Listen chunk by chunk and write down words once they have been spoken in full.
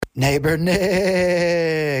Neighbor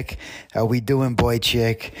Nick, how we doing, boy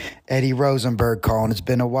chick? Eddie Rosenberg calling. It's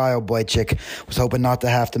been a while, boy chick. Was hoping not to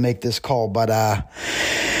have to make this call, but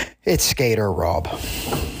it's Skater Rob.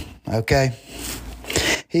 Okay?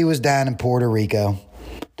 He was down in Puerto Rico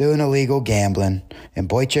doing illegal gambling, and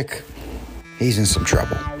boy chick, he's in some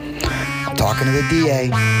trouble. I'm talking to the DA.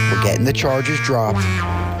 We're getting the charges dropped,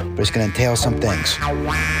 but it's going to entail some things.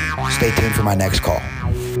 Stay tuned for my next call.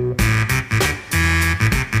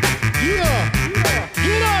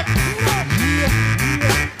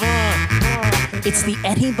 It's the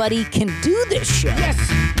Anybody Can Do This show. Yes,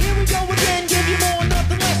 here we go again, give you more,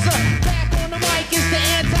 nothing lesser. Back on the mic is the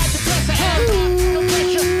antidepressant. No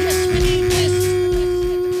pressure, yes, we need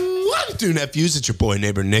this. What do, nephews? It's your boy,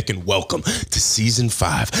 neighbor Nick, and welcome to Season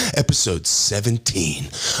 5, Episode 17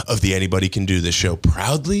 of the Anybody Can Do This show,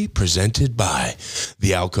 proudly presented by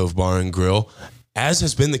the Alcove Bar and Grill. As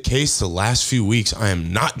has been the case the last few weeks, I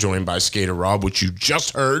am not joined by Skater Rob, which you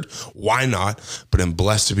just heard. Why not? But I'm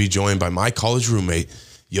blessed to be joined by my college roommate,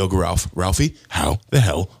 Yoga Ralph. Ralphie, how the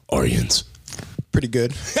hell are yous? Pretty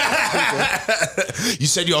good. You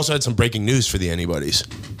said you also had some breaking news for the Anybody's.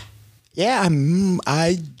 Yeah,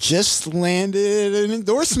 I just landed an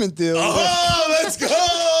endorsement deal. Oh, let's go!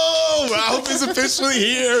 Ralph is officially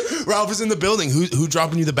here. Ralph is in the building. Who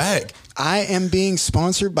dropping you the bag? I am being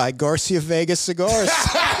sponsored by Garcia Vega Cigars.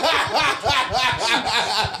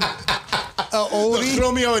 The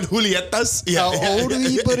Romeo and Julietas. Yeah.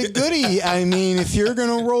 Oldie but a goodie. I mean, if you're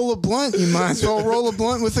going to roll a blunt, you might as well roll a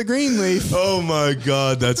blunt with a green leaf. Oh, my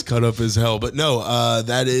God. That's cut up as hell. But no,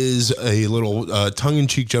 that is a little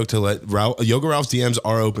tongue-in-cheek joke to let Yoga Ralph's DMs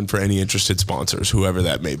are open for any interested sponsors, whoever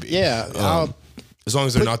that may be. Yeah. As long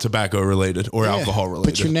as they're not tobacco-related or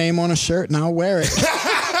alcohol-related. Put your name on a shirt and I'll wear it.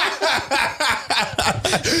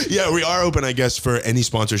 Yeah, we are open, I guess, for any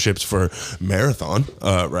sponsorships for Marathon,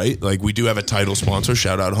 right? Like, we do have a title sponsor.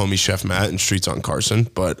 Shout out homie Chef Matt and Streets on Carson.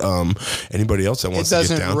 But anybody else that wants to get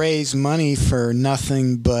down. It doesn't raise money for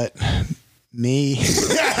nothing but me.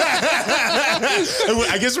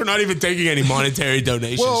 I guess we're not even taking any monetary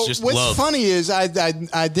donations, just what's love. funny is I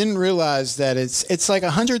didn't realize that it's like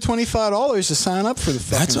 $125 to sign up for the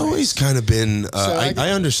fucking That's always kind of been,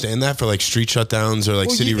 I understand that for like street shutdowns or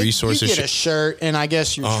like city resources. You get a shirt and I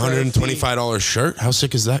guess your $125 shirt? How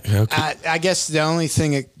sick is that? I guess the only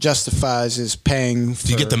thing it justifies is paying for...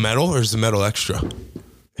 Do you get the medal or is the medal extra?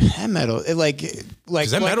 That medal,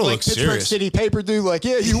 that medal looks Pittsburgh serious. City paper do. Like,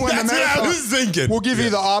 yeah, you won the medal. That's what I was thinking. We'll give you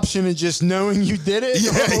the option of just knowing you did it.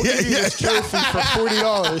 We'll give you this trophy for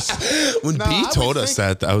 $40. When B told us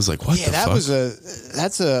that, I was like, what the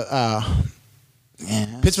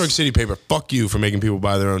fuck? Pittsburgh City paper, fuck you for making people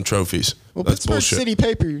buy their own trophies. Well, that's Pittsburgh bullshit. City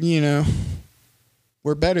paper,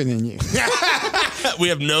 we're better than you. We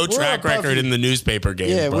have no track record in the newspaper game.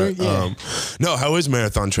 Yeah, no, how is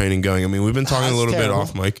marathon training going? I mean, we've been talking a little bit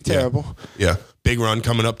off mic. Terrible. Yeah. Big run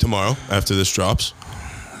coming up tomorrow after this drops.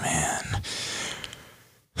 Man.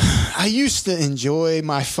 I used to enjoy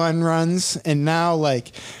my fun runs, and now,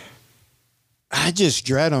 I just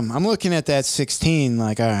dread them. I'm looking at that 16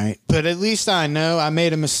 all right. But at least I know I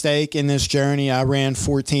made a mistake in this journey. I ran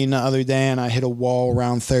 14 the other day, and I hit a wall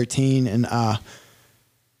around 13, and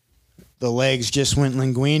the legs just went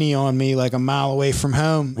linguini on me like a mile away from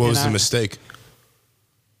home. What was the mistake?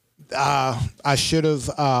 I should have...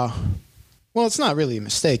 well, it's not really a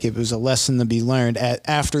mistake. It was a lesson to be learned.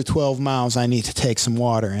 After 12 miles, I need to take some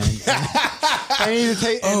water. And I need to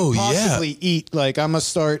take and possibly eat. I'm going to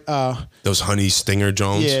start... those honey stinger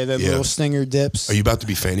Jones? Yeah, the little stinger dips. Are you about to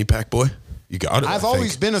be fanny pack boy? You got it, I've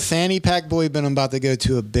always been a fanny pack boy, but I'm about to go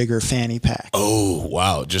to a bigger fanny pack. Oh,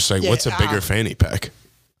 wow. Just what's a bigger fanny pack?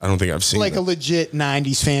 I don't think I've seen a legit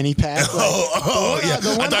 90s fanny pack. Yeah.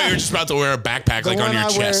 I thought you were just about to wear a backpack on your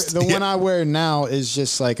chest. The one I wear now is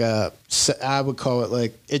just I would call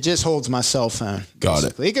it it just holds my cell phone. Got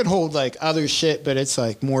it. It could hold other shit, but it's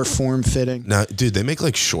more form fitting. Now, dude, they make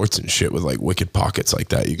shorts and shit with wicked pockets like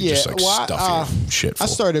that. You can just stuff your shit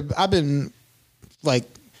full. I've been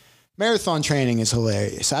marathon training is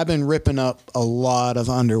hilarious. I've been ripping up a lot of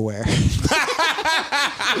underwear.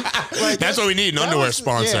 That's what we need, an underwear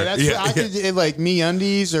sponsor. I could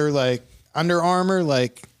MeUndies or Under Armour.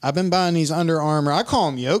 I've been buying these Under Armour. I call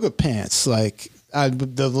them yoga pants. The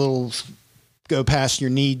little go past your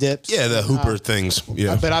knee dips. Yeah, the hooper things.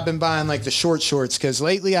 Yeah. But I've been buying like the short shorts because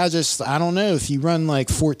lately I don't know, if you run like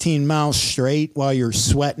 14 miles straight while you're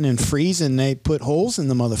sweating and freezing, they put holes in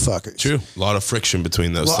the motherfuckers. True. A lot of friction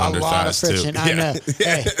between those thunder a lot thighs of friction. too. I know.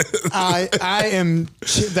 Hey, I am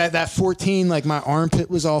that 14. Like my armpit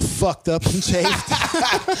was all fucked up and chafed.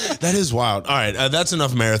 That is wild. All right, that's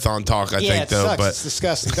enough marathon talk. I think though. Sucks. But It's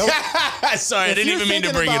disgusting. sorry, I didn't even mean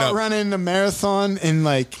to bring it up. Running a marathon and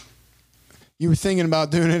like you were thinking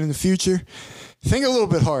about doing it in the future, think a little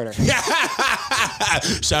bit harder.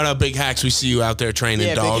 Shout out Big Hacks. We see you out there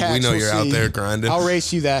training, dog. We know you're out there grinding. I'll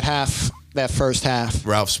race you that first half.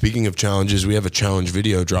 Ralph, speaking of challenges, we have a challenge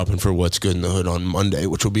video dropping for What's Good in the Hood on Monday,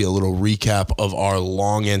 which will be a little recap of our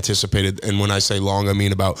long anticipated, and when I say long, I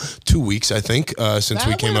mean about 2 weeks, I think, since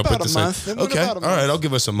we came up with this. Okay, all right, I'll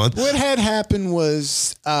give us a month. What had happened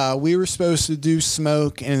was we were supposed to do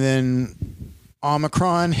smoke, and then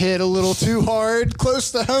Omicron hit a little too hard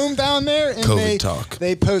close to home down there, and COVID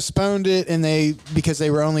they postponed it, and because they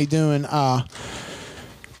were only doing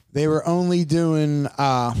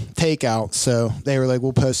takeout, so they were like,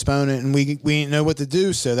 we'll postpone it, and we didn't know what to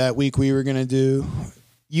do. So that week we were gonna do.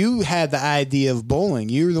 You had the idea of bowling.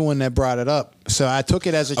 You were the one that brought it up. So I took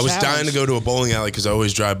it as a challenge. I was dying to go to a bowling alley because I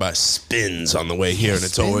always drive by Spins on the way here, and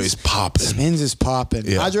it's always popping. Spins is popping.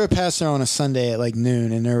 Yeah. I drove past there on a Sunday at like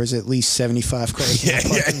noon, and there was at least 75 cars. Yeah.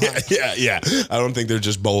 I don't think they're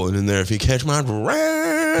just bowling in there. If you catch my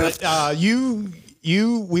drift. But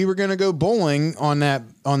we were gonna go bowling on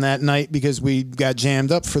that night because we got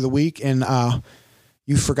jammed up for the week, and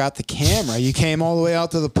you forgot the camera. You came all the way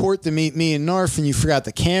out to the port to meet me and Narf, and you forgot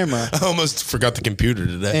the camera. I almost forgot the computer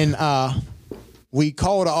today. And we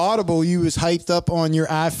called an audible. You was hyped up on your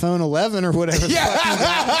iPhone 11 or whatever. Yeah,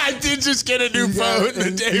 I did just get a new phone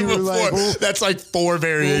the day before. Like, that's like 4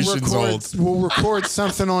 variations old. We'll record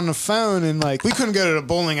something on the phone, and like we couldn't go to the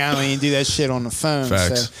bowling alley and do that shit on the phone.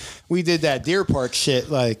 Facts. So we did that Deer Park shit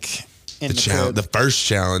like. The first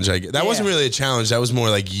challenge, that wasn't really a challenge. That was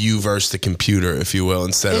more like you versus the computer, if you will,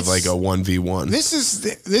 instead of like a 1v1. This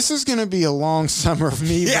is going to be a long summer of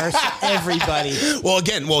me versus everybody.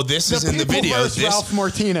 This is in the video. Ralph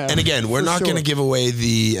Martino. And again, we're not going to give away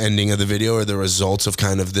the ending of the video or the results of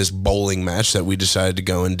kind of this bowling match that we decided to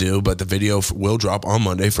go and do. But the video will drop on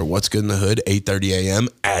Monday for What's Good in the Hood, 8:30 a.m.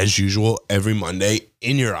 as usual every Monday.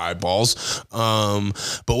 In your eyeballs.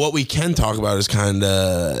 But what we can talk about is kind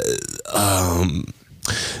of,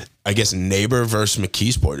 I guess, Neighbor versus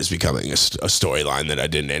McKeesport is becoming a storyline that I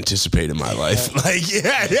didn't anticipate in my life.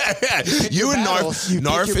 You and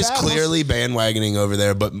Narf is clearly bandwagoning over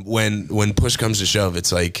there, but when push comes to shove,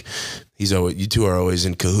 it's like you two are always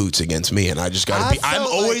in cahoots against me, and I just got to be. I'm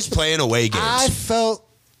always playing away games. I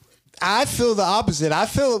feel the opposite.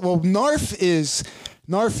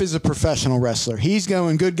 Narf is a professional wrestler. He's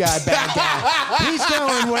going good guy, bad guy. He's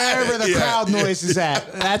going wherever the crowd noise is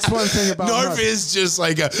at. That's one thing about Narf. Narf is just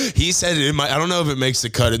like he said it I don't know if it makes the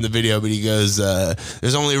cut in the video, but he goes,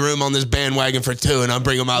 there's only room on this bandwagon for 2, and I'm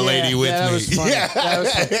bringing my lady with me. That was funny.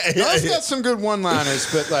 Narf's got some good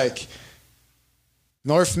one-liners, but like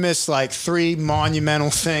Narf missed like 3 monumental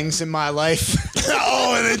things in my life.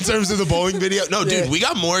 And in terms of the bowling video? No, dude, we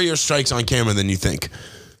got more of your strikes on camera than you think.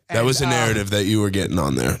 That was a narrative that you were getting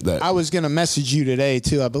on there. I was going to message you today,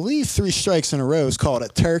 too. I believe 3 strikes in a row is called a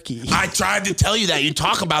turkey. I tried to tell you that. You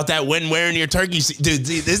talk about that when wearing your turkey. Dude,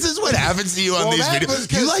 this is what happens to you on these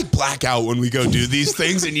videos. You like black out when we go do these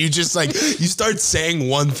things, and you just like, you start saying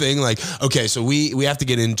one thing like, okay, so we have to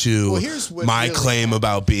get into my claim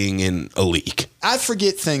about being in a league. I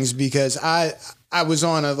forget things because I was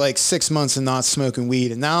on like 6 months and not smoking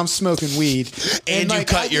weed, and now I'm smoking weed. And you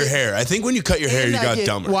cut your hair. I think when you cut your hair, you got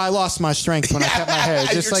dumber. Well, I lost my strength when I cut my hair,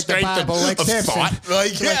 just like the Bible, like Samson.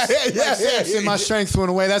 Samson, my strength went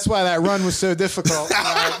away. That's why that run was so difficult.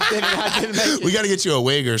 I didn't make it. We got to get you a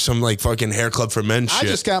wig or some like fucking hair club for men shit. I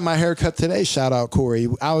just got my hair cut today. Shout out Corey.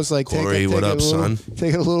 I was like, Corey, what up, son?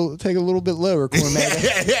 Take it a little bit lower, Corey.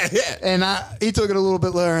 And he took it a little bit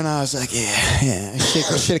lower, and I was like, I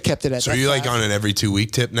should have kept it at. So are you like on an every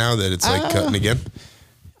 2-week tip now that it's like cutting again?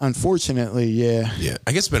 Unfortunately, yeah. Yeah,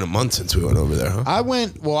 I guess it's been a month since we went over there, huh?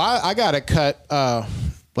 I got it cut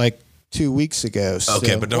like 2 weeks ago. So,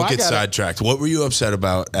 okay, but don't get sidetracked. What were you upset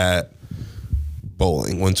about at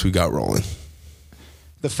bowling once we got rolling?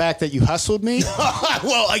 The fact that you hustled me?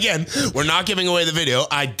 Well, again, we're not giving away the video.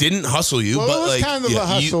 I didn't hustle you, but it was like kind of a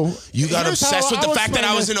hustle. You got obsessed with the fact that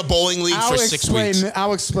I was in a bowling league for 6 weeks.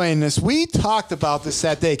 I'll explain this. We talked about this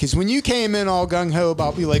that day because when you came in all gung ho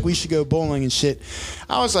about me, like we should go bowling and shit,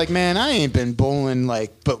 I was like, man, I ain't been bowling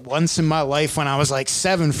but once in my life when I was like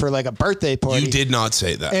 7 for like a birthday party. You did not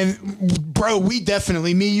say that. And bro,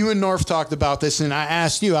 me, you and North talked about this, and I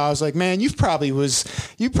asked you, I was like, man, you probably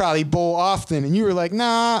bowl often, and you were like,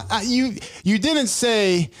 nah, you didn't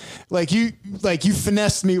say, like you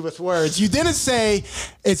finessed me with words. You didn't say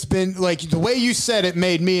it's been, like, the way you said it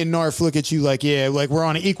made me and North look at you like, yeah, like we're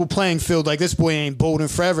on an equal playing field, like this boy ain't bowling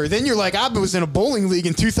forever. Then you're like, I was in a bowling league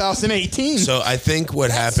in 2018. So I think what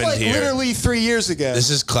happened like here, literally 3 years ago. this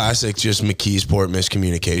is classic just McKeesport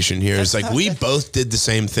miscommunication here. It's like we both did the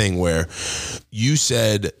same thing where you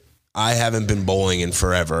said, I haven't been bowling in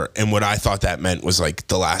forever. And what I thought that meant was like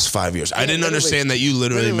the last 5 years. I didn't understand that you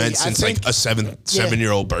literally meant since like a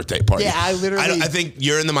 7-year-old birthday party. Yeah, I think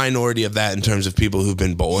you're in the minority of that in terms of people who've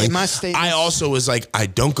been bowling. My statement, I also was like, I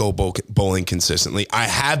don't go bowling consistently. I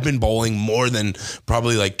have been bowling more than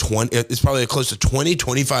probably like 20. It's probably close to 20,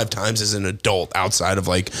 25 times as an adult outside of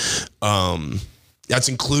like, that's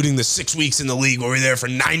including the 6 weeks in the league where we're there for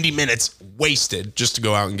 90 minutes wasted just to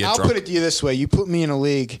go out and get drunk. I'll put it to you this way. You put me in a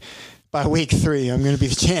league, by week 3, I'm going to be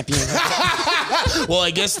the champion. Well,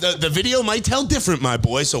 I guess the video might tell different, my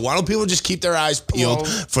boy. So why don't people just keep their eyes peeled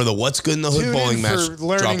for the What's Good in the Hood bowling match for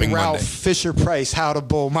learning dropping Ralph Monday. Fisher-Price how to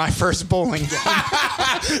bowl my first bowling game.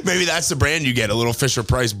 Maybe that's the brand you get, a little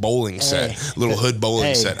Fisher-Price bowling set, a little hood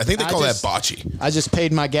bowling set. I think they call that bocce. I just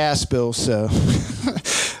paid my gas bill, so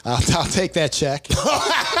I'll take that check.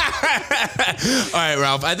 All right,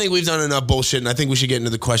 Ralph, I think we've done enough bullshit, and I think we should get into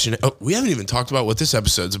the question. Oh, we haven't even talked about what this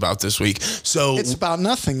episode's about this week. So it's about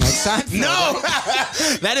nothing, like Seinfeld. No,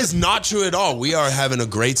 that is not true at all. We are having a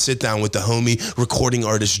great sit down with the homie recording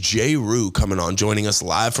artist Jay Rue coming on, joining us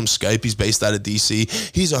live from Skype. He's based out of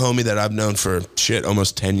DC. He's a homie that I've known for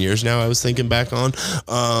almost 10 years now. I was thinking back on.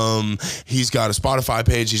 He's got a Spotify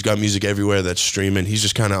page. He's got music everywhere that's streaming. He's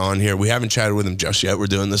just kind of on here. We haven't chatted with him just yet. We're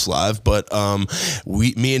doing this live, but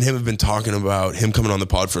me and him have been talking about him coming on the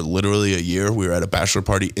pod for literally a year. We were at a bachelor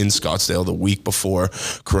party in Scottsdale the week before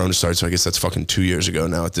Corona started, so I guess that's fucking 2 years ago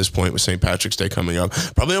now at this point with St. Patrick's Day coming up.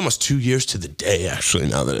 Probably almost 2 years to the day, actually,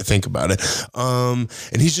 now that I think about it.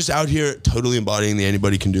 And he's just out here totally embodying the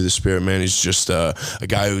anybody can do the spirit, man. He's just a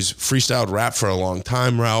guy who's freestyled rap for a long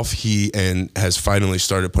time, Ralph. He has finally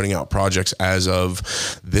started putting out projects as of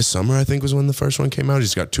this summer, I think was when the first one came out.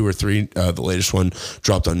 He's got 2 or 3. The latest one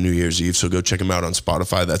dropped on New Year's Eve, so go check him out on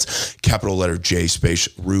Spotify. That's capital letter J space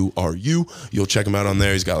Rue R-U. You'll check him out on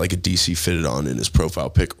there. He's got like a DC fitted on in his profile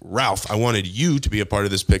pic. Ralph, I wanted you to be a part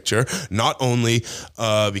of this picture, not only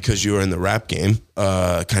because you were in the rap game,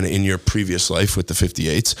 kind of in your previous life with the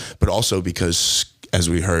 58s, but also because, as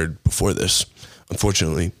we heard before this,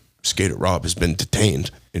 unfortunately, Skater Rob has been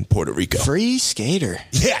detained in Puerto Rico. Free Skater.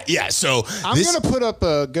 Yeah. So I'm going to put up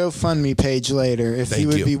a GoFundMe page later if you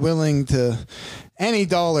would be willing to. Any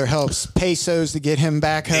dollar helps. Pesos to get him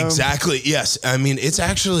back home. Exactly. Yes. I mean, it's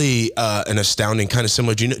actually an astounding kind of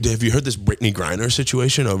similar. Have you heard this Brittany Griner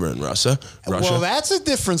situation over in Russia? Well, that's a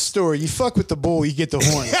different story. You fuck with the bull, you get the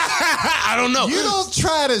horn. I don't know. You don't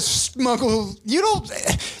try to smuggle. You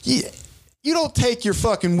don't take your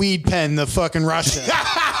fucking weed pen to fucking Russia.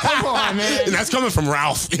 Come on, man. And that's coming from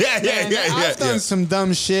Ralph. Yeah. I've done some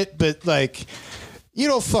dumb shit, but like, you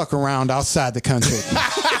don't fuck around outside the country.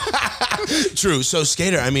 True. So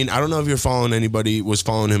Skater, I mean, I don't know if was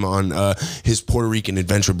following him on his Puerto Rican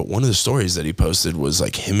adventure, but one of the stories that he posted was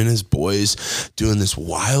like him and his boys doing this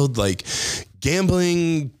wild, like,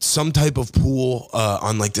 gambling, some type of pool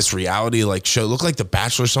on like this reality like show. It looked like The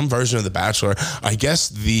Bachelor, some version of The Bachelor. I guess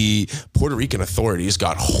the Puerto Rican authorities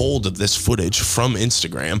got hold of this footage from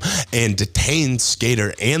Instagram and detained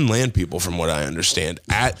Skater and land people, from what I understand,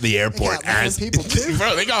 at the airport. People too.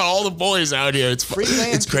 Bro, they got all the boys out here. It's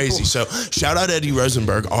crazy. So shout out Eddie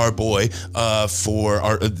Rosenberg, our boy,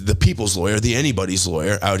 for the people's lawyer, the anybody's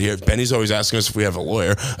lawyer out here. Benny's always asking us if we have a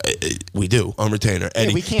lawyer. We do on retainer.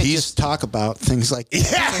 Eddie, we can't just talk about things like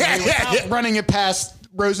that without running it past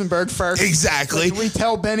Rosenberg first. Exactly. Like, we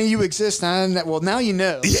tell Benny you exist, well, now you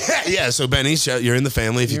know. Yeah. So Benny, you're in the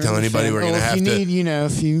family. If you tell anybody, we're gonna have to.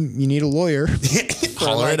 If you need a lawyer,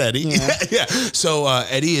 holler at Eddie. Yeah. So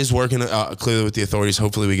Eddie is working clearly with the authorities.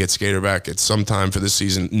 Hopefully, we get Skater back at some time for this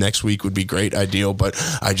season. Next week would be great, ideal, but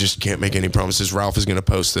I just can't make any promises. Ralph is gonna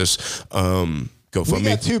post this. GoFundMe. We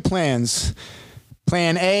got 2 plans.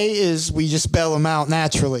 Plan A is we just bail them out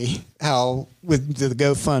naturally, with the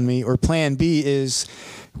GoFundMe, or Plan B is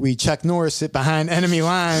we Chuck Norris it behind enemy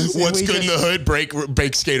lines. What's good in the hood?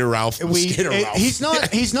 Break Skater Ralph. Ralph. He's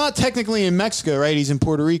not technically in Mexico, right? He's in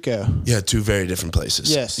Puerto Rico. Yeah, 2 very different places.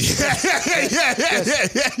 Yes. Yes.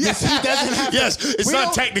 He doesn't have. It's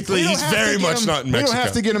not technically. He's very much not in Mexico. We don't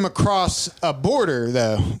have to get him across a border,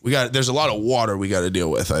 though. There's a lot of water we got to deal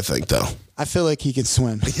with, I think, though. I feel like he could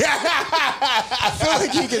swim. I feel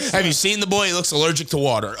like he can. Have you seen the boy? He looks allergic to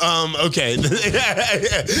water. Okay.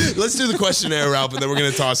 Let's do the questionnaire, Ralph, and then we're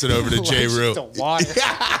going to toss it over to J. Rue. The water.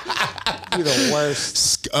 You're the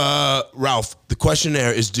worst. Ralph, the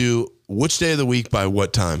questionnaire is due which day of the week by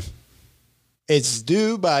what time? It's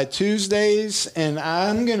due by Tuesdays, and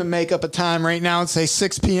I'm going to make up a time right now and say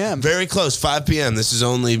 6 p.m. Very close, 5 p.m. This is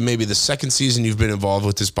only maybe the second season you've been involved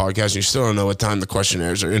with this podcast, and you still don't know what time the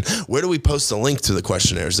questionnaires are in. Where do we post the link to the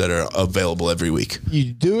questionnaires that are available every week?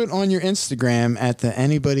 You do it on your Instagram at the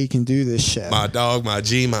Anybody Can Do This show. My dog, my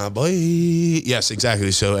G, my boy. Yes,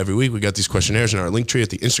 exactly. So every week we got these questionnaires in our link tree at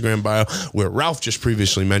the Instagram bio, where Ralph just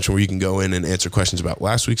previously mentioned, where you can go in and answer questions about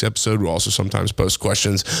last week's episode. We'll also sometimes post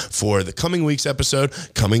questions for the coming week's episode.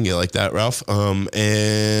 Coming, you like that, Ralph?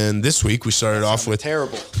 And this week we started off with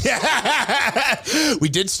terrible. We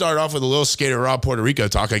did start off with a little Skater Rob Puerto Rico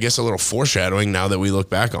talk. I guess a little foreshadowing now that we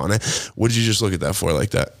look back on it. What did you just look at that for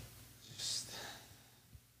like that? Just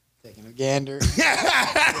taking a gander.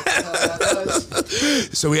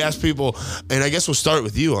 So we asked people, and I guess we'll start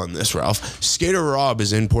with you on this, Ralph. Skater Rob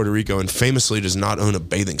is in Puerto Rico and famously does not own a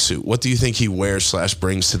bathing suit. What do you think he wears /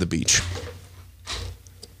 brings to the beach?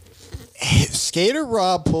 Skater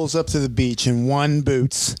Rob pulls up to the beach in one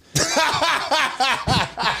boots.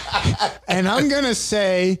 And I'm going to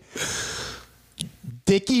say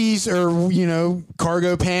Dickies or,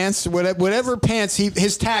 cargo pants, whatever pants,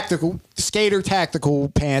 his tactical, skater tactical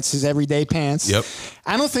pants, his everyday pants. Yep.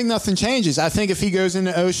 I don't think nothing changes. I think if he goes in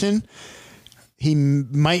the ocean, he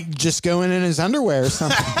might just go in his underwear or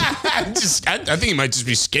something. I think he might just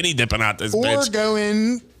be skinny dipping out this bitch. Or go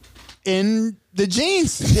in the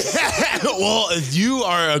jeans. Well, you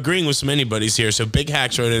are agreeing with some anybody's here. So Big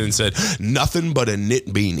Hacks wrote in and said, nothing but a knit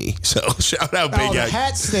beanie. So shout out Big The Hacks.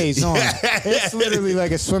 hat stays on. It's literally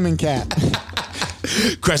like a swimming cap.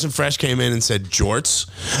 Crescent Fresh came in and said jorts,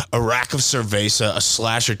 a rack of cerveza, a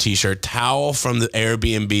slasher t-shirt, towel from the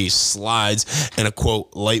Airbnb, slides, and a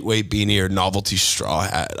quote lightweight beanie or novelty straw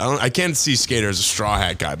hat. I can't see Skater as a straw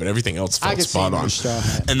hat guy, but everything else felt spot on. Straw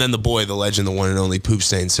hat. And then the boy, the legend, the one and only Poop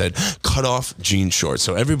Stain said cut off jean shorts.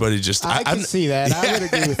 So everybody just I can see that. I would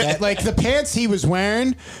agree with that. Like the pants he was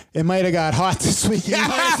wearing, it might have got hot this week. He might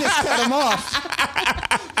have just cut them off.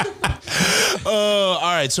 All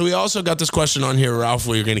right, so we also got this question on here, Ralph.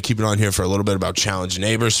 We're going to keep it on here for a little bit about challenge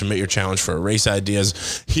neighbors. Submit your challenge for race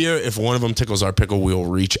ideas. Here, if one of them tickles our pickle, we'll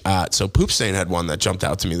reach at. So Poop Stain had one that jumped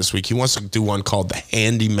out to me this week. He wants to do one called the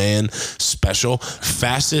Handyman Special.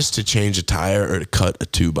 Fastest to change a tire or to cut a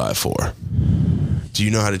 2x4. Do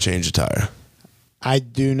you know how to change a tire? I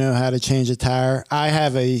do know how to change a tire. I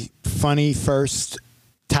have a funny first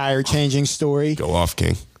tire changing story. Go off,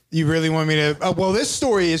 King. You really want me to? Well, this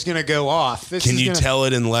story is going to go off. Can you tell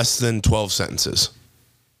it in less than 12 sentences?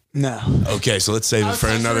 No. Okay, so let's save it for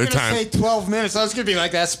another time. Say 12 minutes. I was going to be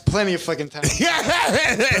like, that's plenty of fucking time.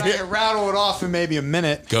 I can rattle it off in maybe a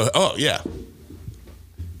minute. Go. Oh yeah.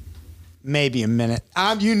 Maybe a minute.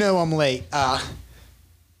 I'm late.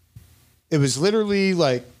 It was literally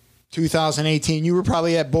like 2018. You were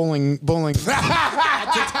probably at bowling at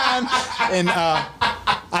the time, and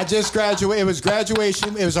I just graduated. It was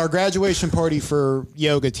graduation. It was our graduation party for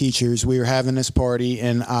yoga teachers. We were having this party,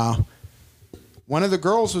 and one of the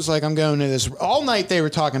girls was like, "I'm going to this." All night they were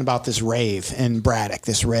talking about this rave in Braddock.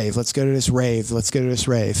 This rave. Let's go to this rave. Let's go to this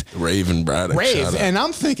rave. Rave in Braddock. Rave, and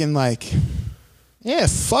I'm thinking like, yeah,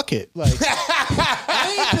 fuck it. Like,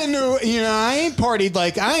 I ain't been to, I ain't partied.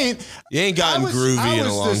 Like, You ain't gotten groovy in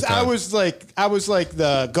a long time. I was like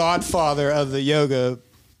the godfather of the yoga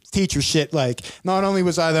teacher shit. Like, not only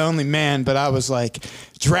was I the only man, but I was like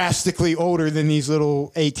drastically older than these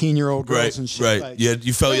little 18-year-old girls and shit. Right. Like,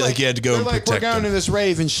 You felt like you had to go and protect we're going them. to this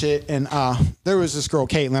rave and shit, and there was this girl,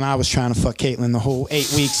 Caitlin. I was trying to fuck Caitlin the whole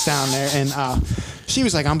 8 weeks down there, and she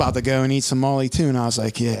was like, "I'm about to go and eat some Molly too," and I was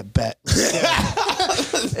like, "Yeah, bet."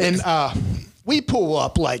 And we pull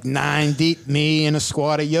up like 9 deep, me and a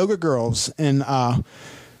squad of yoga girls, and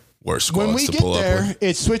Worst squads when we to get pull up there, with.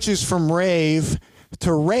 it switches from rave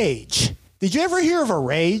to rage. Did you ever hear of a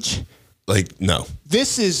rage? Like, no.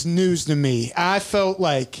 This is news to me. I felt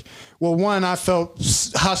like, well, one, I felt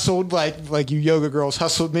hustled, like you yoga girls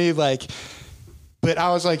hustled me, like, but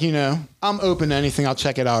I was like, I'm open to anything. I'll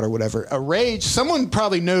check it out or whatever. A rage, someone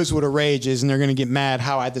probably knows what a rage is, and they're going to get mad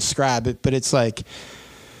how I describe it, but it's like,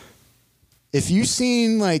 if you've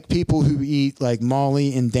seen like people who eat like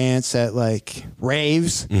Molly and dance at like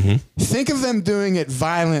raves, think of them doing it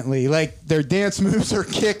violently. Like their dance moves are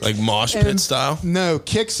kick, Like mosh pit style? No,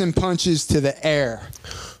 kicks and punches to the air.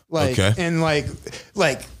 Like, Okay. and like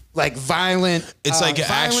like violent. It's like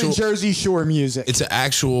violent actual Jersey Shore music. It's an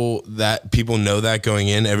actual that people know that going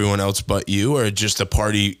in, everyone else but you, or just a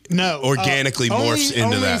party organically morphs into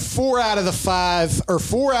only that? 4 out of the 5 or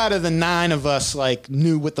 4 out of the 9 of us like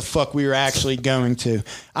knew what the fuck we were actually going to.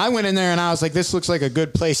 I went in there and I was like, this looks like a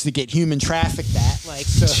good place to get human trafficked at. Like,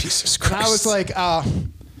 so, Jesus Christ. And I was like,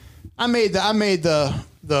 I made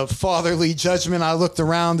the fatherly judgment. I looked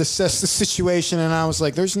around, assessed the situation, and I was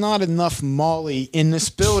like, there's not enough Molly in this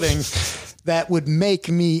building that would make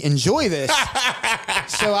me enjoy this.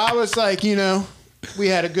 So I was like, you know, we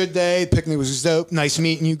had a good day. The picnic was dope. Nice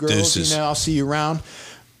meeting you girls. Deuces. You know, I'll see you around.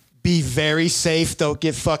 Be very safe. Don't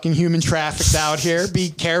get fucking human trafficked out here. Be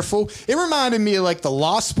careful. It reminded me of like the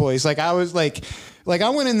Lost Boys. Like I was like I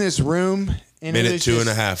went in this room and it Minute was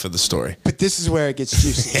 2.5 of the story. But this is where it gets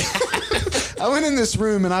juicy. I went in this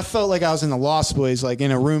room and I felt like I was in the Lost Boys, like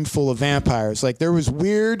in a room full of vampires. Like there was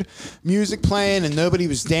weird music playing and nobody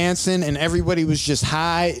was dancing and everybody was just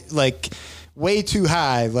high, like way too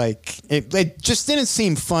high. Like it just didn't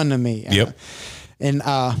seem fun to me. Yep.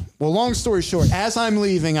 Well, long story short, as I'm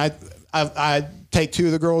leaving, I take 2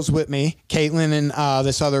 of the girls with me, Caitlin and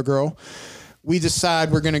this other girl. We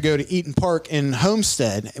decide we're going to go to Eaton Park in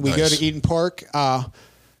Homestead. We go to Eaton Park.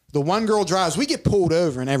 The one girl drives. We get pulled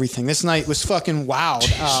over and everything. This night was fucking wild.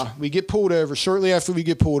 We get pulled over. Shortly after we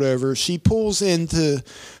get pulled over, she pulls into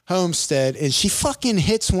Homestead and she fucking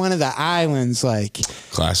hits one of the islands, like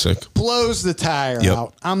Classic. blows the tire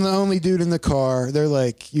out. I'm the only dude in the car. They're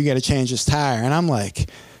like, you got to change this tire. And I'm like,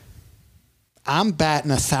 I'm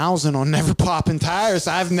batting 1,000 on never popping tires.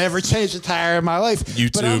 I've never changed a tire in my life.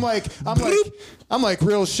 But I'm like,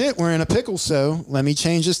 real shit. We're in a pickle, so let me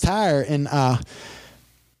change this tire. And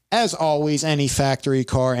as always, any factory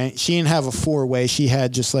car, and she didn't have a 4-way. She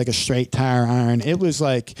had just like a straight tire iron. It was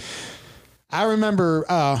like, I remember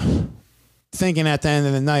thinking at the end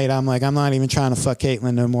of the night, I'm like, I'm not even trying to fuck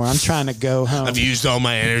Caitlin no more. I'm trying to go home. I've used all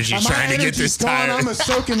my energy trying to get this tire. I'm a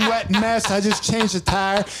soaking wet mess. I just changed the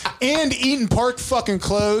tire. And Eaton Park fucking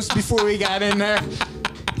closed before we got in there.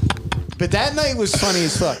 But that night was funny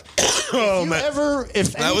as fuck. Oh, man.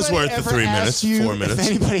 That was worth the 3 minutes, 4 minutes. If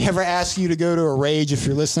anybody ever asks you to go to a rage, if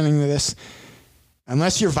you're listening to this,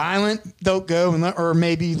 unless you're violent, don't go. Or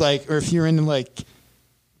maybe like, or if you're into like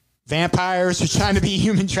vampires or trying to be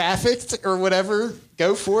human trafficked or whatever,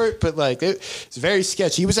 go for it. But like, it's very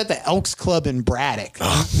sketchy. He was at the Elks Club in Braddock.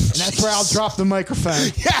 And that's where I'll drop the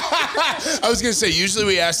microphone. I was going to say, usually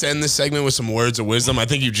we ask to end this segment with some words of wisdom. I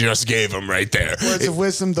think you just gave them right there. Words of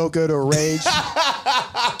wisdom, don't go to a rage.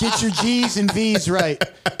 Get your G's and V's right.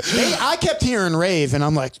 I kept hearing rave, and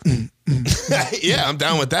I'm like, yeah, I'm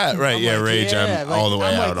down with that. Right, yeah, like, rage, I'm like, all the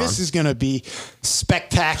way out on. This is going to be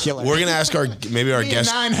spectacular. We're going to ask our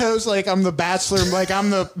guest. 9 hoes, like I'm the bachelor, like I'm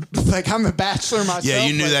the bachelor myself. Yeah,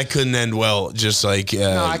 you knew that couldn't end well. Just like,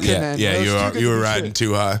 no, I couldn't end. Yeah, you were riding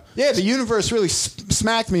too high. Yeah, the universe really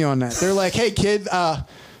smacked me on that. They're like, hey, kid,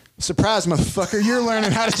 surprise, motherfucker, you're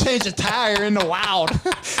learning how to change a tire in the wild.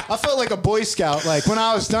 I felt like a Boy Scout. Like, when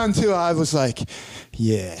I was done, too, I was like,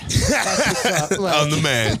 yeah. That's what's up. Like, I'm the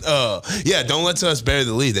man. Yeah, don't let us bury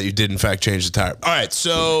the lead that you did, in fact, change the tire. All right,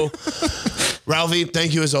 so, Ralphie,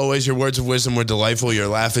 thank you as always. Your words of wisdom were delightful. Your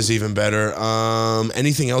laugh is even better.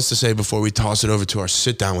 Anything else to say before we toss it over to our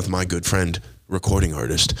sit-down with my good friend, recording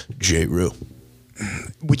artist, Jay Rue?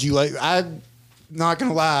 Would you like... Not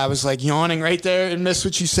gonna lie, I was like yawning right there and missed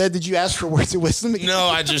what you said. Did you ask for words of wisdom? No,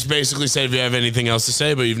 I just basically said if you have anything else to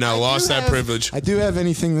say, but you've now lost that privilege. I do have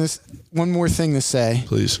one more thing to say.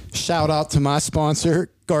 Please. Shout out to my sponsor,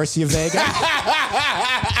 Garcia Vega.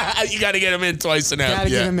 You got to get him in twice an hour. Got to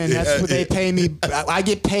get him in. That's what they pay me. I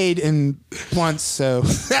get paid in once, so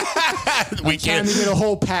I'm trying to get a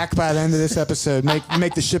whole pack by the end of this episode.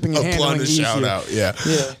 Make the shipping and handling easier. Shout out, yeah.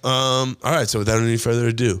 All right, so without any further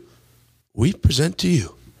ado, we present to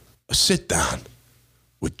you a sit-down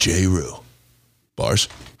with Jay Rue. Bars.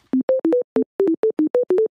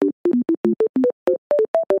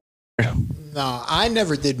 No, I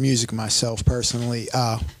never did music myself personally.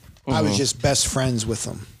 I was just best friends with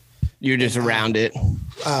them. You're just around it.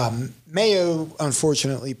 Mayo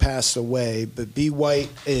unfortunately passed away, but B. White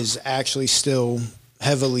is actually still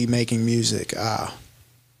heavily making music.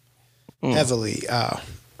 Heavily.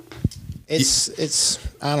 It's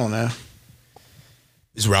I don't know.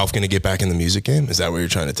 Is Ralph going to get back in the music game? Is that what you're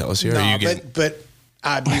trying to tell us here? No, but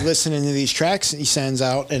I'd be listening to these tracks he sends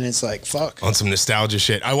out, and it's like, fuck. On some nostalgia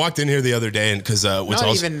shit. I walked in here the other day, and because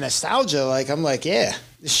not even nostalgia. Like, I'm like, yeah,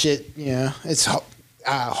 this shit, you know,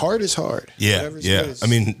 hard is hard. Yeah, Whatever's yeah. good is- I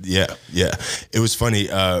mean, yeah. It was funny.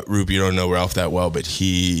 Rube, you don't know Ralph that well, but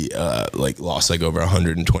he lost like over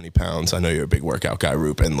 120 pounds. I know you're a big workout guy,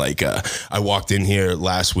 Rube. And I walked in here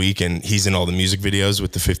last week, and he's in all the music videos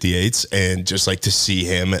with the 58s, and just like to see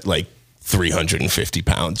him at like 350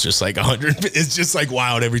 pounds, just like 100. It's just like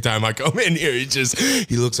wild every time I come in here.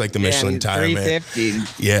 He looks like the Michelin tire man.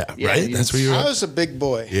 350. Yeah, right. That's where you I are. was a big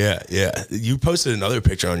boy. Yeah. You posted another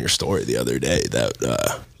picture on your story the other day,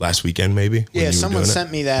 that last weekend maybe. when you Yeah, were someone doing it.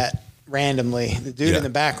 sent me that randomly. The dude Yeah. in the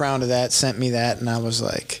background of that sent me that, and I was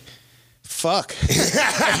like, fuck.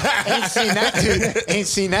 Ain't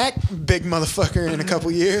seen that big motherfucker in a couple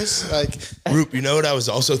years. Like, Roop, you know what I was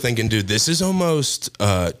also thinking, dude? This is almost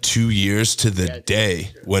 2 years to the day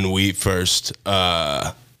when we first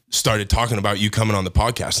started talking about you coming on the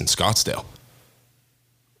podcast in Scottsdale.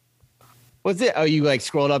 What's it? Oh, you like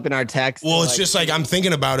scrolled up in our text. Well, it's just like I'm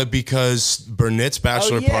thinking about it because Burnett's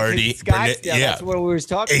bachelor party. That's what we were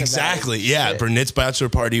talking Exactly. about. Yeah. Burnett's bachelor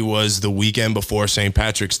party was the weekend before St.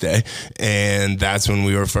 Patrick's Day. And that's when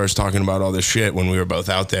we were first talking about all this shit when we were both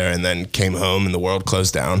out there, and then came home and the world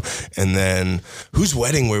closed down. And then whose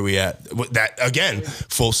wedding were we at? That again,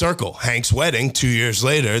 full circle. Hank's wedding 2 years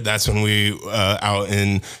later. That's when we out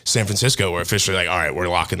in San Francisco were officially like, all right, we're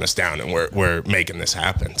locking this down and we're making this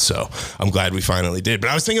happen. So I'm glad we finally did. But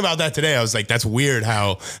I was thinking about that today. I was like, that's weird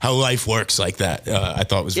how life works like that. I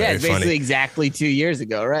thought it was very it's basically funny. exactly 2 years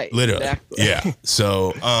ago, right? Literally. Exactly. Yeah.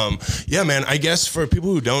 So, yeah, man, I guess for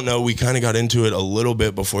people who don't know, we kind of got into it a little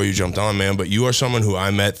bit before you jumped on, man, but you are someone who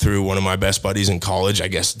I met through one of my best buddies in college, I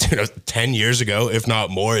guess, 10 years ago, if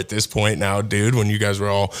not more at this point now, dude, when you guys were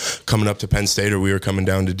all coming up to Penn State or we were coming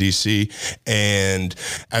down to DC. And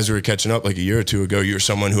as we were catching up like a year or two ago, you were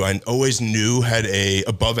someone who I always knew had a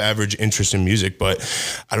above average interest in music, but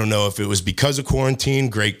I don't know if it was because of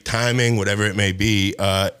quarantine, great timing, whatever it may be.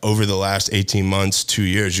 Over the last 18 months, 2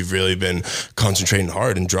 years, you've really been concentrating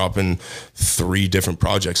hard and dropping 3 different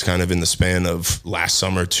projects kind of in the span of last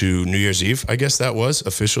summer to New Year's Eve, I guess that was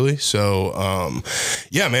officially. So,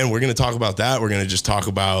 yeah, man, we're going to talk about that. We're going to just talk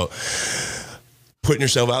about putting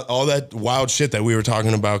yourself out, all that wild shit that we were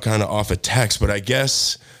talking about kind of off of text. But I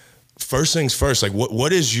guess first things first, like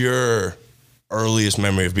what is your earliest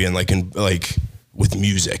memory of being with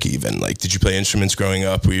music even? Like, did you play instruments growing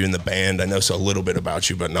up? Were you in the band? I know so a little bit about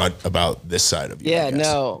you, but not about this side of you. Yeah,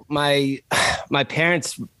 no, my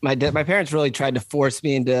parents really tried to force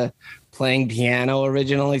me into playing piano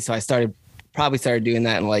originally. So I started doing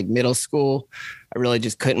that in like middle school. I really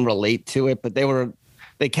just couldn't relate to it, but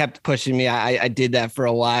they kept pushing me. I did that for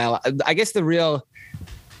a while. I guess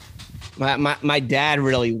my dad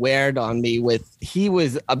really weared on me he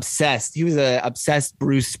was obsessed. He was an obsessed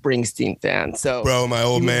Bruce Springsteen fan. So, bro, my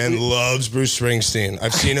old man loves Bruce Springsteen.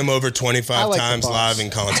 I've seen him over 25 times live in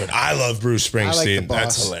concert. I love Bruce Springsteen.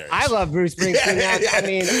 That's hilarious. I love Bruce Springsteen. I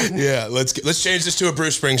mean, yeah, let's change this to a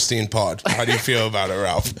Bruce Springsteen pod. How do you feel about it,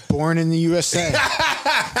 Ralph? Born in the USA.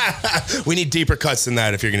 We need deeper cuts than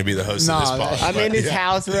that if you're going to be the host of this pod. I'm in his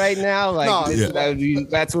house right now. Like,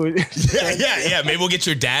 that's what. Yeah. Maybe we'll get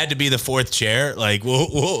your dad to be the 4th chair. Like,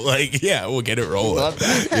 we'll get it rolling. Love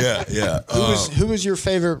that. Yeah. Who was your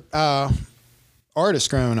favorite artist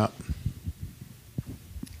growing up?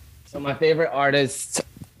 So my favorite artists,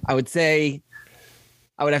 I would say,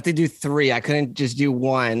 I would have to do 3. I couldn't just do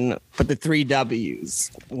one, but the 3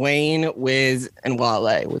 W's: Wayne, Wiz, and Wale.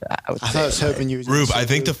 I was hoping you. Rube, I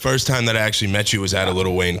think the first time that I actually met you was at a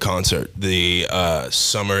Lil Wayne concert. The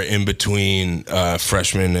summer in between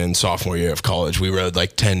freshman and sophomore year of college, we rode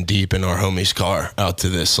like 10 deep in our homie's car out to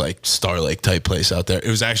this like Star Lake type place out there. It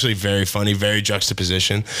was actually very funny, very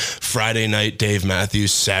juxtaposition. Friday night, Dave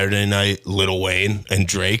Matthews. Saturday night, Lil Wayne and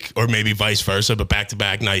Drake, or maybe vice versa, but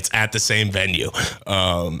back-to-back nights at the same venue.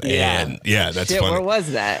 And yeah, that's funny. Where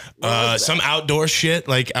was that? Some outdoor shit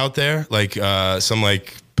like out there, like some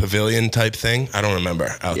like pavilion type thing. I don't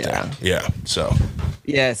remember out there. Yeah. So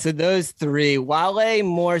those 3. Wale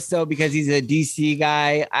more so because he's a DC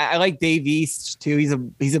guy. I like Dave East too. He's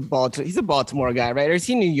a Baltimore guy, right? Or is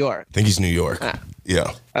he New York? I think he's New York.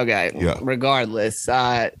 Yeah. Okay. Yeah. Regardless,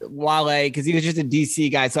 Wale, because he was just a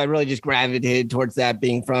DC guy, so I really just gravitated towards that,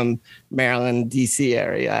 being from Maryland, DC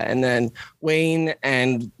area. And then Wayne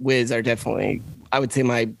and Wiz are definitely, I would say,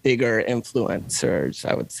 my bigger influencers,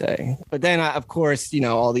 I would say. But then, of course,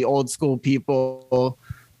 all the old school people,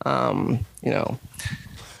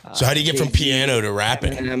 So how do you get from piano to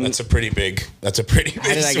rapping? That's a pretty big. How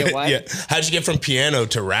did I get what? Yeah. How did you get from piano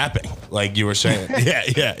to rapping? Like you were saying.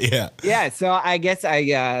 Yeah. Yeah. So I guess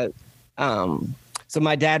So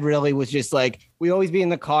my dad really was just like, we always be in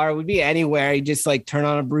the car, we'd be anywhere. He'd just like turn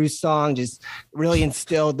on a Bruce song, just really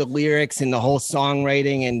instilled the lyrics and the whole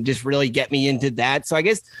songwriting and just really get me into that. So I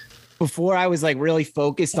guess before I was like really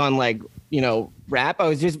focused on like, rap, I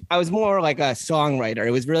was more like a songwriter.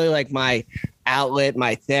 It was really like my outlet,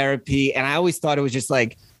 my therapy. And I always thought it was just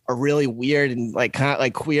like a really weird and like kind of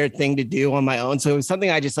like queer thing to do on my own. So it was something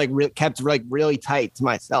I just like kept like really tight to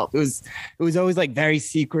myself. It was always like very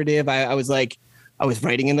secretive. I was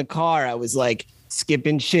writing in the car. I was like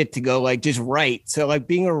skipping shit to go like just write. So like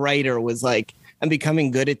being a writer was like, and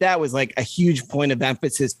becoming good at that was like a huge point of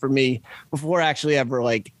emphasis for me before actually ever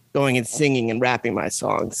like going and singing and rapping my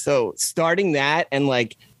songs. So starting that and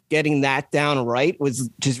like getting that down right was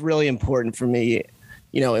just really important for me,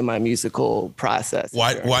 in my musical process.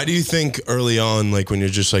 Why do you think early on, like when you're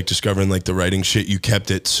just like discovering like the writing shit, you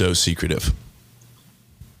kept it so secretive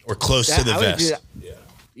or close to the vest?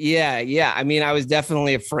 Yeah. I mean, I was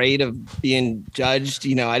definitely afraid of being judged.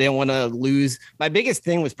 I didn't want to lose. My biggest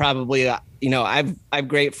thing was probably, I've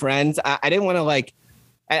great friends. I didn't want to like,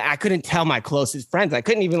 I couldn't tell my closest friends. I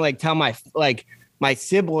couldn't even like tell my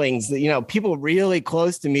siblings, people really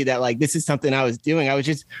close to me that like, this is something I was doing.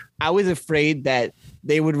 I was afraid that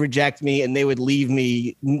they would reject me and they would leave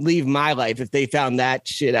my life if they found that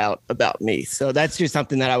shit out about me. So that's just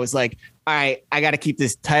something that I was like, all right, I got to keep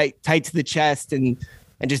this tight to the chest and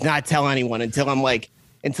just not tell anyone until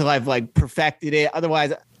I've like perfected it.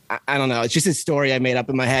 Otherwise, I don't know. It's just a story I made up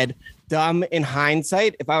in my head. Dumb in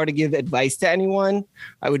hindsight. If I were to give advice to anyone,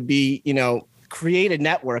 I would be, create a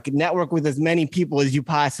network with as many people as you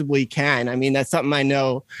possibly can. I mean, that's something I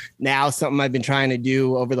know now, something I've been trying to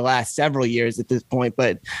do over the last several years at this point.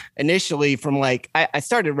 But initially from like, I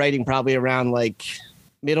started writing probably around like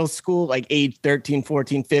middle school, like age 13,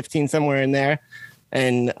 14, 15, somewhere in there.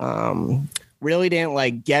 And, really didn't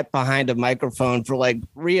like get behind a microphone for like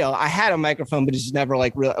real. I had a microphone, but it's just never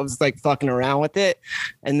like real. I was like fucking around with it.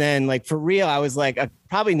 And then like for real, I was like,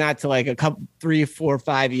 probably not to like a couple, 3, 4,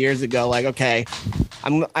 5 years ago. Like, okay,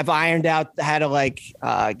 I've ironed out how to like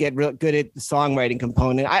get real good at the songwriting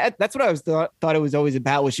component. That's what I was thought it was always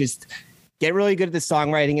about, was just get really good at the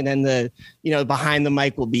songwriting. And then the, behind the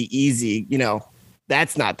mic will be easy,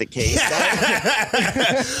 That's not the case.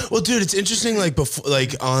 Well, dude, it's interesting. Like before,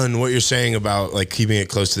 like on what you're saying about like keeping it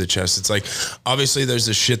close to the chest. It's like, obviously there's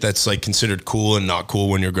this shit that's like considered cool and not cool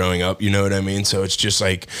when you're growing up. You know what I mean? So it's just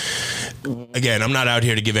like, again, I'm not out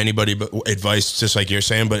here to give anybody advice, just like you're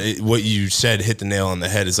saying, but what you said hit the nail on the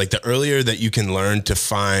head. Is like the earlier that you can learn to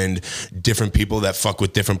find different people that fuck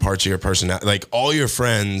with different parts of your personality, like all your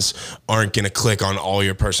friends aren't going to click on all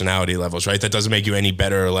your personality levels, right? That doesn't make you any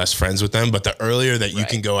better or less friends with them. But the earlier that you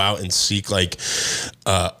can go out and seek like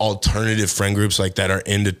alternative friend groups like that are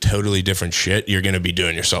into totally different shit, you're going to be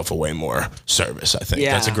doing yourself a way more service. I think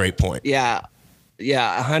that's a great point. Yeah.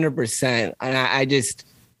 100%. And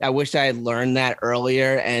I wish I had learned that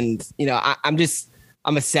earlier. And,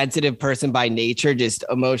 I'm a sensitive person by nature, just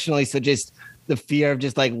emotionally. So just the fear of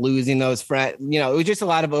just like losing those friends, it was just a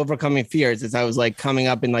lot of overcoming fears as I was like coming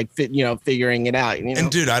up and like, figuring it out. And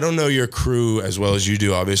dude, I don't know your crew as well as you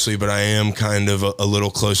do, obviously, but I am kind of a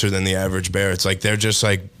little closer than the average bear. It's like, they're just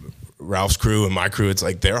like Ralph's crew and my crew. It's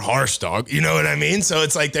like, they're harsh, dog. You know what I mean? So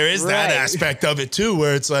it's like, there is that aspect of it too,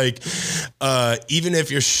 where it's like, even if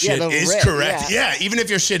your shit is correct. Yeah. Even if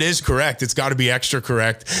your shit is correct, it's got to be extra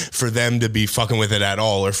correct for them to be fucking with it at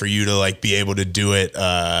all, or for you to like be able to do it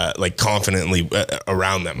like confidently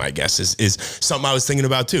around them, I guess is something I was thinking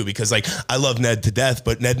about too, because like I love Ned to death,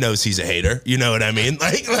 but Ned knows he's a hater. You know what I mean?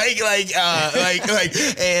 Like,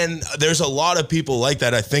 and there's a lot of people like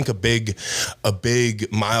that. I think a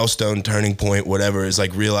big milestone, turning point, whatever, is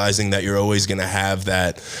like realizing that you're always going to have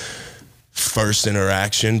that first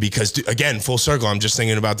interaction, because again, full circle, I'm just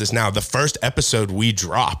thinking about this now. The first episode we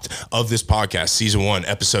dropped of this podcast, season 1,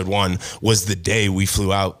 episode 1, was the day we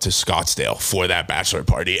flew out to Scottsdale for that bachelor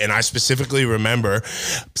party. And I specifically remember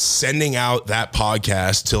sending out that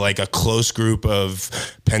podcast to like a close group of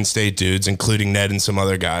Penn State dudes, including Ned and some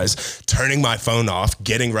other guys, turning my phone off,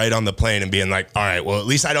 getting right on the plane and being like, all right, well, at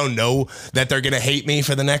least I don't know that they're going to hate me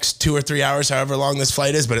for the next 2 or 3 hours, however long this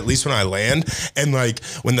flight is, but at least when I land, and like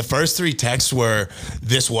when the first 3 texts were,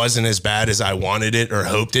 this wasn't as bad as I wanted it or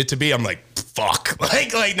hoped it to be, I'm like, fuck,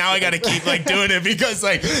 like now I got to keep like doing it, because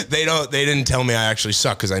like they didn't tell me I actually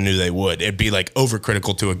suck, because I knew they would. It'd be like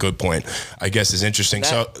overcritical to a good point, I guess, is interesting.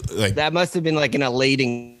 So like that must have been like an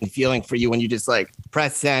elating feeling for you when you just like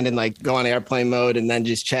press send and like go on airplane mode and then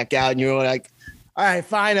just check out, and you were like, All right,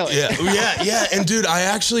 finally. Yeah. And dude, I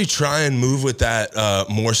actually try and move with that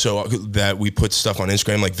more so that we put stuff on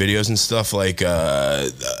Instagram, like videos and stuff. Like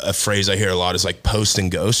a phrase I hear a lot is like post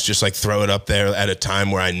and ghost. Just like throw it up there at a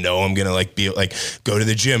time where I know I'm gonna like be like go to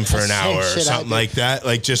the gym for an hour or something like that.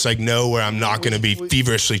 Like just like know where I'm not gonna be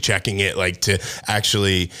feverishly checking it, like to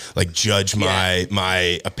actually like judge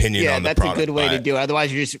my opinion on the product. Yeah, that's a good way to do it.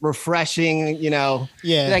 Otherwise, you're just refreshing. You know,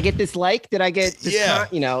 did I get this like? Did I get this?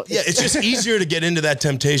 It's just easier to get into that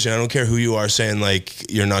temptation. I don't care who you are saying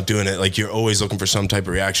like you're not doing it. Like you're always looking for some type of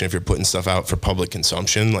reaction if you're putting stuff out for public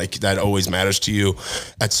consumption. Like that always matters to you.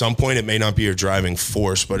 At some point, it may not be your driving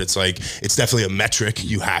force, but it's like it's definitely a metric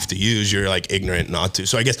you have to use. You're like ignorant not to.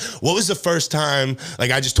 So I guess what was the first time? Like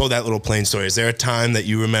I just told that little plain story. Is there a time that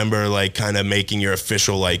you remember like kind of making your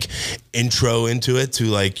official like intro into it to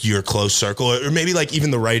like your close circle, or maybe like even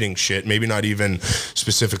the writing shit? Maybe not even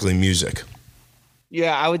specifically music.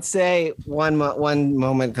 Yeah, I would say one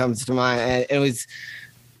moment comes to mind, and it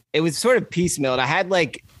was sort of piecemeal. I had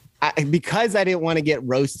because I didn't want to get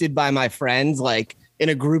roasted by my friends, like in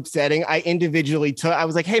a group setting, I individually I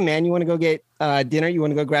was like, hey man, you want to go get dinner? You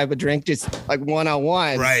want to go grab a drink? Just like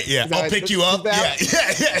one-on-one. Right, yeah. I'll pick you up. Yeah.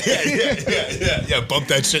 Bump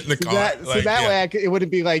that shit in the car. That way it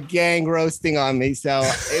wouldn't be like gang roasting on me. So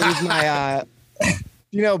it was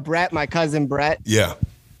my, Brett, my cousin Brett. Yeah.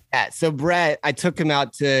 Yeah, so Brett, I took him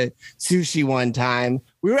out to sushi one time.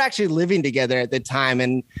 We were actually living together at the time,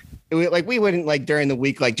 and we wouldn't like during the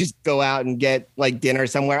week like just go out and get like dinner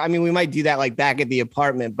somewhere. I mean, we might do that like back at the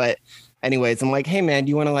apartment, but anyways, I'm like, hey man, do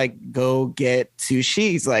you want to like go get sushi?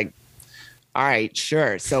 He's like, all right,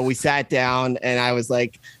 sure. So we sat down, and I was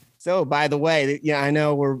like, so by the way, I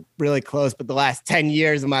know we're really close, but the last 10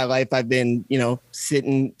 years of my life, I've been,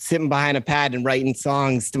 sitting behind a pad and writing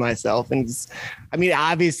songs to myself. And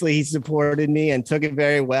obviously he supported me and took it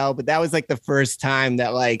very well, but that was like the first time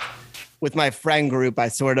that like with my friend group, I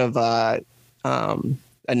sort of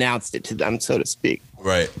announced it to them, so to speak.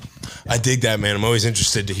 Right. I dig that, man. I'm always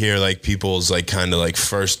interested to hear like people's like kind of like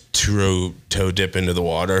first toe dip into the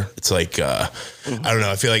water. It's like, I don't know.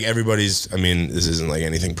 I feel like everybody's, this isn't like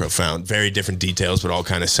anything profound, very different details, but all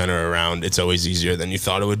kind of center around. It's always easier than you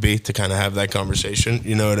thought it would be to kind of have that conversation.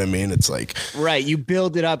 You know what I mean? It's like, right. You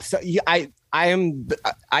build it up. So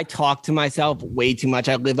I talk to myself way too much.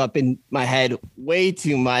 I live up in my head way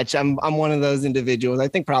too much. I'm one of those individuals. I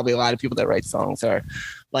think probably a lot of people that write songs are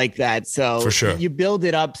like that. So for sure, you build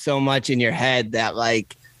it up so much in your head that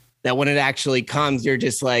when it actually comes, you're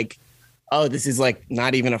just like, oh, this is like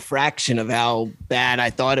not even a fraction of how bad I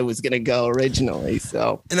thought it was going to go originally.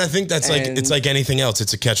 So, and I think that's it's like anything else.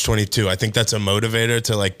 It's a catch-22. I think that's a motivator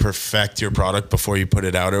to like perfect your product before you put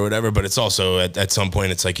it out or whatever. But it's also at some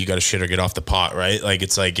point, it's like, you got to shit or get off the pot, right? Like,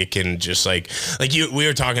 it's like, it can just we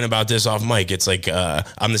were talking about this off mic. It's like,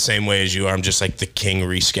 I'm the same way as you are. I'm just like the king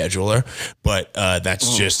rescheduler, but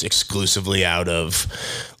that's just exclusively out of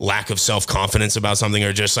lack of self-confidence about something,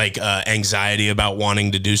 or just like anxiety about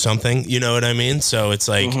wanting to do something. You know what I mean? So it's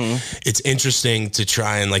like, it's interesting to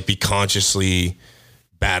try and like be consciously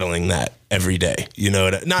battling that every day,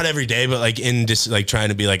 not every day, but like in just like trying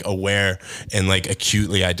to be like aware and like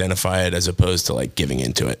acutely identify it as opposed to like giving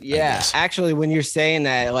into it. Yeah. Actually, when you're saying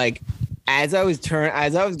that, like, as I was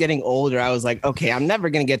getting older, I was like, okay, I'm never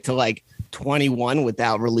going to get to like 21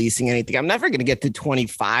 without releasing anything. I'm never going to get to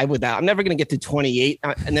 25 I'm never going to get to 28.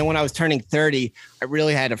 And then when I was turning 30, I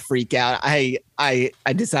really had to freak out. I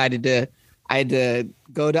decided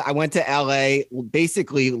I went to LA,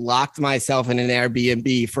 basically locked myself in an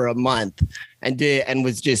Airbnb for a month and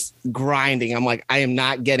was just grinding. I'm like, I am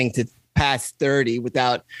not getting to past 30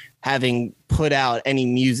 without having put out any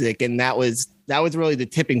music. And that was really the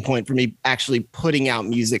tipping point for me actually putting out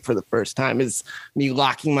music for the first time, is me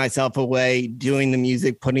locking myself away, doing the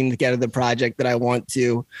music, putting together the project that I want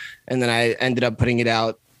to. And then I ended up putting it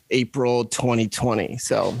out April 2020.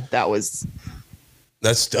 So that's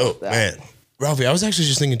dope, man. Ralphie, I was actually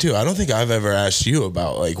just thinking too, I don't think I've ever asked you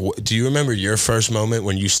about like, do you remember your first moment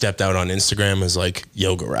when you stepped out on Instagram as like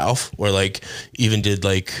Yoga Ralph, or like even did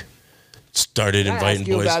like started inviting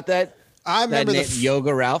boys? About that? I remember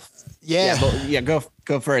Yoga Ralph. Yeah.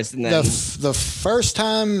 Go first. And then the first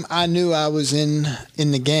time I knew I was in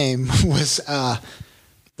the game was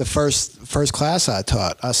the first class I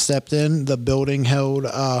taught. I stepped in, the building held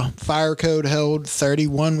fire code held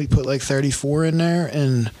 31. We put like 34 in there,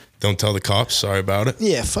 and don't tell the cops. Sorry about it.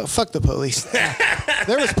 Yeah, fuck the police.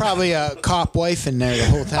 There was probably a cop wife in there the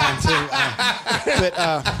whole time too. But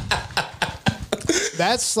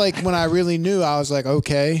that's like when I really knew. I was like,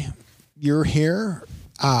 okay, you're here.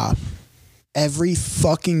 every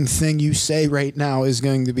fucking thing you say right now is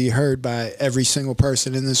going to be heard by every single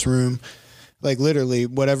person in this room. Like literally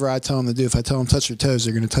whatever I tell them to do, if I tell them touch your toes,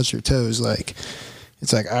 they're going to touch your toes. Like,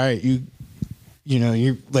 it's like, all right, you know,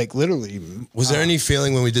 you're like literally. Was there any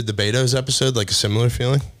feeling when we did the Betos episode, like a similar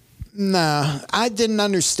feeling? Nah, I didn't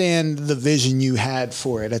understand the vision you had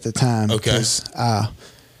for it at the time. Okay.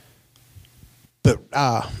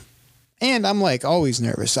 And I'm like always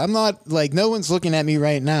nervous. I'm not like, no one's looking at me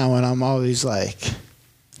right now, and I'm always like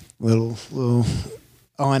little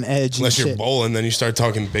on edge. Unless and you're shit. bowling, then you start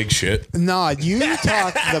talking big shit. Nah, you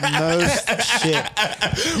talk the most shit.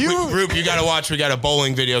 Rube, you got to watch. We got a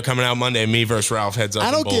bowling video coming out Monday. Me versus Ralph heads up.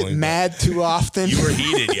 I don't bowling, get mad too often. You were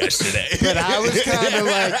heated yesterday. But I was kind of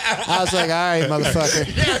like, all right, motherfucker.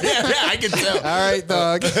 yeah, I can tell. All right,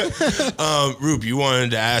 dog. Rube, you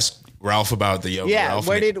wanted to ask Ralph about the yoga. Yeah, Ralph.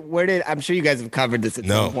 where did I'm sure you guys have covered this at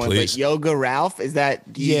some point. Please. But Yoga Ralph, is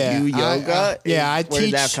that do you do yoga? I Where teach.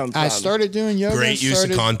 did that come from? I started doing yoga. Great use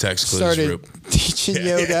of context clues, Started Rube. teaching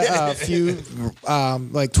yoga a few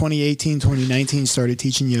like 2018, 2019. Started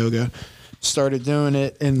teaching yoga. Started doing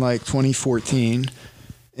it in like 2014,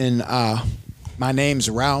 and my name's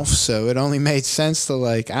Ralph, so it only made sense to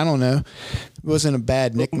like, I don't know. It wasn't a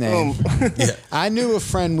bad nickname. Yeah. I knew a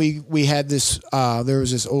friend, we had this, there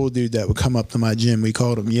was this old dude that would come up to my gym. We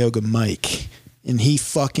called him Yoga Mike. And he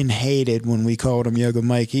fucking hated when we called him Yoga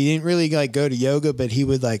Mike. He didn't really like go to yoga, but he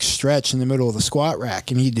would like stretch in the middle of the squat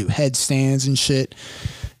rack and he'd do headstands and shit.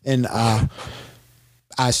 And I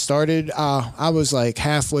started, I was like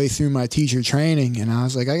halfway through my teacher training and I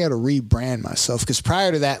was like, I got to rebrand myself. Because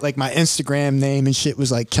prior to that, like my Instagram name and shit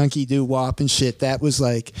was like Chunky Doo Wop and shit. That was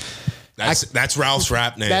like... That's Ralph's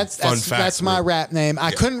rap name. That's fact. my rap name.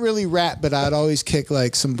 I couldn't really rap, but I'd always kick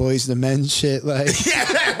like some Boys to Men shit. Like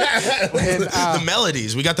and, the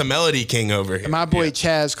melodies. We got the melody king over here. my boy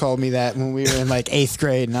Chaz called me that when we were in like 8th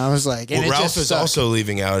grade, and I was like, and what Ralph is also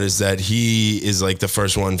leaving out is that he is like the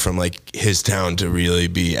first one from like his town to really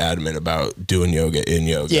be adamant about doing yoga in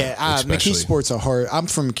yoga. Yeah, McKeesport's a hard. I'm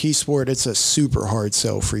from McKeesport. It's a super hard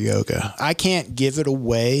sell for yoga. I can't give it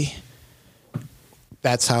away.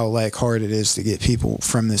 That's how like hard it is to get people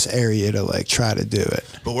from this area to like try to do it.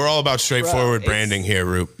 But we're all about straightforward branding here,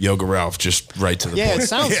 Roop. Yoga Ralph, just right to the point. Yeah, it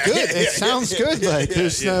sounds good. It sounds good. Like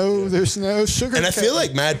there's no sugar. And I feel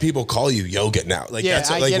like mad people call you yoga now. Like Yeah, that's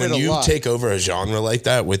I like get when it a you lot. take over a genre like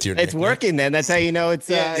that with your It's nickname. working then. That's how you know it's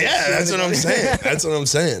Yeah, that's what I'm saying. That's what I'm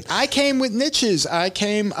saying. I came with niches. I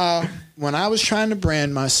came when I was trying to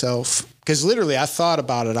brand myself, because literally I thought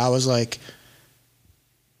about it. I was like,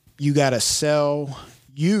 you got to sell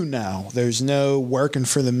you now. There's no working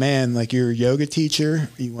for the man. Like you're a yoga teacher.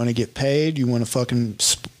 You want to get paid. You want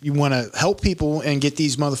to help people and get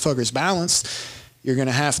these motherfuckers balanced. You're going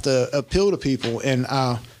to have to appeal to people. And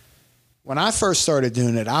when I first started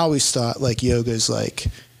doing it, I always thought like yoga is like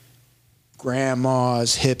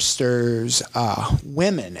grandmas, hipsters,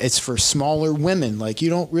 women. It's for smaller women. Like you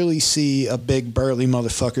don't really see a big burly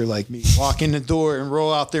motherfucker like me walk in the door and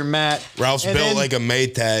roll out their mat. Ralph's And built then like a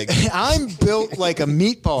Maytag. I'm built like a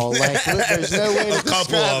meatball. Like there's no way to A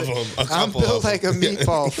couple describe of it. them. A I'm couple built of them. like a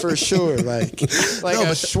meatball for sure. Like No, a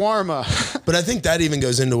but- shawarma. But I think that even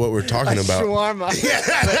goes into what we're talking about. Shawarma.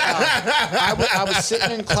 I was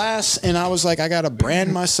sitting in class and I was like, I got to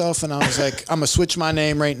brand myself. And I was like, I'm going to switch my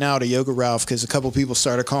name right now to Yoga Ralph because a couple people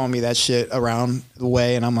started calling me that shit around the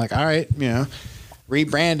way. And I'm like, all right,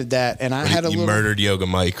 rebranded that. And I had a You little... murdered Yoga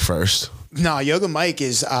Mike first. No, Yoga Mike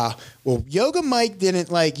is, Yoga Mike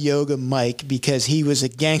didn't like Yoga Mike because he was a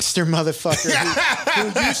gangster motherfucker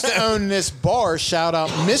who used to own this bar, shout out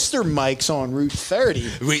Mr. Mike's on Route 30.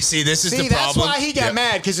 Wait, see, this is the That's problem. why he got Yep.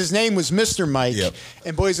 mad, because his name was Mr. Mike. Yep.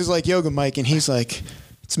 And boys is like Yoga Mike, and he's like,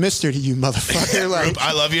 it's Mr. to you, motherfucker. Like, Roop,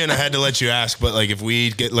 I love you, and I had to let you ask, but like if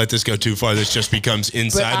we let this go too far, this just becomes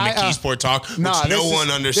inside McKeesport talk, which nah, no this one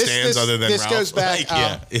is- understands other than this Ralph. goes back.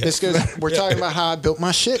 Like, This goes. We're talking about how I built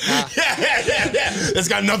my shit. That's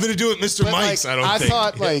got nothing to do with Mr. But, Mike's. like, I don't think.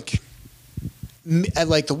 thought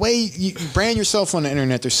like the way you brand yourself on the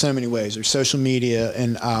internet. There's so many ways. There's social media,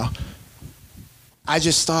 and I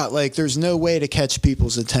just thought like there's no way to catch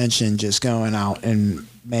people's attention just going out and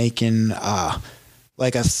making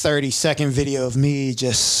like a 30-second video of me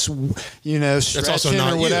just stretching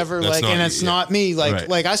not or you. whatever. That's Like, not and you, it's yeah. not me. Like Right.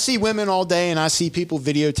 like I see women all day, and I see people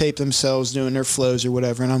videotape themselves doing their flows or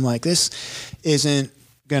whatever, and I'm like, this isn't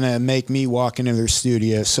gonna make me walk into their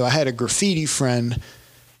studio. So I had a graffiti friend.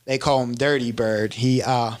 They call him Dirty Bird.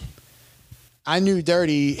 I knew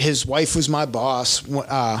Dirty. His wife was my boss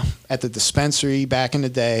at the dispensary back in the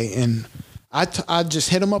day, and I just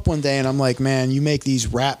hit him up one day and I'm like, man, you make these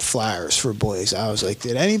rap flyers for boys. I was like,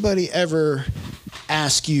 did anybody ever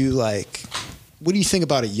ask you, like, what do you think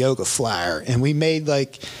about a yoga flyer? And we made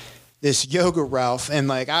like this yoga Ralph. And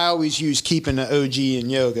like, I always use keeping the OG in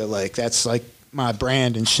yoga. Like, that's like my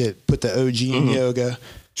brand and shit. Put the OG in yoga.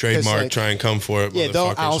 Trademark, like, try and come for it. Yeah,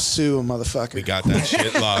 motherfuckers. I'll sue a motherfucker. We got that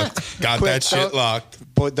shit locked. Got that shit locked.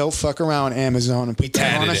 But don't fuck around Amazon and put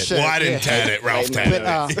that on a Tatted it. shirt. Well, I didn't tat it. Ralph tatted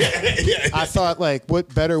it. I thought, like,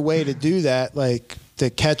 what better way to do that, like, to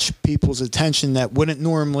catch people's attention that wouldn't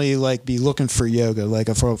normally, like, be looking for yoga. Like,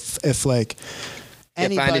 if like,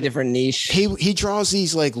 anybody, find a different niche. He draws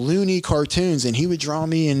these, like, loony cartoons, and he would draw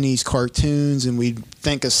me in these cartoons, and we'd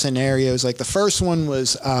think of scenarios. Like, the first one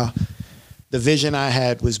was... the vision I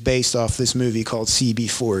had was based off this movie called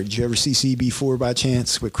CB4. Did you ever see CB4 by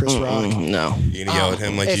chance with Chris Rock? No. You gonna yell at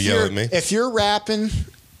him like you yell at me? If you're rapping,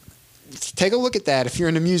 take a look at that. If you're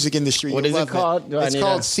in the music industry, What is it called? It's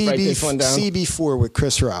called CB4 with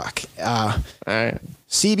Chris Rock. All right.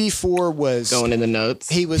 CB4 was Going in the notes.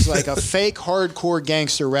 He was like a fake hardcore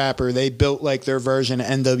gangster rapper. They built like their version of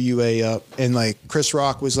NWA up, and like Chris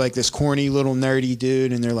Rock was like this corny little nerdy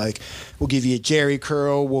dude, and they're like, we'll give you a Jerry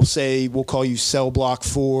curl, we'll call you Cell Block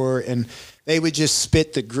 4, and they would just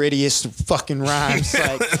spit the grittiest fucking rhymes,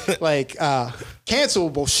 like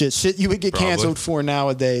cancelable shit you would get canceled for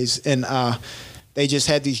nowadays. And they just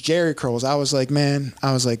had these Jerry curls. I was like,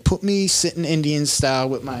 put me sitting Indian style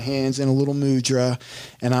with my hands in a little mudra.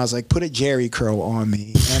 And I was like, put a Jerry curl on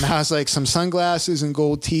me. And I was like, some sunglasses and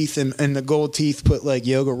gold teeth. And the gold teeth put like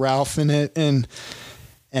Yoga Ralph in it. And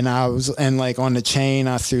like on the chain,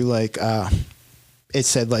 I threw like, it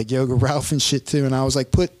said like Yoga Ralph and shit too. And I was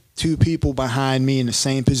like, put two people behind me in the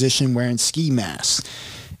same position wearing ski masks.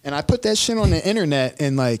 And I put that shit on the internet,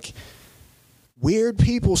 and like, weird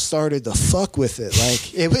people started to fuck with it.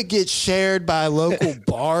 Like, it would get shared by local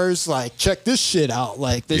bars. Like, check this shit out.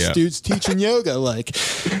 Like, this dude's teaching yoga. Like,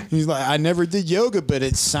 he's like, I never did yoga, but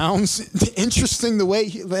it sounds interesting the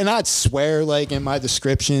way and I'd swear like in my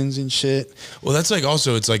descriptions and shit. Well, that's like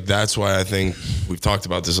also, it's like, that's why I think we've talked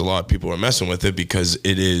about this a lot. People are messing with it because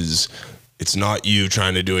it's not you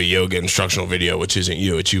trying to do a yoga instructional video, which isn't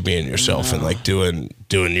you. It's you being yourself and like doing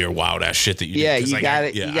your wild ass shit that you do. Yeah, you like, got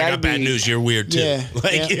it. I got bad news. You're weird too. Yeah,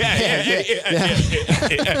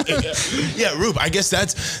 Yeah, Rube, I guess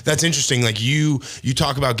that's interesting. Like you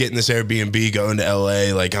talk about getting this Airbnb, going to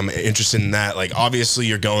LA. Like, I'm interested in that. Like, obviously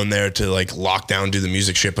you're going there to like lock down, do the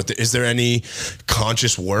music shit. But is there any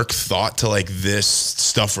conscious thought to like this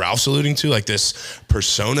stuff Ralph's alluding to, like this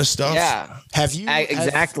persona stuff? Yeah. Have you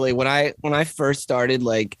exactly when I first started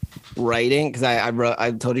like writing, because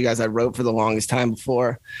I told you guys I wrote for the longest time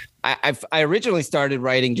before. I originally started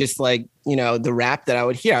writing just like, you know, the rap that I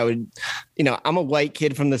would hear. I'm a white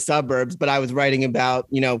kid from the suburbs, but I was writing about,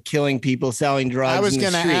 you know, killing people, selling drugs. I was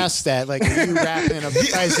going to ask that. Like, are you rapping?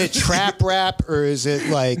 Is it trap rap, or is it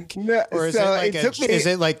like, or is is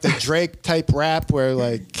it like the Drake type rap where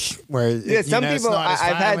some people, it's not as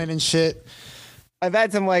violent and shit? I've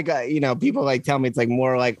had some like, people like tell me it's like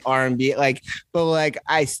more like R&B, like, but like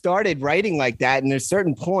I started writing like that. And at a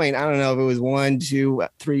certain point, I don't know if it was 1, 2,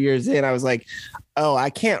 3 years in, I was like, oh,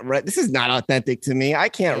 I can't write. This is not authentic to me. I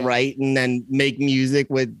can't write and then make music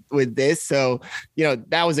with this. So, you know,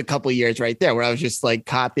 that was a couple of years right there where I was just like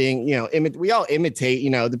copying, you know, we all imitate,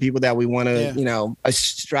 you know, the people that we want to, you know,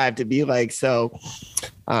 strive to be like. So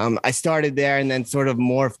I started there and then sort of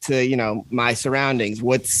morphed to, you know, my surroundings.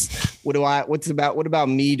 What about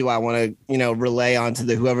me do I want to, you know, relay onto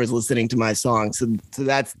whoever's listening to my song? So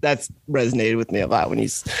that's resonated with me a lot when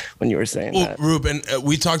you were saying that. Ruben,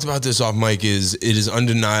 we talked about this off mic. It is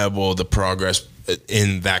undeniable the progress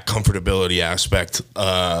in that comfortability aspect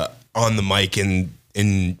on the mic in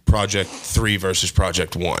Project 3 versus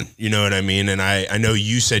Project 1. You know what I mean? And I know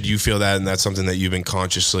you said you feel that, and that's something that you've been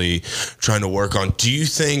consciously trying to work on. Do you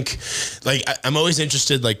think, like, I'm always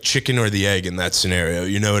interested, like, chicken or the egg in that scenario?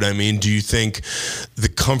 You know what I mean? Do you think the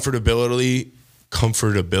comfortability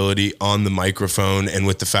on the microphone and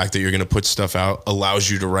with the fact that you're going to put stuff out allows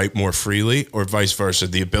you to write more freely, or vice versa?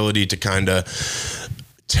 The ability to kind of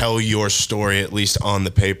tell your story, at least on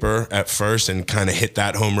the paper at first, and kind of hit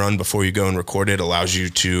that home run before you go and record it, allows you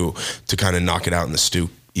to kind of knock it out in the stew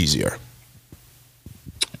easier.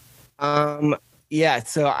 Yeah.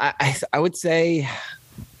 So I would say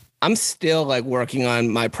I'm still like working on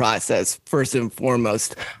my process first and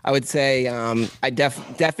foremost. I would say I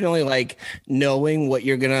definitely like knowing what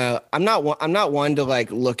you're gonna. I'm not one to like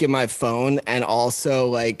look at my phone and also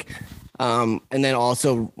like and then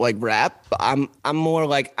also like rap. I'm more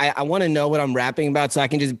like I want to know what I'm rapping about so I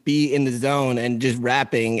can just be in the zone and just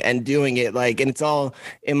rapping and doing it like, and it's all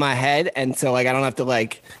in my head, and so like I don't have to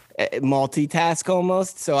like multitask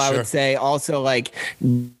almost. So I would say also like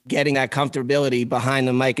getting that comfortability behind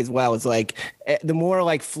the mic as well is like the more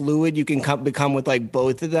like fluid you can become with like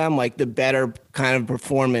both of them, like the better kind of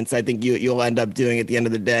performance I think you'll end up doing at the end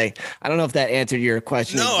of the day. I don't know if that answered your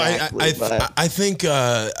question. No, exactly, I think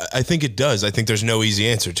it does. I think there's no easy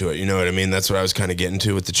answer to it. You know what I mean? That's what I was kind of getting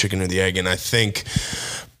to with the chicken or the egg. And I think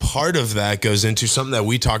part of that goes into something that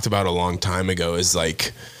we talked about a long time ago is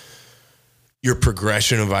like your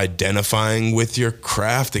progression of identifying with your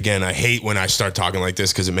craft. Again, I hate when I start talking like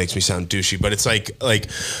this because it makes me sound douchey, but it's like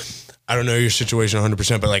I don't know your situation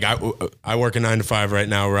 100%, but like I work a 9 to 5 right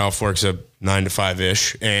now. Ralph works a 9 to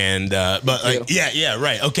 5-ish. And, but like, yeah,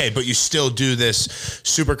 right. Okay. But you still do this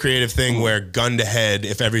super creative thing where gun to head,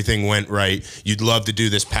 if everything went right, you'd love to do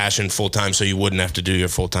this passion full time so you wouldn't have to do your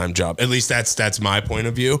full-time job. At least that's my point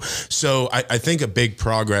of view. So I think a big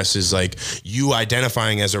progress is like you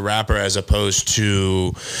identifying as a rapper as opposed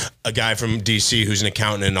to a guy from DC who's an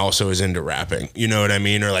accountant and also is into rapping. You know what I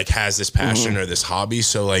mean? Or like has this passion or this hobby.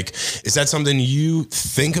 So like, is that something you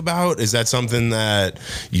think about? Is that something that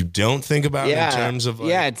you don't think about in terms of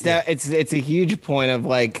like, it's a huge point of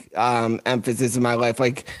like emphasis in my life.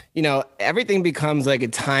 Like, you know, everything becomes like a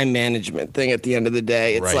time management thing at the end of the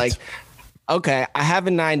day. It's like, okay, I have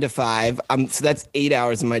a 9 to 5. So that's 8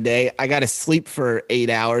 hours in my day. I got to sleep for 8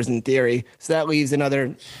 hours in theory. So that leaves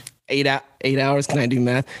another 8 hours. Can I do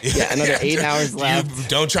math? Yeah, another 8 hours left.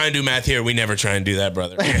 Don't try and do math here. We never try and do that,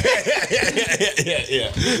 brother.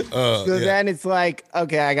 So then it's like,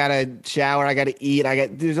 okay, I gotta shower, I gotta eat,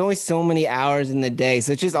 there's only so many hours in the day.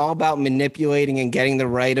 So it's just all about manipulating and getting the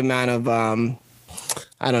right amount of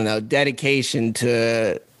I don't know, dedication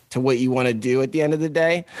to what you want to do at the end of the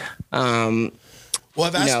day. Well,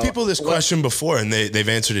 I've asked people this question before and they've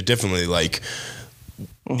answered it differently. Like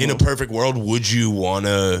in a perfect world, would you want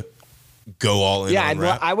to go all in on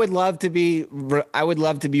rap? I would love to be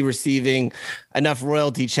receiving enough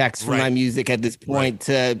royalty checks for my music at this point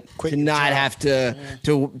to not have to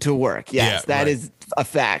work. Yes, that is a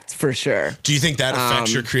fact for sure. Do you think that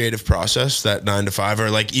affects your creative process, that 9 to 5, or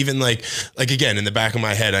like even like again, in the back of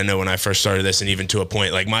my head, I know when I first started this and even to a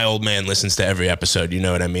point, like my old man listens to every episode, you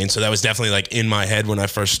know what I mean? So that was definitely like in my head when I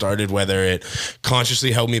first started, whether it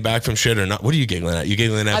consciously held me back from shit or not. What are you giggling at? You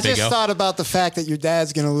giggling at Big O? I just thought about the fact that your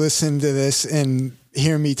dad's going to listen to this and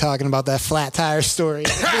hear me talking about that flat tire story.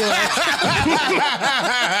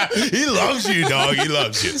 He loves you, dog. He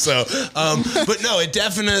loves you. So, but no, it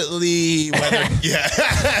definitely, whether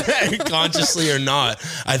consciously or not,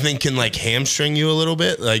 I think can like hamstring you a little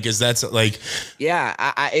bit. Like, is that like? Yeah,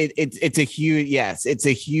 it's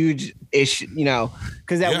a huge issue. You know,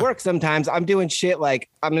 because at work sometimes I'm doing shit like,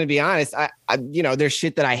 I'm gonna be honest. I you know, there's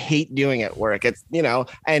shit that I hate doing at work. It's, you know,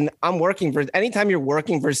 and I'm working for. Anytime you're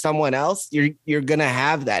working for someone else, you're gonna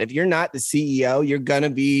have that. If you're not the CEO,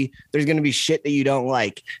 there's gonna be shit that you don't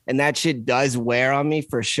like, and that shit does wear on me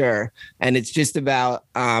for sure. And it's just about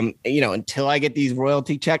you know, until I get these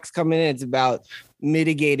royalty checks coming in, it's about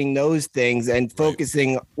mitigating those things and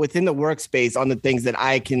focusing within the workspace on the things that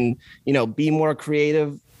I can, you know, be more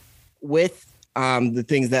creative with, the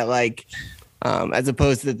things that like, as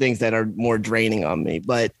opposed to the things that are more draining on me.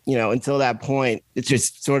 But, you know, until that point, it's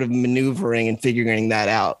just sort of maneuvering and figuring that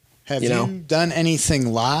out. Have you done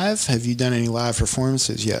anything live? Have you done any live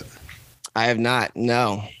performances yet? I have not.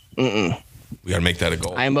 No. Mm-mm. We got to make that a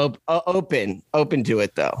goal. I'm open to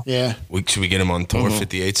it though. Yeah. Should we get him on tour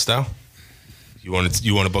 58 style? You want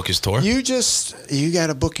to book his tour? You got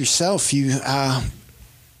to book yourself. Is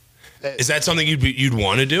that something you'd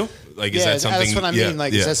want to do? Like, is that something? That's what I mean.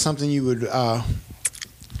 Like, is that something you would? Are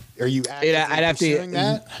you actively pursuing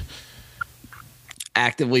that?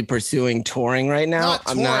 Actively pursuing touring right now. Not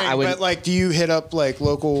touring, but like, do you hit up like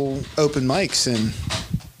local open mics and?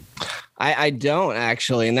 I don't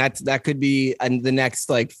actually, and that could be the next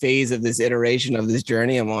like phase of this iteration of this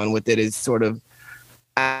journey I'm on with it is sort of.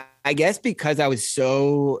 I guess because I was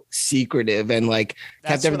so secretive and like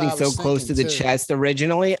kept everything so close to the chest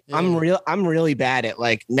originally, yeah. I'm really bad at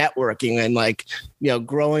like networking and like, you know,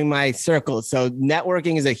 growing my circle. So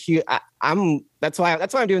networking is a huge, that's why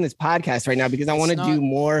I'm doing this podcast right now, because I want to do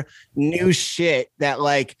more new shit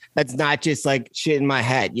that's not just like shit in my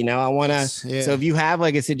head. You know, I want to, so if you have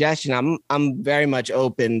like a suggestion, I'm very much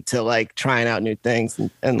open to like trying out new things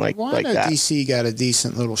and like that. DC got a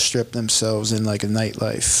decent little strip themselves in like a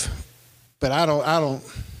nightlife, but I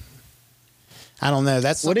I don't know.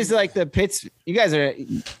 That's What is like the pits? You guys are.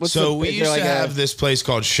 So we used to have this place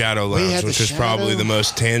called Shadow Lounge, which was probably the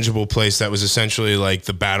most tangible place that was essentially like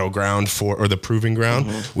the battleground or the proving ground,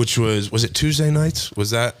 which was it Tuesday nights? Was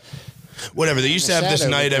that? Whatever, they used to have this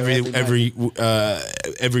night every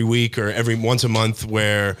week or every once a month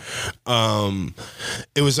where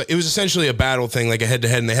it was essentially a battle thing, like a head to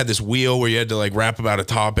head, and they had this wheel where you had to like rap about a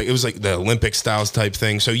topic. It was like the Olympic styles type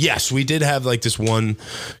thing. So yes, we did have like this one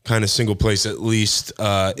kind of single place at least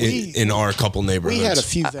in our couple neighborhoods. We had a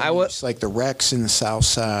few venues, like the Rex in the South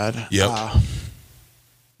Side. Yep.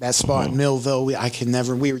 That spot in Millville, we were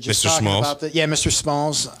just Mr. talking Smalls? about that. Yeah, Mr.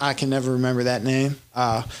 Smalls. I can never remember that name.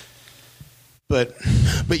 But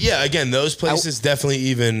yeah, again, those places definitely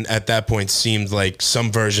even at that point seemed like some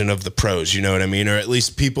version of the pros, you know what I mean? Or at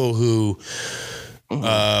least people who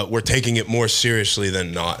were taking it more seriously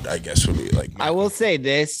than not, I guess would be like. I will say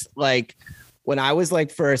this, like when I was like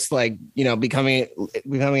first, like, you know, becoming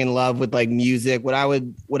in love with like music, what I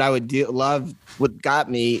would do, what got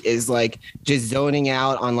me is like just zoning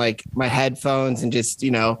out on like my headphones and just,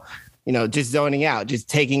 just zoning out, just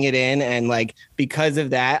taking it in. And like, because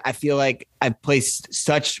of that, I feel like I've placed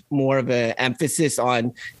such more of an emphasis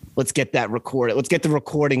on let's get that recorded. Let's get the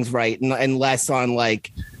recordings right. And less on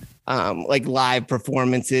like live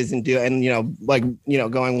performances and going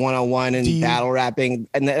one-on-one and battle rapping.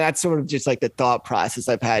 And that's sort of just like the thought process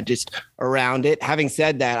I've had just around it. Having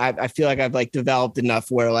said that, I feel like I've like developed enough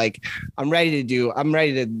where like, I'm ready to do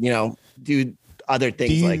other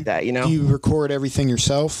things like that, Do you record everything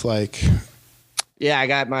yourself? Like, yeah, I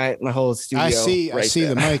got my whole studio. I see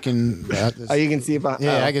the mic and oh, you can see if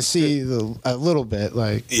I can see a little bit.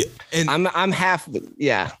 Like, yeah, and I'm half.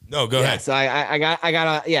 Yeah. No, go ahead. So I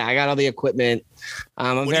got all the equipment.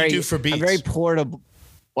 What do you do for beats? I'm very portable.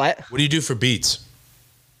 What do you do for beats?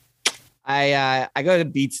 I go to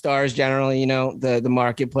BeatStars generally, the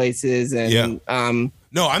marketplaces and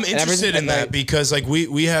No, I'm interested in that because like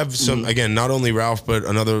we have some again, not only Ralph but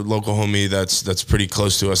another local homie that's pretty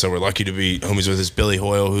close to us that we're lucky to be homies with is Billy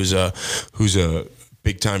Hoyle, who's a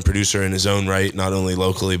big time producer in his own right, not only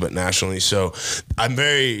locally but nationally. So I'm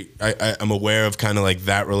I'm aware of kind of like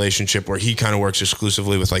that relationship where he kind of works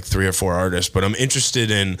exclusively with like 3 or 4 artists, but I'm interested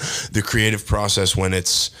in the creative process when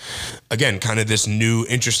it's again kind of this new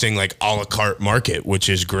interesting like a la carte market, which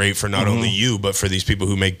is great for not only you but for these people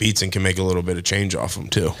who make beats and can make a little bit of change off them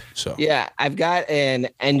too. So yeah, I've got an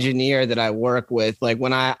engineer that I work with. Like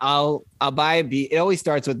when I'll buy a beat, it always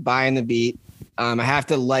starts with buying the beat. I have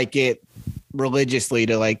to like it religiously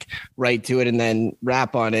to like write to it and then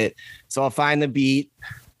rap on it. So I'll find the beat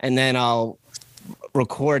and then I'll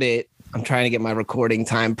record it. I'm trying to get my recording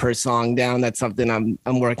time per song down. That's something I'm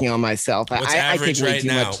working on myself. What's average right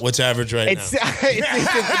now? What's average right now?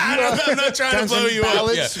 I'm not trying to blow you up.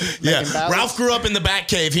 Yeah. Ralph grew up in the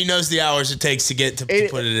Batcave. He knows the hours it takes to get to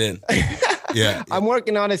put it in. Yeah. I'm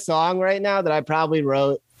working on a song right now that I probably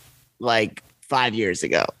wrote like 5 years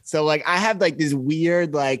ago. So like I have like this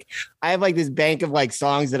weird, like I have like this bank of like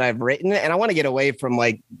songs that I've written and I want to get away from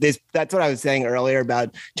like this. That's what I was saying earlier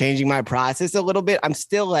about changing my process a little bit. I'm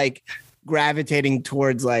still like gravitating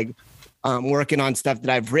towards like working on stuff that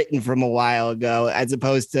I've written from a while ago, as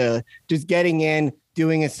opposed to just getting in,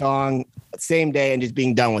 doing a song same day and just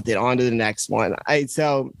being done with it, on to the next one. I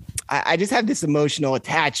just have this emotional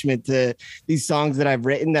attachment to these songs that I've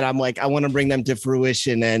written that I'm like, I want to bring them to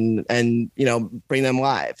fruition and bring them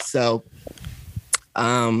live. So,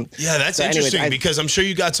 that's interesting because I'm sure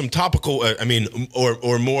you got some topical,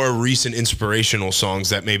 or more recent inspirational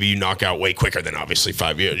songs that maybe you knock out way quicker than obviously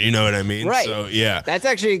 5 years. You know what I mean? Right. So yeah, that's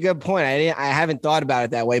actually a good point. I haven't thought about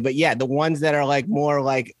it that way, but yeah, the ones that are like more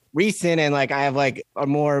like recent and like I have like are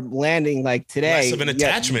more landing like today. Less of an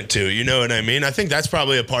attachment to, you know what I mean? I think that's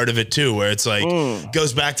probably a part of it too, where it's like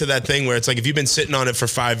goes back to that thing where it's like if you've been sitting on it for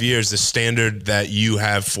 5 years, the standard that you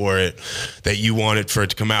have for it, that you want it for it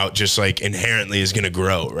to come out, just like inherently is going to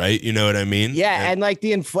grow, right? You know what I mean? Yeah, and like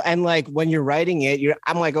and like when you're writing it,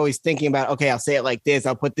 I'm like always thinking about, okay, I'll say it like this,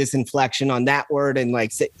 I'll put this inflection on that word and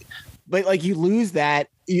like say, but like you lose that.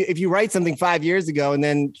 If you write something 5 years ago and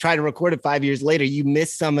then try to record it 5 years later, you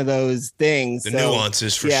miss some of those things. The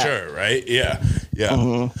nuances for sure, right? Yeah. I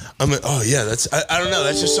mean, that's, I don't know.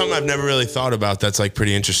 That's just something I've never really thought about. That's like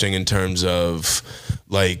pretty interesting in terms of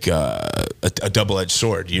like a double-edged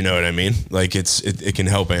sword. You know what I mean? Like it can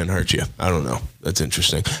help and hurt you. I don't know. That's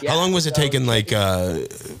interesting. Yeah, how long was it taking like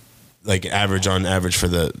average on average for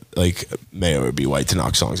the like Mayo or Be White to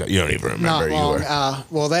knock songs out? You don't even remember. Not long.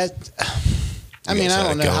 I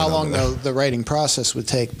don't know how long the writing process would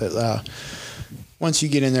take, but once you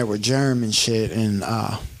get in there with Germ and shit, and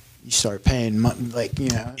you start paying like you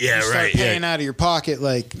start paying out of your pocket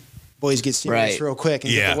like. Boys get serious real quick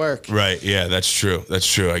and get to work. Right. Yeah, that's true. I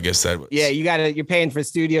guess that. Yeah, you're paying for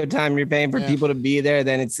studio time. You're paying for people to be there.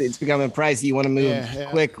 Then it's becoming pricey. You want to move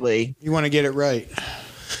quickly. You want to get it right.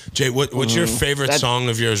 Jay, what's your favorite song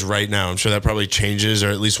of yours right now? I'm sure that probably changes, or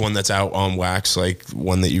at least one that's out on wax, like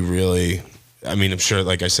one that you really. I mean, I'm sure,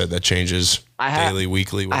 like I said, that changes daily,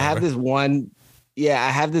 weekly. Whatever. I have this one. Yeah, I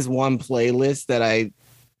have this one playlist that I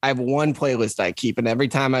have one playlist I keep, and every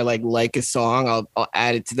time I like a song, I'll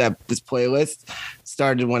add it to this playlist.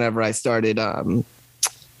 Started whenever I started, we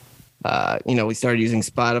started using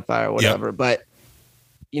Spotify or whatever. Yep. But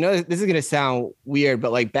this is gonna sound weird,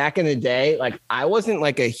 but like back in the day, like I wasn't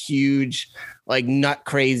like a huge like nut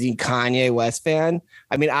crazy Kanye West fan.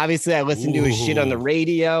 I mean, obviously I listened to his shit on the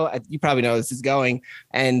radio. You probably know where this is going,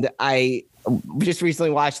 and I just recently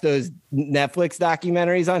watched those Netflix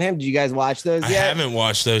documentaries on him. Did you guys watch those yet? I haven't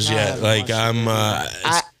watched those yet. Like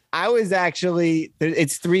I was actually,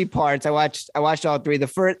 it's 3 parts. I watched all 3.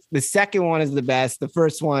 The second one is the best. The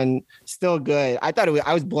first one still good. I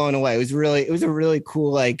was blown away. It was a really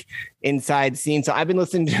cool like inside scene. So I've been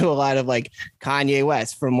listening to a lot of like Kanye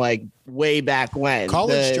West from like way back when.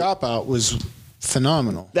 College Dropout was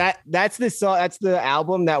phenomenal. That's the song. That's the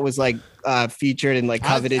album that was like featured and like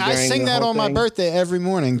coveted. I sing that on my birthday every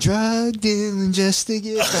morning. Drug dealing just to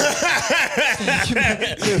get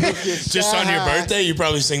just on your birthday, you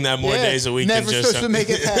probably sing that more days a week. Never than supposed to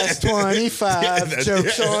make it past 25.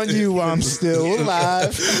 Jokes on you, I'm still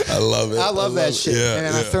alive. I love it. I love that shit.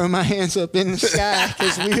 And I throw my hands up in the sky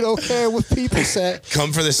because we don't care what people say.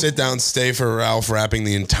 Come for the sit down, stay for Ralph rapping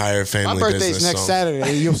the entire family. My birthday's next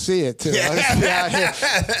Saturday. You'll see it too. I'll just be out here.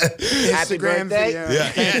 Happy birthday!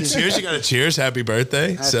 Yeah. Cheers! You got a cheers! Happy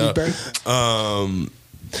birthday! Happy birthday!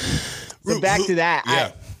 So back to that.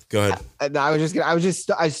 Yeah. Go ahead. I was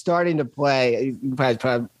starting to play. You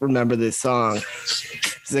probably remember this song.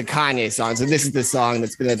 It's a Kanye song. So this is the song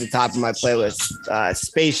that's been at the top of my playlist.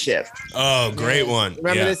 Spaceship. Oh, great one.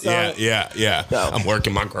 Remember this song? Yeah. So. I'm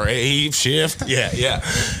working my grave shift. Yeah.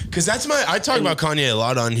 Because I talk about Kanye a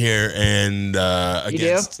lot on here, and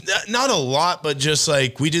not a lot, but just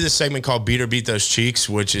like we do this segment called Beat or Beat Those Cheeks,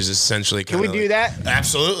 which is essentially Can we do that?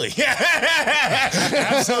 Absolutely.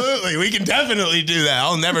 Absolutely. We can definitely do that.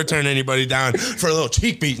 I'll never turn anybody down for a little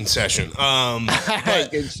cheek beating session.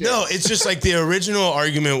 But no, it's just like the original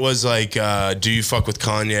argument was like, do you fuck with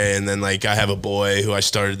Kanye? And then like I have a boy who I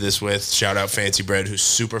started this with, shout out Fancy Bread, who's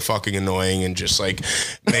super fucking annoying and just like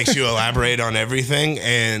makes you elaborate on everything.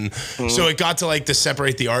 And so it got to like to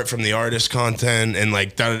separate the art from the artist content, and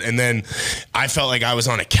like that, and then I felt like I was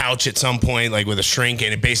on a couch at some point like with a shrink,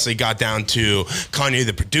 and it basically got down to Kanye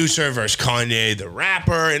the producer versus Kanye the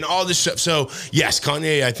rapper and all this stuff. So yes,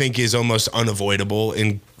 Kanye I think is almost unavoidable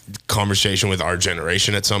in conversation with our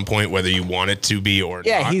generation at some point, whether you want it to be or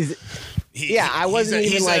not. He's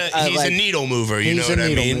a needle mover, you know what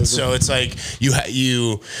I mean? Mover. So it's like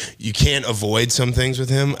you can't avoid some things with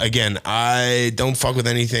him. Again, I don't fuck with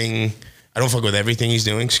anything. I don't fuck with everything he's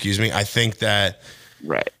doing. Excuse me. I think that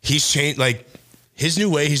he's changed. Like his new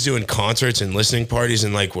way he's doing concerts and listening parties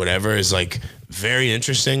and like whatever is like very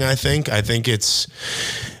interesting. I think it's.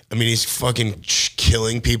 I mean, he's fucking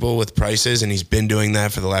killing people with prices, and he's been doing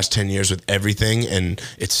that for the last 10 years with everything, and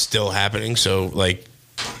it's still happening. So, like,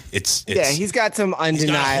 it's he's got some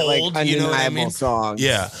undeniable songs.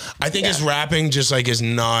 Yeah, I think his rapping just like is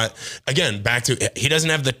not. Again, back to he doesn't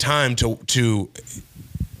have the time to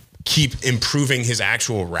keep improving his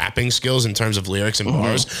actual rapping skills in terms of lyrics and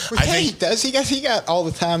bars. I think he does. He got all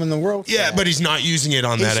the time in the world. Yeah, but he's not using it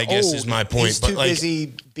on that. I guess is my point. He's but too like,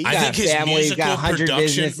 busy. I think his musical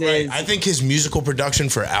production. I think his musical production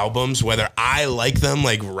for albums, whether I like them,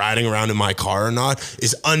 like riding around in my car or not,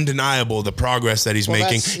 is undeniable. The progress that he's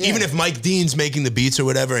making, even if Mike Dean's making the beats or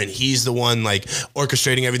whatever, and he's the one like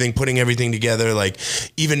orchestrating everything, putting everything together. Like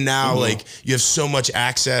even now, like you have so much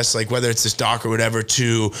access, like whether it's this doc or whatever.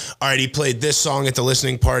 To all right, he played this song at the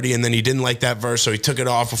listening party, and then he didn't like that verse, so he took it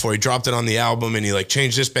off before he dropped it on the album, and he like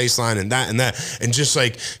changed this bass line and that, and just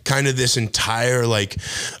like kind of this entire like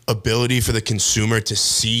ability for the consumer to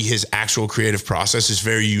see his actual creative process is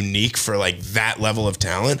very unique for like that level of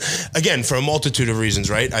talent. Again, for a multitude of reasons,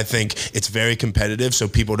 right? I think it's very competitive, so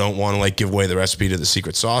people don't want to like give away the recipe to the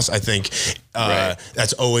secret sauce. I think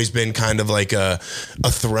That's always been kind of like a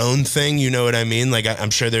throne thing. You know what I mean? Like I'm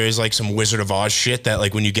sure there is like some Wizard of Oz shit that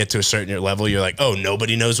like when you get to a certain level, you're like, oh,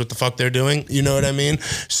 nobody knows what the fuck they're doing. You know what I mean?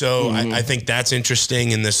 So I think that's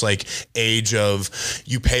interesting in this like age of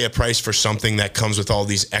you pay a price for something that comes with all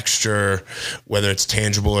these extra, whether it's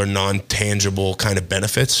tangible or non-tangible kind of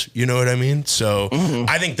benefits. You know what I mean? So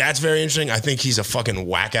I think that's very interesting. I think he's a fucking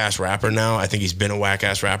whack ass rapper now. I think he's been a whack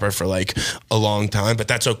ass rapper for like a long time, but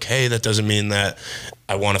that's okay. That doesn't mean that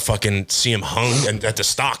I want to fucking see him hung and at the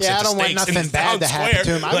stocks. Yeah, at the I don't want stakes in nothing bad to happen Square. to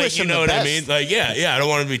him. I like, wish you him know the what best. I mean? Like, yeah, I don't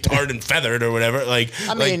want to be tarred and feathered or whatever. Like,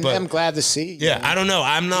 I mean, but, I'm glad to see. Yeah, I don't know.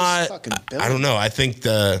 I'm not. I don't know. I think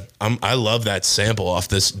I love that sample off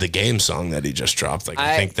the Game song that he just dropped. Like,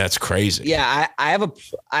 I think that's crazy. Yeah, I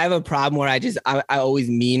have a problem where I always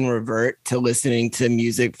mean revert to listening to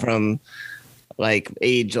music from like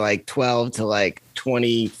age like 12 to like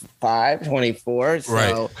 25, 24.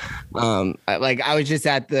 So I was just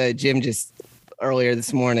at the gym just earlier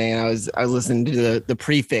this morning, and I was listening to the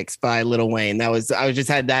Prefix by Lil Wayne. I was just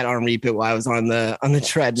had that on repeat while I was on the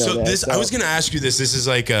treadmill. So I was going to ask you this. This is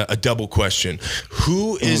like a double question.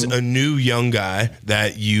 Who is a new young guy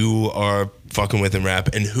that you are fucking with in rap,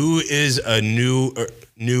 and who is a new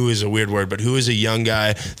is a weird word, but who is a young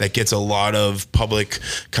guy that gets a lot of public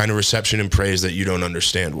kind of reception and praise that you don't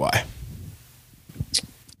understand why?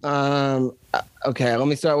 Okay, let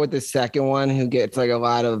me start with the second one, who gets like a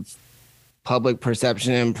lot of public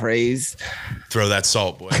perception and praise. Throw that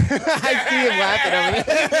salt, boy. I see him laughing over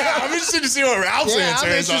there. I'm interested to see what Ralph's answer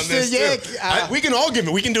is on this too. We can all give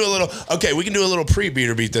it. We can do a little. Okay, we can do a little pre-beat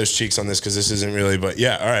or beat those cheeks on this because this isn't really. But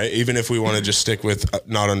yeah, all right. Even if we want to just stick with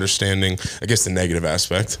not understanding, I guess the negative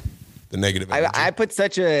aspect. The negative. I put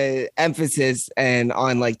such a emphasis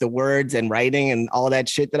on like the words and writing and all that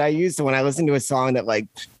shit that I use. So when I listen to a song that like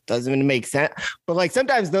doesn't even make sense, but like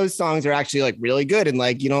sometimes those songs are actually like really good, and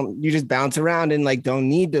like you just bounce around and like don't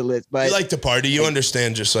need to list. But you like to party, you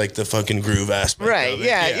understand just like the fucking groove aspect. Right? Of it.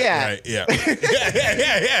 Yeah. Right. Yeah.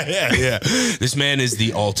 yeah. This man is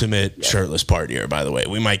the ultimate shirtless partier. By the way,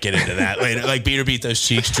 we might get into that later. Like beat those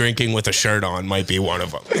cheeks, drinking with a shirt on might be one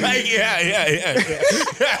of them. Like yeah.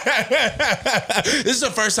 This is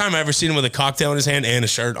the first time I've ever seen him with a cocktail in his hand and a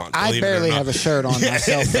shirt on. I barely have a shirt on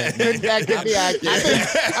myself. That could be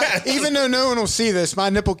accurate. Even though no one will see this, my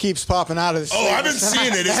nipple keeps popping out of the Oh, I've been seeing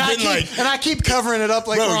it. It's been and I keep covering it up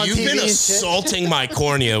like we're bro, on you've TV been and shit. assaulting my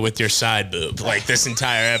cornea with your side boob like this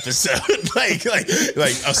entire episode. like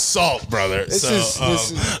assault, brother. This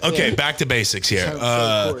is okay, back to basics here.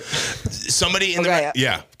 Somebody in Okay.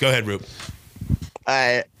 yeah, go ahead, Rube.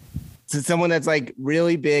 So someone that's like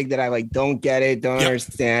really big that I like don't get it, don't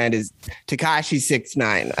understand is Tekashi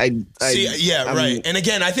 6ix9ine. Right. And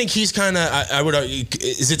again, I think he's kind of. I would.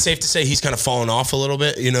 Is it safe to say he's kind of fallen off a little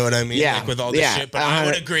bit? You know what I mean? Yeah. Like with all this shit. But I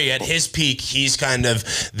would agree. At his peak, he's kind of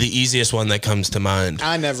the easiest one that comes to mind.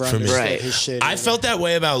 I never understood his shit. I felt that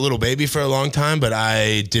way about Lil Baby for a long time, but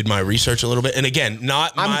I did my research a little bit. And again,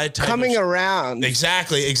 not my type coming around.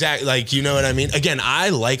 Exactly. Like, you know what I mean? Again, I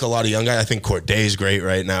like a lot of young guys. I think Corday's great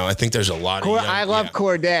right now. I think there's a lot of young, I love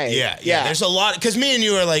Corday. Yeah. There's a lot because me and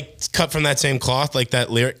you are like cut from that same cloth, like that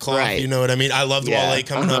lyric cloth. Right. You know what I mean? I loved Wale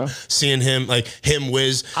coming up, seeing him, like him,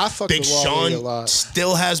 Wiz. I fuck Big with Wale Sean a lot.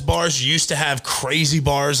 still has bars. Used to have crazy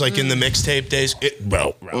bars like in the mixtape days.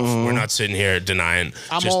 Ralph, we're not sitting here denying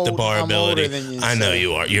the bar I'm ability. older than you, I know so-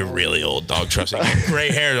 you are. You're really old, dog. Trust me. Gray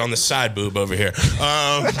hair on the side boob over here.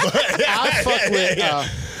 I fuck with.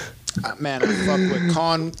 Man, I fuck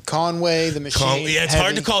with Conway, the Machine. It's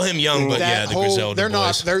hard to call him young, but That the whole- Griselda they're boys.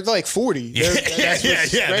 not. They're like 40. That's what's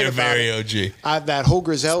great they're about very it. OG. That whole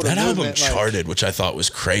Griselda That album movement, like- charted, which I thought was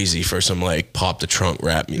crazy for some like pop the trunk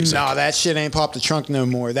rap music. No, that shit ain't Pop the Trunk no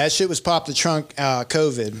more. That shit was Pop the Trunk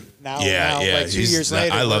COVID. Now, like 2 years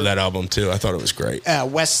later. I love that album too. I thought it was great.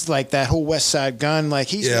 West, like that whole West Side Gun, like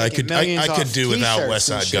he's I making could millions I could off do without t-shirts West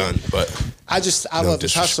and Side shit. Gun, but I love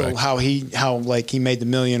his hustle, disrespect. how he made the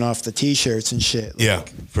million off the t-shirts and shit. yeah,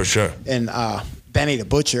 for sure. And Benny the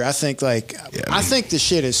Butcher, I think I think the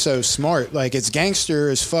shit is so smart. Like it's gangster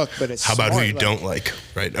as fuck, but it's How about smart. who you don't like,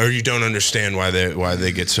 right? Or you don't understand why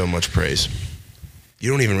they get so much praise?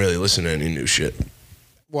 You don't even really listen to any new shit.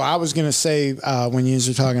 Well, I was gonna say when you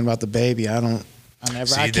were talking about the Baby, I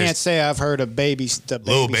can't say I've heard of Lil Baby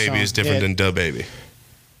song. is different than Da Baby.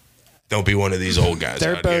 Don't be one of these old guys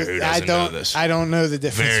They're out both. here who doesn't know this. I don't know the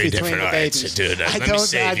difference Very between different. the All right, babies. dude. I Let me don't.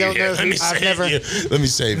 save I you don't here. know. Let me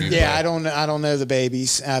save you. Yeah, bro. I don't know the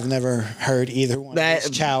Babies. I've never heard either one of those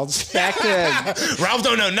childs. Back to Ralph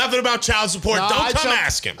don't know nothing about child support. No, Don't come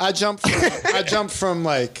ask him. I jumped from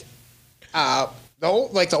like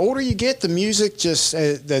the older you get, the music just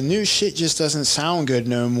the new shit just doesn't sound good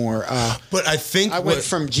no more. But I think I went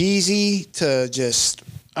from Jeezy to just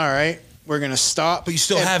all right. We're gonna stop, but you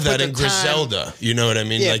still have that in Griselda. You know what I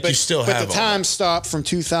mean? Yeah, like you still have. But the time stopped from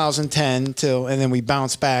 2010 and then we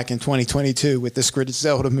bounced back in 2022 with this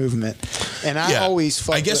Griselda movement. And I always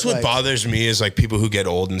fuck I guess what bothers me is like people who get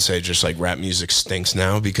old and say just like rap music stinks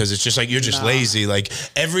now because it's just like you're just lazy. Like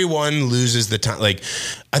everyone loses the time. Like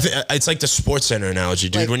I think it's like the Sports Center analogy,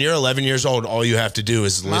 dude. Like, when you're 11 years old, all you have to do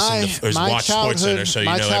is watch Sports Center, so you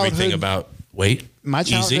know everything about. My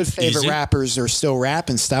childhood favorite rappers are still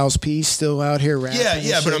rapping. Styles P still out here rapping.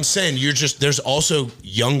 Yeah, but I'm saying there's also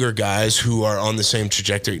younger guys who are on the same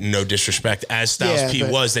trajectory, no disrespect, as Styles P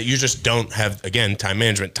was, that you just don't have, again, time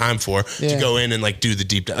management, time for to go in and like do the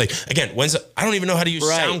deep dive. Like, again, I don't even know how to use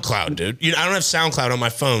SoundCloud, dude. I don't have SoundCloud on my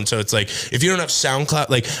phone, so it's like, if you don't have SoundCloud,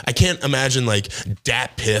 like, I can't imagine like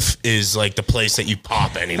Dat Piff is like the place that you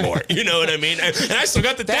pop anymore. You know what I mean? And I still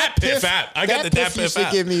got the Dat Piff app. I got the Dat Piff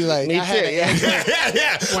app. Give me like,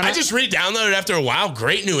 Yeah. I just re-downloaded after a while.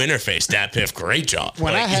 Great new interface, Dat Piff. Great job.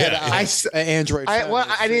 When I had an Android phone.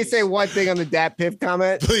 I need to say one thing on the Dat Piff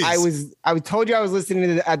comment. Please. I told you I was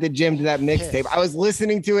listening at the gym to that mixtape. I was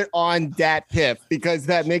listening to it on Dat Piff because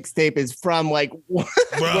that mixtape is from like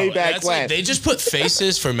way back when. Like, they just put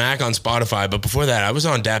Faces for Mac on Spotify, but before that, I was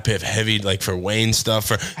on Dat Piff heavy, like for Wayne stuff.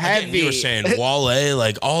 For heavy. Again, you were saying Wale,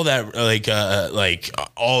 like all that, like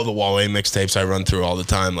all the Wale mixtapes I run through all the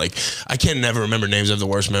time. Like I can never remember names of the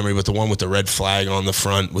worst memory, but the one with the red flag on the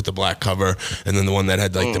front with the black cover, and then the one that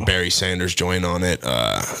had like the Barry Sanders joint on it.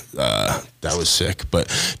 That was sick. But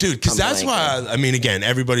dude, because that's why I mean, again,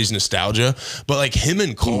 everybody's nostalgia, but like him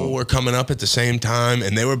and Cole were coming up at the same time,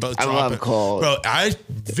 and they were both dropping. I love Cole, bro. I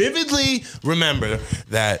vividly remember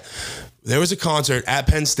that. There was a concert at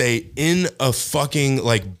Penn State in a fucking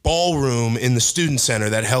like ballroom in the student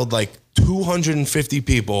center that held like 250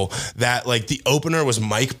 people. That like the opener was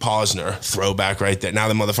Mike Posner, throwback right there. Now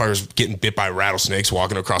the motherfucker's getting bit by rattlesnakes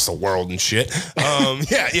walking across the world and shit.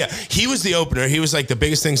 Yeah. He was the opener. He was like the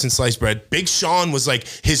biggest thing since sliced bread. Big Sean was like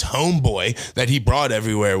his homeboy that he brought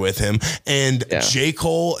everywhere with him. And J.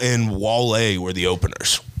 Cole and Wale were the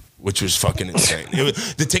openers, which was fucking insane.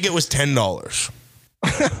 The ticket was $10.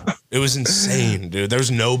 It was insane, dude. There was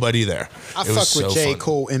nobody there. I fuck with J.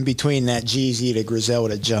 Cole in between that Jeezy to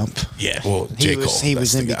Griselda jump. Yeah, well, J. Cole. He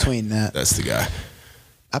was in between that. That's the guy.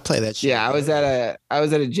 I play that shit. Yeah, I was at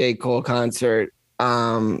a J. Cole concert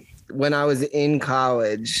when I was in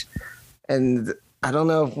college, and I don't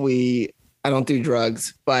know if I don't do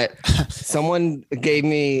drugs, but someone gave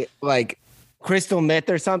me like crystal meth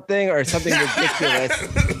or something ridiculous.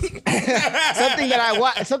 something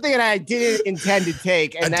that I didn't intend to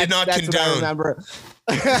take, and that's what I remember.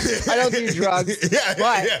 I don't do drugs.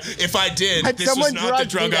 But if I did, this was not the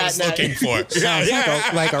drug I was looking for. Sounds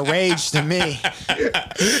like a rage to me.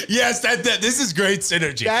 Yes, this is great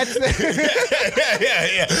synergy. Yeah.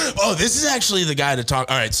 Oh, this is actually the guy to talk.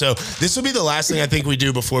 All right, so this will be the last thing I think we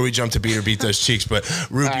do before we jump to beat those cheeks. But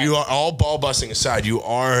Rube, you are all ball busting aside. You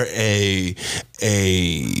are a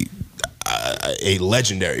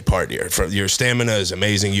legendary partier. Your stamina is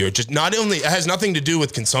amazing. You're just not only, it has nothing to do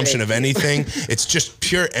with consumption of anything. It's just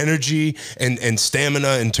pure energy and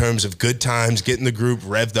stamina in terms of good times, getting the group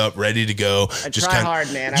revved up, ready to go. I try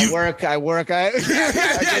hard, man. I work.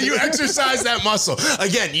 You exercise that muscle.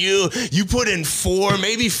 Again, you put in 4,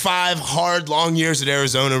 maybe 5 hard, long years at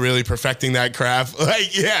Arizona, really perfecting that craft.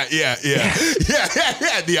 Like, yeah.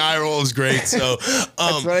 The eye roll is great. So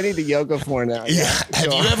that's what I need the yoga for now. Yeah.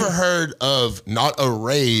 Have you ever heard of not a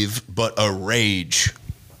rave, but a rage?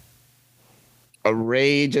 A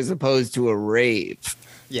rage as opposed to a rave.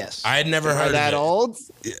 Yes. I had never heard of that it. old?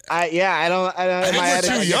 I don't. I think we're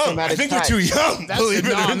too young. I think we're too young. Believe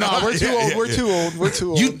it or not. We're too old. We're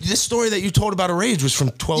too old. This story that you told about a rage was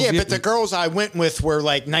from 12 years. Yeah, but the girls I went with were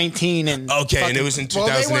like 19 and... Okay, and it was in 2018.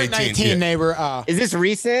 Well, they weren't 19. They were... Is this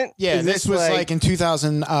recent? Yeah, this was like in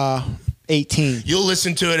 2018. You'll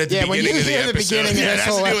listen to it at the beginning of the episode. It has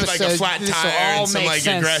to do with like a flat tire and some like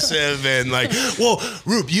aggressive and like... Well,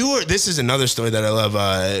 Roop, this is another story that I love.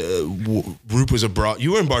 Roop was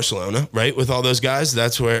you were in Barcelona, right? With all those guys?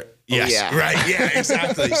 That's where... Yes, right. Yeah,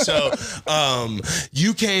 exactly. So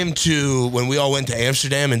you came to, when we all went to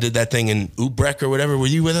Amsterdam and did that thing in Utrecht or whatever, were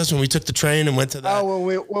you with us when we took the train and went to that? Oh,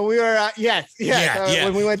 when we were, yes. Yeah.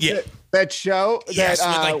 When we went to... That show Yes,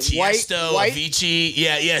 that with like Tiesto, white Avicii.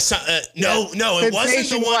 Yeah. No, it wasn't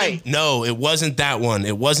the one. White. No, it wasn't that one.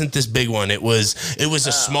 It wasn't this big one. It was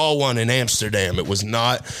a small one in Amsterdam. It was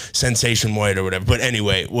not Sensation White or whatever. But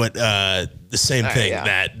anyway, the same thing. yeah.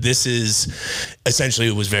 That this is essentially,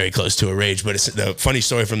 it was very close to a rage. But the funny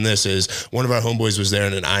story from this is one of our homeboys was there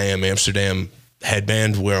in an I Am Amsterdam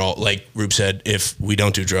headband where all, like Rube said, if we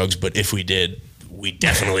don't do drugs, but if we did, we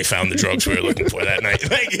definitely found the drugs we were looking for that night.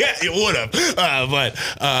 Like, yeah, it would have.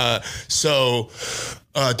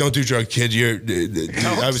 Don't do drugs, kid.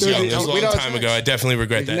 I was young. It was a long time ago. I definitely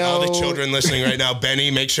regret that. All the children listening right now,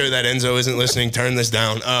 Benny, make sure that Enzo isn't listening. Turn this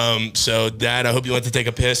down. So, Dad, I hope you went to take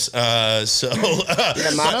a piss. My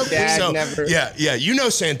dad never. Yeah. You know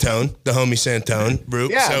Santone, the homie Santone,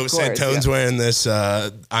 Roop. Yeah, so of course, Santone's wearing this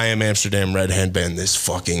I Am Amsterdam red headband. This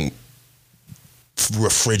fucking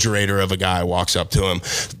refrigerator of a guy walks up to him,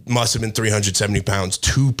 must have been 370 pounds,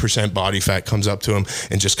 2% body fat, comes up to him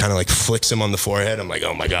and just kind of like flicks him on the forehead. I'm like,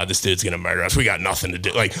 oh my God, this dude's gonna murder us. We got nothing to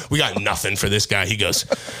do. Like, we got nothing for this guy. He goes,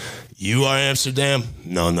 you are Amsterdam?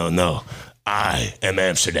 No. I am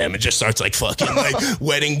Amsterdam. It just starts like fucking like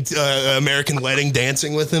American wedding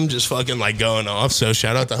dancing with him, just fucking like going off. So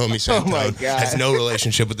shout out to homie Santone. Oh my God. Has no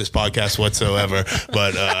relationship with this podcast whatsoever,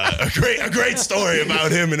 but a great story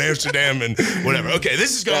about him in Amsterdam and whatever. Okay,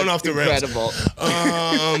 this is going off the rails.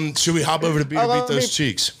 Incredible. Should we hop over to Beat Those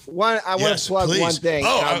Cheeks? I want to plug please. one thing.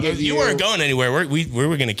 Oh, you weren't going anywhere. We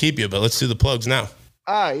were going to keep you, but let's do the plugs now.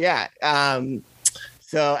 Oh yeah.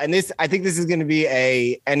 So, and I think this is going to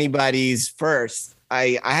be anybody's first.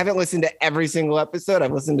 I haven't listened to every single episode.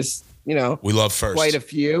 I've listened to, we love first quite a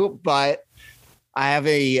few, but I have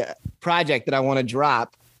a project that I want to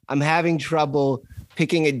drop. I'm having trouble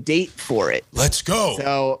picking a date for it. Let's go.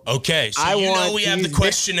 So, okay. So we have the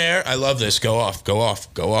questionnaire. I love this. Go off.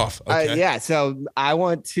 Okay. Yeah. So I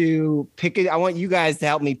want to I want you guys to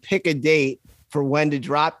help me pick a date for when to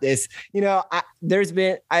drop this. There's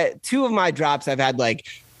been two of my drops I've had like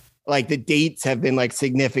the dates have been like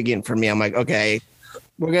significant for me. I'm like, okay,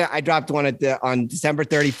 I dropped one on December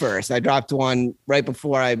 31st. I dropped one right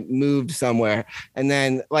before I moved somewhere. And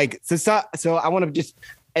then so I want to just,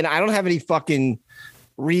 and I don't have any fucking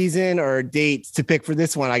reason or dates to pick for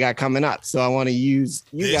this one I got coming up. So I want to use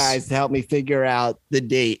you guys to help me figure out the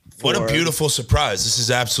date. What a beautiful surprise. This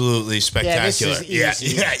is absolutely spectacular. Yeah.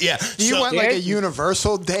 Do you want like a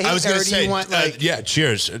universal date? I was going to say,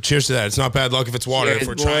 cheers. Cheers to that. It's not bad luck if it's water. Cheers, if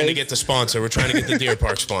we're trying to boys. get the sponsor, we're trying to get the Deer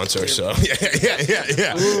Park sponsor. So,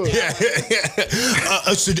 yeah.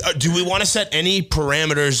 So do we want to set any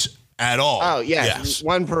parameters at all? Oh, yes.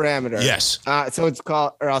 One parameter. Yes. So it's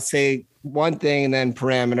called, or I'll say one thing and then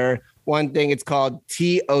parameter. One thing, it's called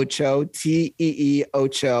T8,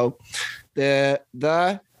 T-E-E-8.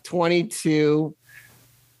 The 22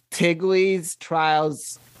 Tigley's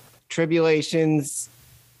Trials, Tribulations,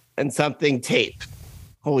 and something tape.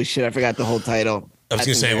 Holy shit, I forgot the whole title. I was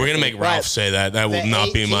going to say, we're going to make Ralph say that. That will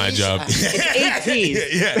not be my job. It's 18.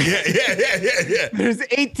 Yeah. There's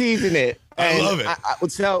 18 in it. I love it.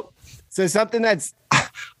 So something that's,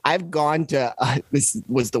 I've gone to, this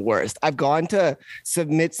was the worst. I've gone to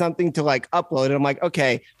submit something to like upload and I'm like,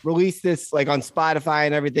 okay, release this like on Spotify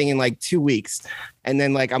and everything in like 2 weeks. And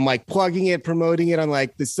then like, I'm like plugging it, promoting it on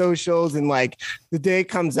like the socials, and like the day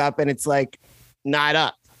comes up and it's like not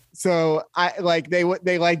up. So I like, they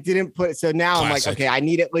like didn't put, so now Classic. I'm like, okay, I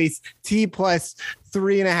need at least T plus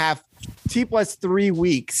 3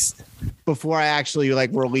 weeks before I actually like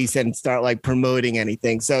release it and start like promoting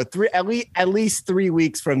anything. So at least 3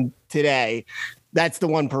 weeks from today. That's the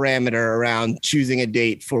one parameter around choosing a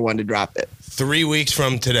date for when to drop it. 3 weeks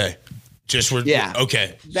from today.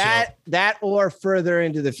 Okay. That or further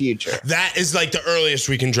into the future. That is like the earliest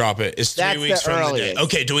we can drop it. Is 3 weeks from the day.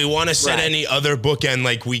 Okay. Do we want to set any other bookend?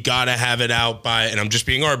 Like we got to have it out by, and I'm just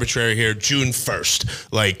being arbitrary here, June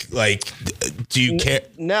 1st. Like, do you care?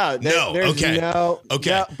 No. Okay. No.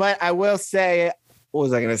 But I will say, what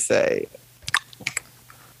was I going to say?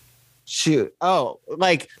 Shoot. Oh,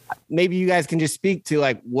 like maybe you guys can just speak to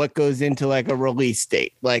like what goes into like a release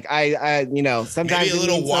date. Like I sometimes maybe a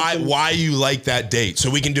little why you like that date, so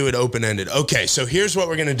we can do it open ended. Okay, so here's what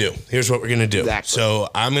we're gonna do. Exactly. So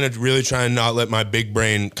I'm gonna really try and not let my big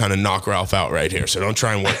brain kind of knock Ralph out right here. So don't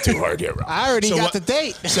try and work too hard here, Ralph. I already got the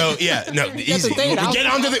date. So easy.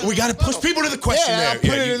 We got to push people to the questionnaire. Put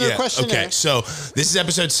it in the questionnaire. Okay, so this is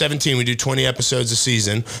episode 17. We do 20 episodes a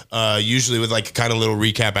season, usually with like a kind of little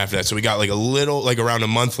recap after that. So we got like a little, like around a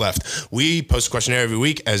month left. We post a questionnaire every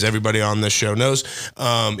week, as everybody on this show knows.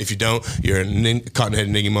 If you don't, you're a cottonhead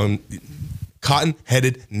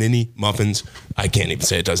Cotton-headed ninny muffins. I can't even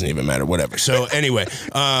say it. Doesn't even matter. Whatever. So anyway,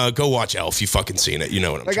 go watch Elf. You fucking seen it. You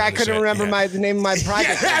know what I'm Like, trying I couldn't to say. remember the name of my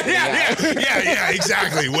project. Yeah,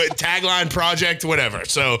 exactly. What tagline, project, whatever.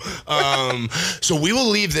 So, so we will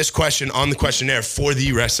leave this question on the questionnaire for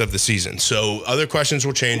the rest of the season. So other questions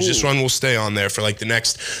will change. This one will stay on there for like the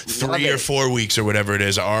next 3 or 4 weeks or whatever it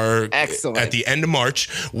is. Excellent. At the end of March,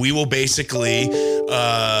 we will basically,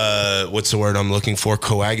 what's the word I'm looking for?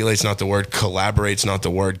 Coagulate's not the word. Collaborate's not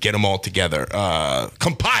the word. Get them all together.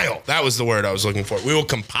 Compile. That was the word I was looking for. We will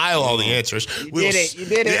compile all the answers. You did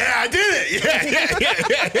it. Yeah, I did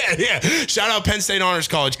it. Yeah. Shout out Penn State Honors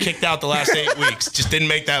College. Kicked out the last 8 weeks. Just didn't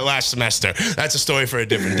make that last semester. That's a story for a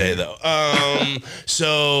different day, though.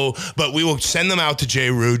 But we will send them out to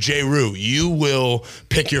J. Rue. J. Rue, you will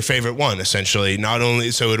pick your favorite one, essentially. Not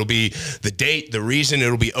only, so it'll be the date, the reason,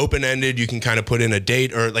 it'll be open-ended. You can kind of put in a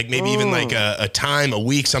date or like maybe even like a time, a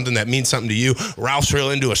week, something that means something to you. Ralph's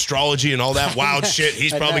real into astrology and all that wild shit.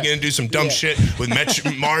 He's probably going to do some dumb shit with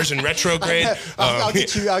Mars and retrograde. I'll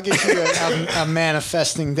get you a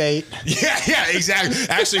manifesting date. Yeah, exactly.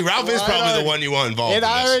 Actually, Ralph is probably the one you want involved in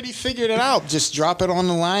I this. already figured it out. Just drop it on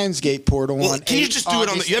the Lionsgate portal. Well, can you just do it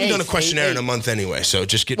on the... You haven't done a questionnaire in a month anyway, so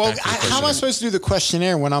just get back to the questionnaire. How am I supposed to do the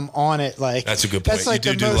questionnaire when I'm on it? Like, that's a good point. That's like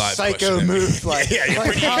You the do most live psycho questionnaire. move. Like, You're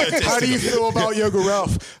pretty how do you feel about Yoga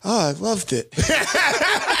Ralph? Oh, I loved it.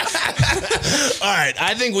 All right,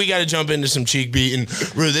 I think we got to jump into some cheek beating.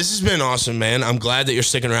 Rue, this has been awesome, man. I'm glad that you're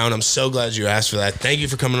sticking around. I'm so glad you asked for that. Thank you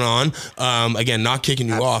for coming on. Again, not kicking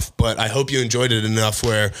you off, but I hope you enjoyed it enough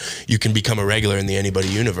where you can become a regular in the Anybody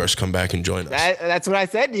universe. Come back and join us. That's what I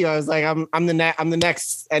said to you. I was like, I'm the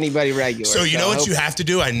next Anybody regular. So you know what you have to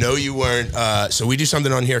do? I know you weren't. So we do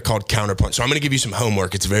something on here called Counterpunch. So I'm going to give you some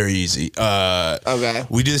homework. It's very easy. Okay.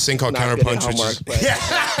 We do this thing called Not Counterpunch. good at homework, but-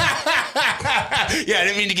 Yeah, I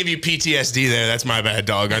didn't mean to give you PTSD there. That's my bad,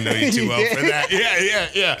 dog. I know you too well for that.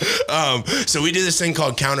 Yeah. So we do this thing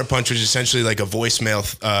called Counterpunch, which is essentially like a voicemail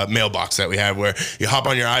mailbox that we have where you hop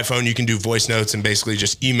on your iPhone, you can do voice notes and basically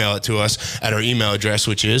just email it to us at our email address,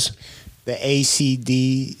 which is The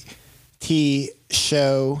ACDT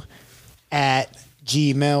show at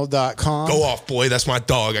gmail.com. Go off, boy. That's my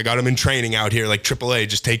dog. I got him in training out here like AAA,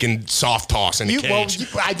 just taking soft toss in the cage.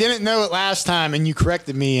 I didn't know it last time, and you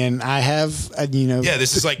corrected me, and I have, Yeah,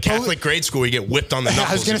 this is like Catholic grade school. You get whipped on the knuckles.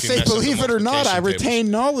 I was going to say, believe it or not, I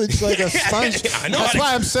retain knowledge like a sponge. I know. That's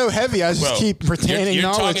why I'm so heavy. I just keep retaining you're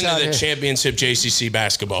knowledge talking out to the here. championship JCC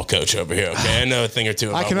basketball coach over here, okay? I know a thing or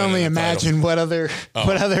two about I can only winning the title. imagine what other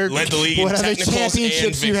led the league in technicals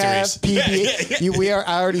championships and you have. victories.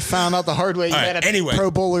 I already found out the hard way. You All right, had a anyway.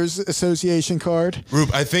 Pro Bowlers Association card.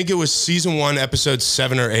 Rube, I think it was season 1, episode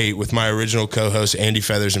 7 or 8 with my original co-host Andy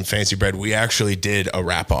Feathers and Fancy Bread. We actually did a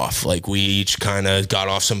wrap off. Like we each kind of got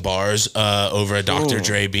off some bars over a Dr.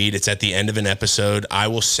 Dre beat. It's at the end of an episode. I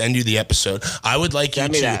will send you the episode. I would like you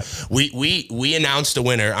to. We announced a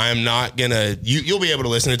winner. I am not gonna. You'll be able to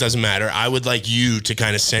listen. It doesn't matter. I would like you to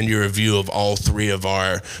kind of send your review of all 3 of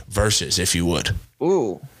our verses, if you would.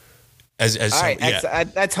 Ooh. All right,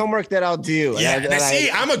 that's homework that I'll do.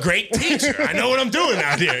 See, I'm a great teacher. I know what I'm doing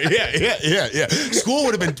out here. Yeah. School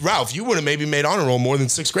would have been, Ralph, you would have maybe made honor roll more than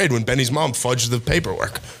 6th grade when Benny's mom fudged the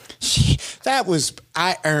paperwork.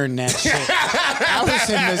 I earned that shit. I was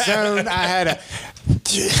in the zone. I had a,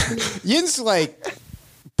 Yin's like,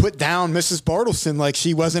 put down Mrs. Bartleson like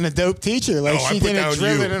she wasn't a dope teacher. Like she didn't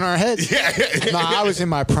drill it in our heads. No, I was in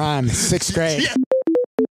my prime, 6th grade. Yeah.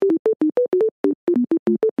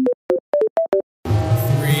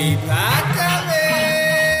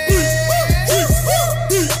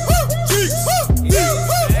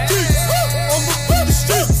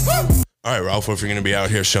 All right, Ralph, if you're going to be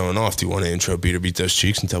out here showing off, do you want to intro Beat or Beat Those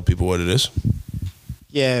Cheeks and tell people what it is?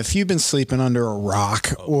 Yeah, if you've been sleeping under a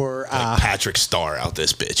rock or... Like Patrick Starr out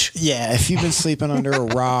this bitch. Yeah, if you've been sleeping under a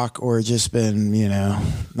rock or just been,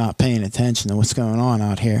 not paying attention to what's going on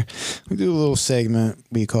out here, we do a little segment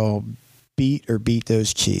we call Beat or Beat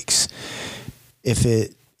Those Cheeks. If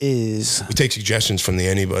it is... We take suggestions from the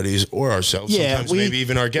Anybody's or ourselves. Yeah, sometimes maybe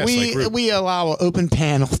even our guests. We allow an open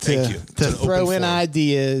panel to throw in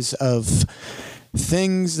ideas of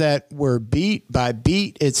things that were beat by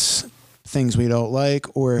beat. It's things we don't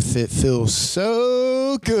like, or if it feels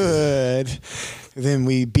so good, then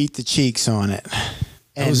we beat the cheeks on it.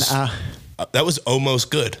 And that was almost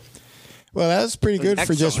good. Well, that's pretty good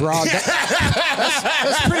for just raw.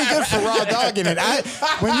 That's pretty good for raw dogging it.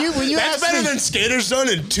 When you That's better than Skater's done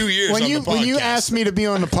in 2 years. when you asked me to be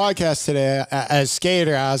on the podcast today as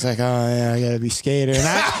Skater, I was like, oh yeah, I gotta be Skater, and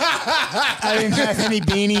I didn't have any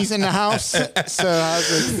beanies in the house, so I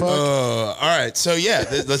was like, fuck. All right, so yeah,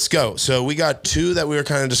 let's go. So we got 2 that we were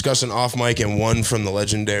kind of discussing off mic, and 1 from the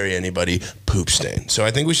legendary Anybody Poop Stain. So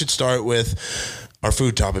I think we should start with our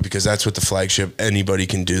food topic, because that's what the flagship Anybody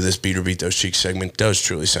Can Do This Beat or Beat Those Cheeks segment does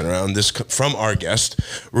truly center around. This from our guest,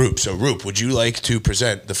 Roop. So Roop, would you like to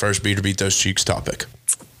present the first Beat or Beat Those Cheeks topic?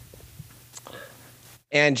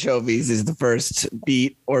 Anchovies is the first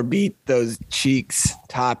beat or beat those cheeks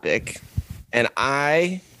topic. And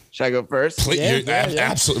should I go first? Please,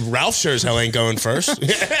 absolutely. Ralph sure as hell ain't going first.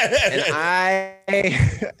 and I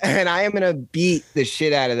am going to beat the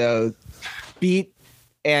shit out of those. Beat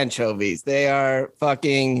anchovies. They are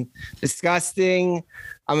fucking disgusting.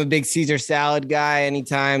 I'm a big Caesar salad guy.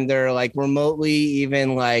 Anytime they're like remotely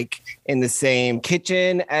even like in the same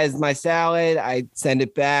kitchen as my salad, I send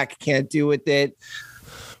it back. Can't do with it.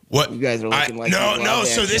 What you guys are looking like? No.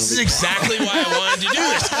 So this is exactly why I wanted to do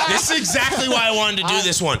this. This is exactly why I wanted to do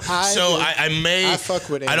this one. I fuck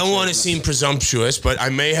with. I don't want to seem presumptuous, but I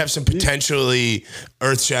may have some potentially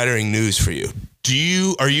earth-shattering news for you.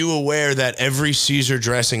 Are you aware that every Caesar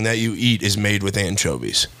dressing that you eat is made with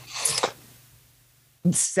anchovies?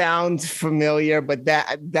 Sounds familiar, but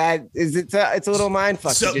that is it's a little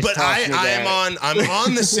mindfuck. So, but I'm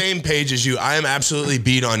on the same page as you. I am absolutely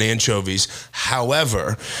beat on anchovies.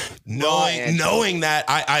 However, knowing that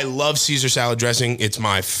I love Caesar salad dressing, it's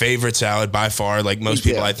my favorite salad by far, like most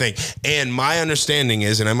people, I think. And my understanding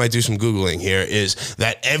is, and I might do some Googling here, is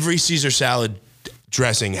that every Caesar salad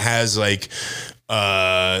dressing has like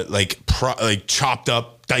chopped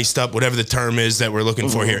up, diced up, whatever the term is that we're looking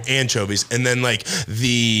for here, anchovies. And then like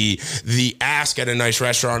the ask at a nice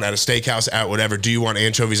restaurant, at a steakhouse, at whatever, do you want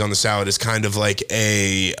anchovies on the salad, is kind of like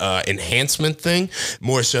a enhancement thing,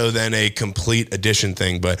 more so than a complete addition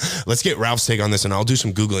thing. But let's get Ralph's take on this, and I'll do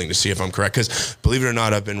some Googling to see if I'm correct, because believe it or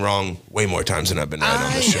not, I've been wrong way more times than I've been right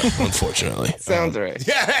on this show, unfortunately. Sounds right.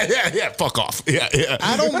 Yeah, fuck off. Yeah.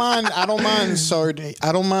 I don't mind sardine.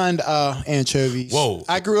 I don't mind anchovies. Whoa.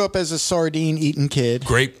 I grew up as a sardine eating kid.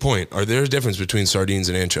 Great point. Are there a difference between sardines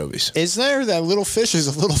and anchovies? Is there? That little fish is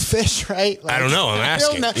a little fish, right? Like, I don't know. I'm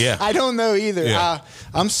asking. I don't know either. Yeah.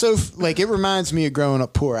 I'm so it reminds me of growing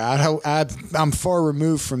up poor. I'm far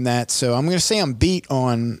removed from that, so I'm going to say I'm beat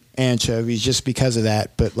on anchovies just because of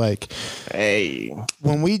that. But like, hey,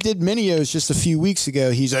 when we did Minio's just a few weeks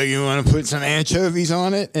ago, he's like, "You want to put some anchovies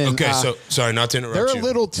on it?" And, okay, so sorry, not to interrupt you. They're a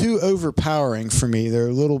little too overpowering for me. They're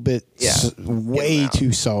a little bit way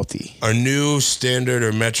too salty. Our new standard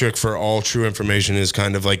or metric for all true information is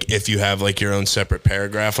kind of like if you have like your own separate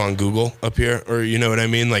paragraph on Google up here, or you know what I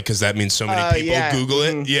mean? Like, because that means so many people Google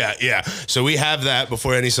it. Yeah. So we have that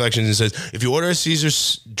before any selections. It says, if you order a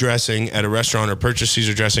Caesar dressing at a restaurant or purchase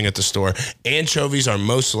Caesar dressing at the store, anchovies are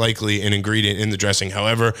most likely an ingredient in the dressing.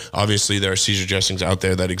 However, obviously there are Caesar dressings out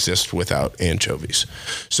there that exist without anchovies.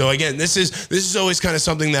 So again, this is always kind of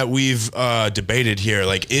something that we've debated here.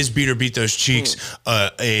 Like, is beat or beat those cheeks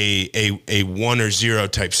a 1 or 0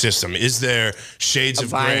 type system? Is there shades of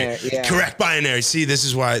binary, gray? yeah. Correct, binary. See, this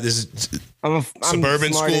is why this is. I'm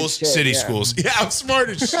Suburban schools, shit, city schools. Yeah, I'm smart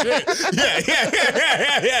as shit. Yeah.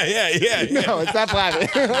 No, it's not private.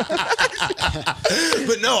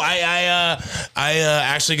 But no,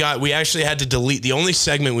 we actually had to delete. The only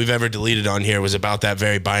segment we've ever deleted on here was about that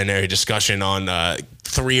very binary discussion on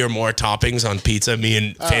 3 or more toppings on pizza. Me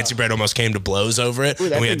and Fancy Bread almost came to blows over it. Ooh,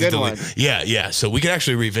 that's and we a had good to delete. one. Yeah. So we could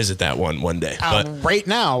actually revisit that one day. But Right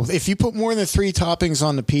now, if you put more than 3 toppings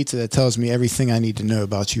on the pizza, that tells me everything I need to know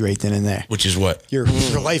about you right then and there. which is what? Your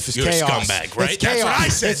life is You're chaos. a scumbag, right? It's That's chaos. what I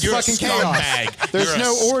said. It's You're fucking a scumbag. chaos. There's You're a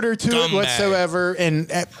no order to scumbag. it whatsoever. And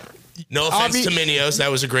no offense to Minio's. That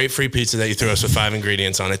was a great free pizza that you threw us with 5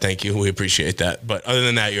 ingredients on it. Thank you. We appreciate that. But other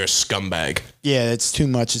than that, you're a scumbag. yeah, it's too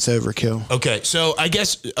much. It's overkill. Okay, so I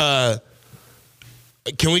guess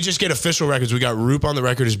can we just get official records? We got Roop on the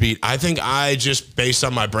record as beat. I think I just, based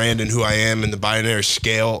on my brand and who I am and the binary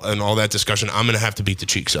scale and all that discussion, I'm going to have to beat the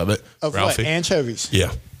cheeks of it. Of Ralphie? what? Anchovies.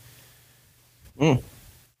 Yeah. I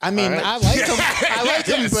mean, right. I like them. I like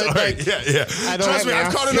them, but Sorry. like, Yeah. I don't Trust me, have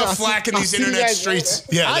I've caught enough flack in these I'll see you internet guys streets.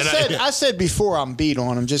 Yeah. I said before I'm beat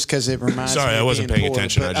on them just because it reminds me. Sorry, I of wasn't being paying poor,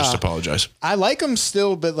 attention. but, I just apologize. I like them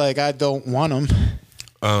still, but like I don't want them.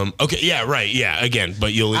 Okay, yeah, right, yeah, again,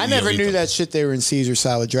 but I never knew that shit they were in Caesar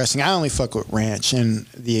salad dressing. I only fuck with ranch and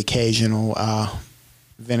the occasional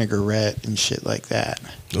vinaigrette and shit like that.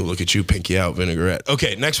 Oh, look at you, pinky out, vinaigrette.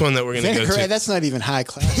 Okay, next one that we're going to go Vinaigrette, to. that's not even high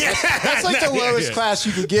class. That's like the lowest class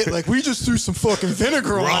you could get. Like, we just threw some fucking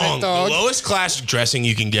vinegar on Wrong. it, dog. The lowest class dressing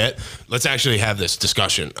you can get, let's actually have this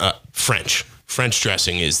discussion. French. French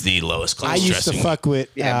dressing is the lowest class I used dressing. to fuck with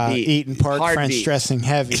Eaton Park Hard French beat. dressing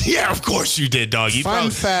heavy. Yeah, of course you did, dog. You Fun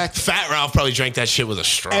fact. Fat Ralph probably drank that shit with a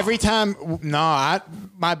straw. Every time,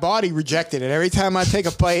 my body rejected it. Every time I take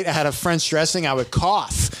a bite out of French dressing, I would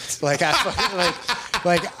cough. Like I fucking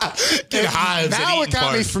Get hives at now it Eaton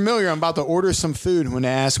got me Park. familiar. I'm about to order some food. When they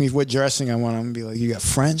ask me what dressing I want, I'm gonna be like, "You got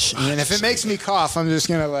French?" And then if it makes me cough, I'm just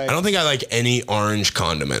gonna like. I don't think I like any orange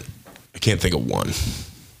condiment. I can't think of one.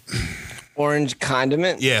 Orange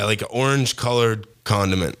condiment. Yeah, like an orange colored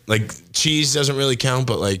condiment. Like cheese doesn't really count,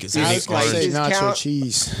 but like it's I was gonna say Does nacho count?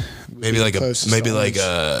 cheese. maybe like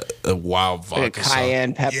a wild vodka. Like a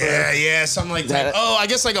cayenne sauce. pepper. Yeah, something like that. That- Oh, I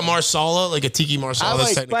guess like a marsala, like a tiki marsala. I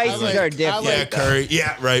That's like technically- Spices are different. yeah, curry.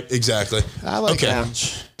 Yeah, right. Exactly. I like Okay.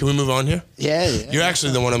 orange. Can we move on here? Yeah. You're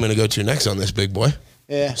actually the one I'm going to go to next on this, big boy.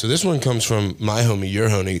 Yeah. So this one comes from my homie, your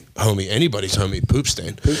homie, anybody's homie, Poop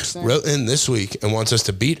Stain. Poop Stain. Wrote in this week and wants us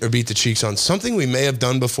to beat the cheeks on something we may have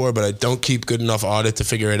done before, but I don't keep good enough audit to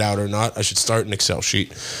figure it out or not. I should start an Excel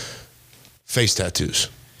sheet. Face tattoos.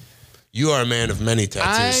 You are a man of many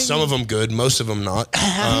tattoos. Some of them good, most of them not.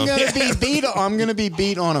 I'm gonna be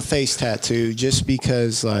beat on a face tattoo just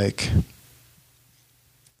because like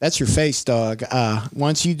that's your face, dog.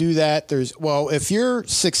 Once you do that, if you're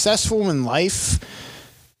successful in life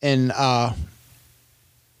and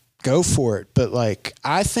go for it. But like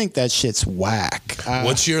I think that shit's whack.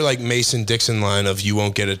 What's your like Mason Dixon line of you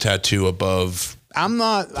won't get a tattoo above? I'm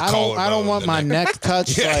not. I don't want my neck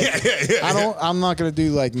touched. I'm not gonna do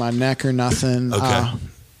like my neck or nothing. Okay.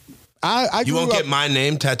 I You won't get my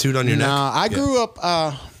name tattooed on your neck? I grew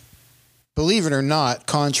up. Believe it or not,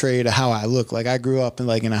 contrary to how I look, like I grew up in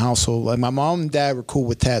a household. Like my mom and dad were cool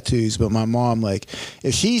with tattoos, but my mom, like,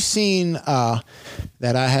 if she's seen that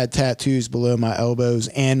I had tattoos below my elbows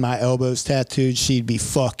and my elbows tattooed, she'd be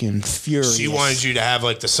fucking furious. She wanted you to have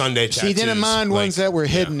like the Sunday tattoos. She didn't mind ones that were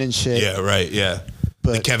hidden and shit. Yeah, right. Yeah,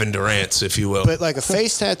 the Kevin Durant's, if you will. But like a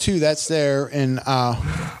face tattoo, that's there, and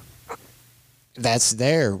that's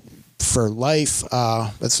there for life.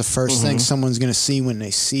 That's the 1st thing someone's gonna see when they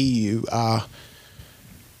see you.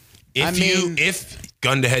 If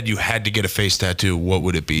gun to head you had to get a face tattoo, what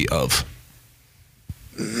would it be of?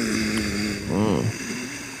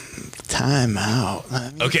 Time out.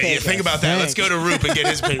 Okay, think about that. Let's go to Roop and get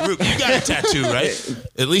his opinion. Roop, you got a tattoo, right?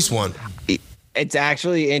 At least one. It's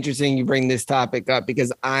actually interesting you bring this topic up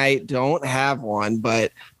because I don't have one,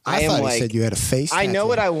 but I am thought like, you said you had a face. I know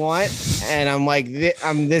what I want, and I'm like,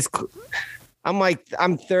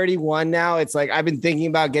 I'm 31 now. It's like I've been thinking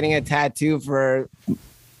about getting a tattoo for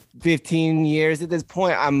 15 years at this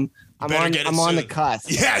point. I'm on the cusp.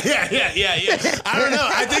 Yeah. I don't know.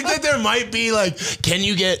 I think that there might be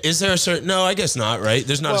is there a certain, no, I guess not, right?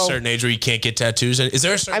 There's not a certain age where you can't get tattoos. Is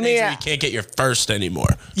there a certain age where you can't get your first anymore?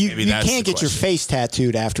 You can't get your face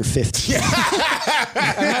tattooed after 50.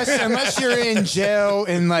 unless you're in jail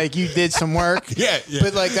and like you did some work. Yeah.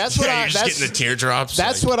 But like that's what you're just getting the teardrops.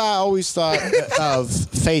 That's what I always thought of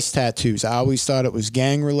face tattoos. I always thought it was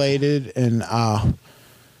gang related and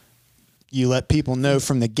you let people know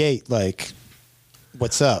from the gate, like,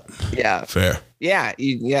 what's up? Yeah. Fair. Yeah.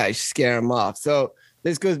 You scare them off. So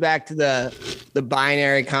this goes back to the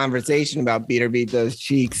binary conversation about beat or beat those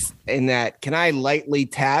cheeks in that, can I lightly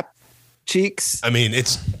tap cheeks? I mean,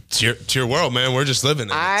 it's your world, man. We're just living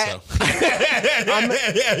in it. So.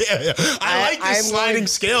 I like this sliding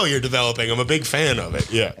scale you're developing. I'm a big fan of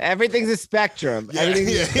it. Yeah. Everything's a spectrum.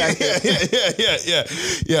 Everything's a spectrum. Yeah.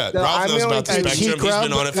 So Ralph knows about the A spectrum. cheek He's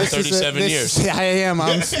been rub, on it for this is 37 years. I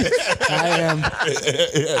am.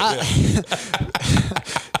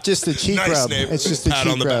 Just a cheek Nice rub. name. It's just a Pat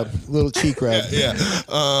on cheek the rub. Little cheek rub. Yeah.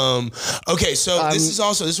 Okay, so this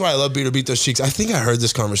is why I love beat or beat those cheeks. I think I heard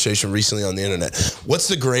this conversation recently on the internet. What's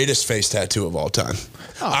the greatest face tattoo of all time?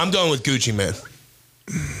 I'm going with Gucci Man.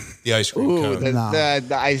 The ice cream Ooh, cone.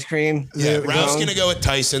 the ice cream. Yeah, Ralph's gonna go with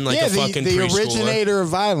Tyson, like a fucking the preschooler. originator of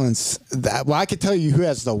violence. I could tell you who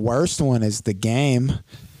has the worst one is the Game.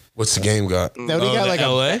 What's the game got? No, he got like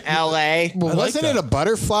LA? LA. Well, I like wasn't that. it a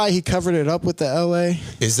butterfly? He covered it up with the LA.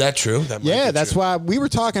 Is that true? That might Yeah, be that's true. why we were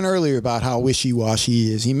talking earlier about how wishy-washy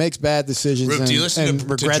he is. He makes bad decisions Rube, do you listen and to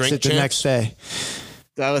regrets Drink it the Champs? next day.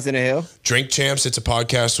 Do I listen to who? Drink Champs. It's a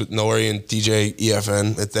podcast with Nori and DJ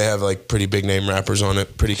EFN. They have like pretty big name rappers on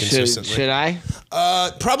it pretty consistently. Should I?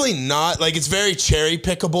 Probably not. Like it's very cherry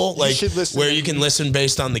pickable. Like should listen where to you can listen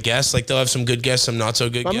based on the guests. Like they'll have some good guests, some not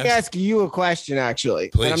so good Let me guests. ask you a question, actually.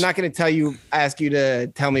 Please. And I'm not going to ask you to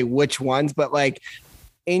tell me which ones, but like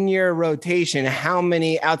in your rotation, how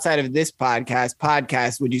many outside of this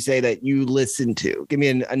podcasts would you say that you listen to? Give me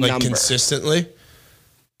a Like number. consistently.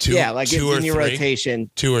 Two, Like two it's or in your three. rotation.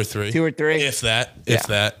 2 or 3. 2 or 3? If that.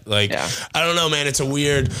 Like, Yeah. I don't know, man. It's a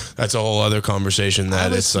weird, that's a whole other conversation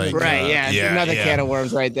that it's like. Right, it's another can of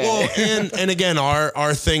worms right there. Well, and again,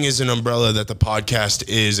 our thing is an umbrella that the podcast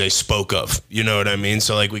is a spoke of. You know what I mean?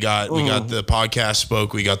 So like we got the podcast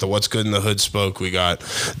spoke, we got the What's Good in the Hood spoke, we got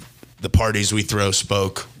the parties we throw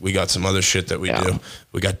spoke, we got some other shit that we do.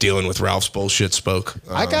 We got dealing with Ralph's bullshit spoke.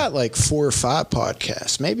 I got like 4 or 5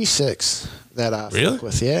 podcasts, maybe 6 that I Really? fuck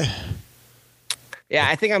with. Yeah. Yeah,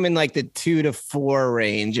 I think I'm in like the 2 to 4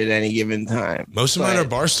 range at any given time. Most of mine are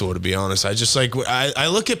Barstool, to be honest. I just like, I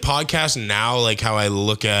look at podcasts now like how I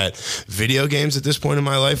look at video games at this point in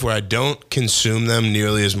my life, where I don't consume them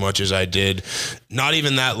nearly as much as I did not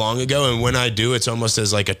even that long ago. And when I do, it's almost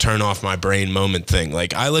as like a turn off my brain moment thing.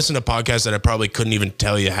 Like I listen to podcasts that I probably couldn't even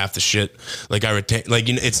tell you half the shit. Like I retain, like,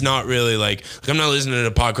 you know, it's not really like I'm not listening to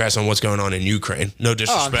a podcast on what's going on in Ukraine. No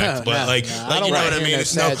disrespect, but I you don't know what I hear mean? no It's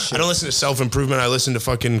sad shit. I don't listen to self-improvement. I listen to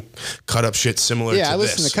fucking cut up shit similar to Yeah, I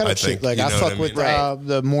this. listen to cut up shit. think. Like You I know fuck what with mean?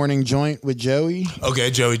 the morning joint with Joey.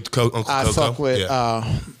 Okay, Joey, Uncle I Coco. fuck with.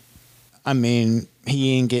 Yeah. I mean,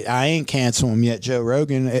 I ain't cancel him yet. Joe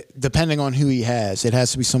Rogan. Depending on who he has, it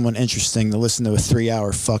has to be someone interesting to listen to a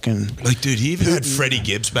 3-hour fucking. Like, dude, he even had Freddie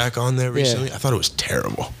Gibbs back on there recently. Yeah. I thought it was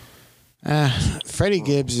terrible. Freddie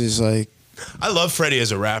Gibbs is like. I love Freddie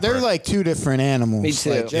as a rapper. They're like 2 different animals. Me too.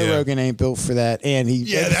 Like, Joe Yeah. Rogan ain't built for that, and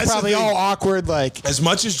Yeah, it's that's the probably thing. all awkward. Like as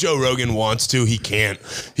much as Joe Rogan wants to, he can't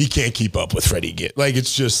keep up with Freddie Gibbs. Like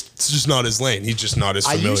it's just not his lane. He's just not as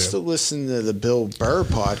I familiar. used to listen to the Bill Burr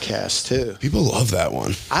podcast too. People love that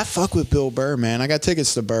one. I fuck with Bill Burr, man. I got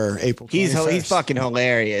tickets to Burr April 21st. He's fucking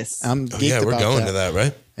hilarious. I'm geeked Yeah, we're about going to that,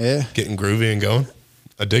 right? Yeah. Getting groovy and going.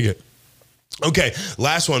 I dig it. Okay,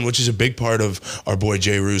 last one, which is a big part of our boy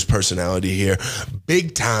J. Rue's personality here.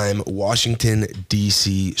 Big time Washington,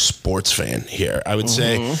 D.C. sports fan here. I would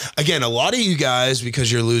say, again, a lot of you guys,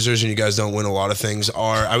 because you're losers and you guys don't win a lot of things,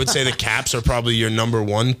 I would say the Caps are probably your number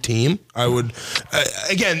one team. I would,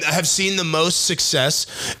 again, have seen the most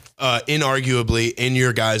success inarguably in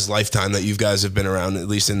your guys' lifetime that you guys have been around, at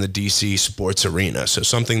least in the DC sports arena. So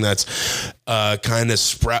something that's kind of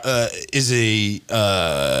is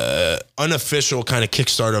a unofficial kind of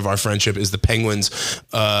kickstart of our friendship is the Penguins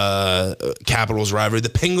Capitals rivalry. The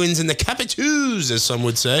Penguins and the Capitals, as some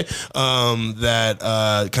would say, that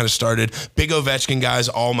kind of started. Big Ovechkin guys,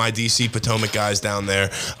 all my DC Potomac guys down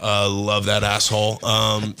there love that asshole.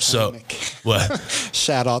 So what?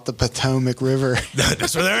 Shout out the Potomac River.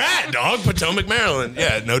 That's where they're at, dog. Potomac, Maryland.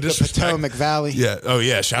 Yeah, no disrespect. Potomac Valley. Yeah. Oh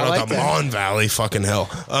yeah. Shout out like to that. Mon Valley. Fucking hell.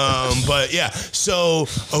 But yeah. So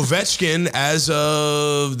Ovechkin, as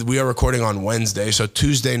of we are recording on Wednesday, so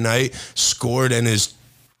Tuesday night, scored and is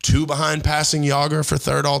 2 behind passing Yager for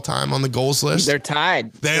 3rd all time on the goals list. They're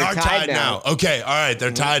tied. They are tied now. Okay. All right.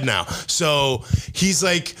 They're tied now. So he's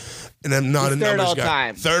like. And I'm not He's a third numbers all guy.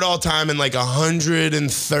 time. 3rd all time and like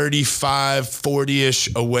 135,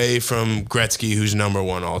 40-ish away from Gretzky, who's number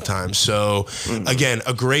 1 all time. So again,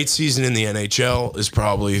 a great season in the NHL is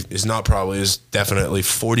definitely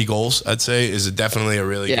 40 goals, I'd say, is definitely a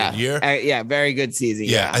really good year. Very good season.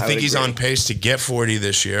 Yeah, I think would he's agree. on pace to get 40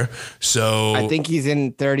 this year. So I think he's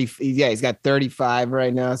in 30. Yeah, he's got 35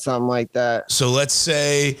 right now, something like that. So let's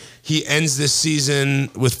say he ends this season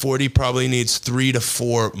with 40, probably needs 3 to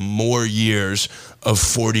 4 more years of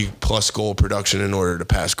 40-plus goal production in order to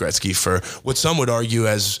pass Gretzky for what some would argue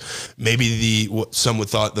as maybe what some would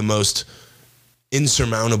thought the most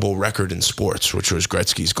insurmountable record in sports, which was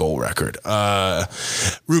Gretzky's goal record.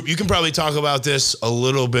 Roop, you can probably talk about this a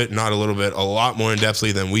lot more in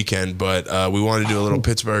depthly than we can, but we want to do a little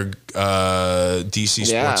Pittsburgh DC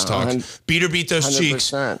sports talk. Beat or beat those 100%.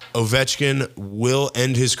 cheeks. Ovechkin will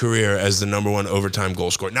end his career as the number 1 overtime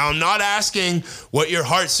goal scorer. Now, I'm not asking what your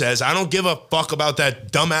heart says. I don't give a fuck about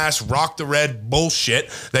that dumbass rock the red bullshit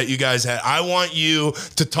that you guys had. I want you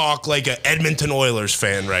to talk like an Edmonton Oilers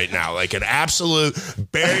fan right now, like an absolute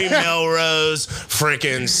Barry Melrose,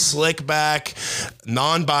 freaking slick back,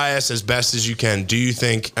 non-biased as best as you can. Do you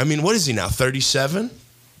think, I mean, what is he now, 37?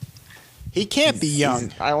 He can't be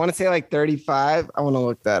young. I want to say like 35. I want to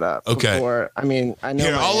look that up. Okay. I know.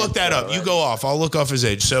 Here, I'll look that up. You go off. I'll look off his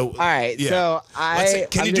age. So, all right. yeah. So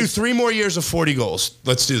Can you do 3 more years of 40 goals?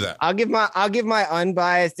 Let's do that. I'll give my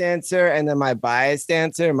unbiased answer and then my biased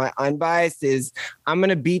answer. My unbiased is I'm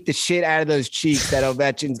gonna beat the shit out of those cheeks that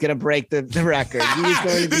Ovechkin's gonna break the record. He's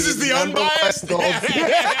going to This is the unbiased.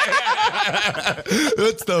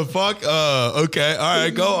 What the fuck? Okay. All right,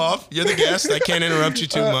 go off. You're the guest. I can't interrupt you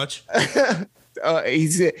too much.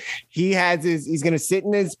 He's gonna sit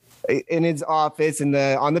in his office on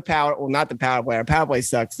the power. Well, not the power play. Our power play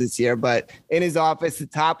sucks this year, but in his office, the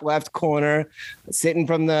top left corner, sitting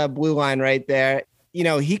from the blue line right there. You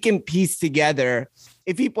know, he can piece together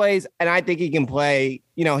if he plays, and I think he can play.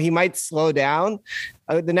 You know, he might slow down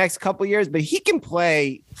the next couple years, but he can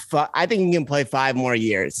play. I think he can play 5 more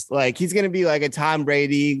years. Like he's gonna be like a Tom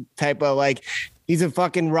Brady type of like. He's a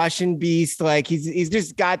fucking Russian beast. Like he's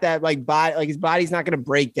just got that like body. Like his body's not gonna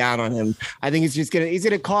break down on him. I think he's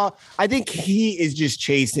gonna call. I think he is just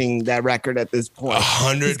chasing that record at this point.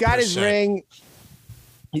 100%. He's got his ring.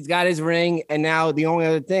 He's got his ring, and now the only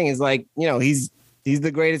other thing is like he's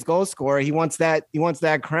the greatest goal scorer. He wants that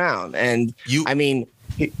crown, and I mean.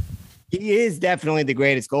 He is definitely the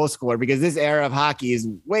greatest goal scorer because this era of hockey is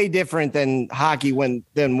way different than hockey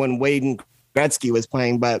than when Wade and Gretzky was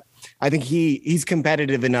playing. But I think he's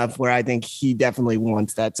competitive enough where I think he definitely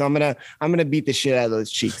wants that. So I'm gonna beat the shit out of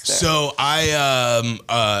those cheeks there. So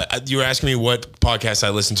you were asking me what podcast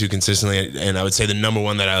I listen to consistently, and I would say the number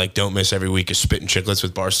one that I like don't miss every week is Spit and Chicklets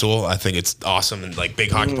with Barstool. I think it's awesome and like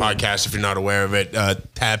big hockey podcast. If you're not aware of it,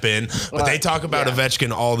 tap in. But they talk about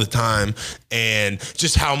Ovechkin all the time and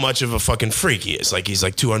just how much of a fucking freak he is. Like he's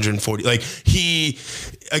like 240. Like he.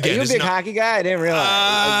 Again, are you a big hockey guy? I didn't realize.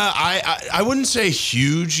 I wouldn't say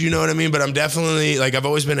huge, you know what I mean? But I'm definitely like I've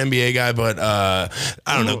always been an NBA guy, but I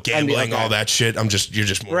don't know, gambling, all that shit. You're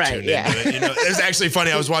just more tuned into it. You know, it's actually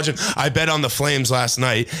funny. I bet on the Flames last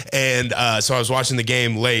night, and so I was watching the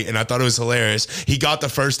game late, and I thought it was hilarious. He got the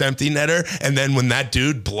first empty netter, and then when that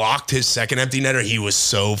dude blocked his second empty netter, he was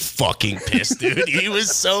so fucking pissed, dude. He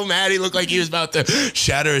was so mad. He looked like he was about to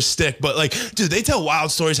shatter his stick. But like, dude, they tell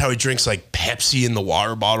wild stories how he drinks like Pepsi in the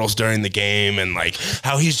water bottles during the game, and like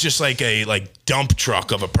how he's just like a dump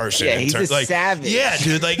truck of a person. Yeah, he's a savage. Yeah,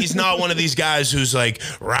 dude, like he's not one of these guys who's like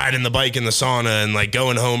riding the bike in the sauna and like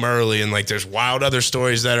going home early, and like there's wild other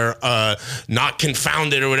stories that are not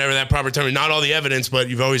confounded or whatever that proper term. Not all the evidence, but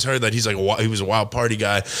you've always heard that he's like he was a wild party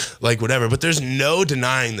guy, like whatever. But there's no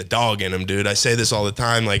denying the dog in him, dude. I say this all the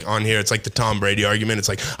time, like on here. It's like the Tom Brady argument. It's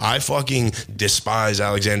like I fucking despise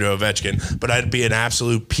Alexander Ovechkin, but I'd be an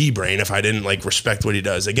absolute pea brain if I didn't like respect what he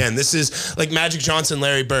does. Again, this is like Magic Johnson,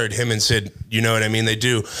 Larry Bird, him and Sid. You know what I mean? They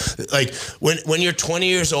do. Like when you're 20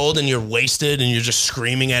 years old and you're wasted and you're just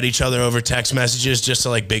screaming at each other over text messages just to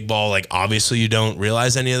like big ball, like obviously you don't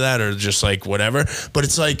realize any of that or just like whatever. But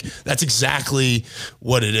it's like that's exactly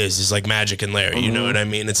what it is. It's like Magic and Larry. You know what I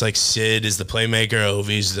mean? It's like Sid is the playmaker,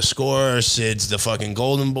 Ovi's the scorer, Sid's the fucking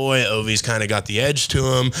golden boy, Ovi's kind of got the edge to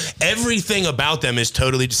him. Everything about them is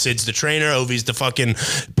totally Sid's the trainer, Ovi's the fucking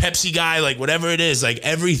Pepsi guy, like whatever it is. Like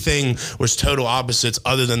everything was total opposites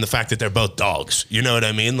other than the fact that they're both dogs. You know what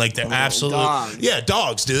I mean? Like they're absolutely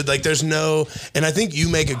dogs, dude. Like there's no, and I think you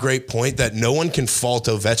make a great point that no one can fault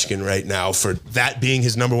Ovechkin right now for that being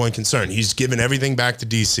his number one concern. He's given everything back to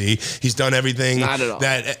DC. He's done everything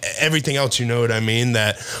everything else, you know what I mean?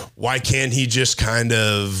 That why can't he just kind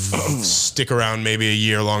of stick around maybe a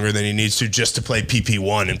year longer than he needs to just to play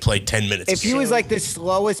PP1 and play 10 minutes? If he was like the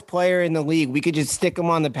slowest player in the league, we could just stick him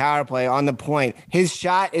on the power play on the point. His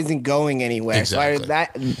shot isn't going anywhere. Exactly.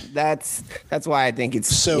 So that's why I think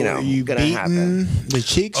it's gonna happen. The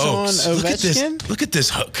cheeks on Ovechkin. Look at this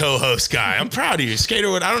co-host guy. I'm proud of you. Skater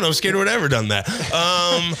would ever done that.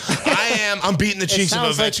 I'm beating the cheeks of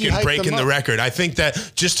Ovechkin, like breaking the record. I think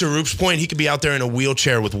that just to Roop's point, he could be out there in a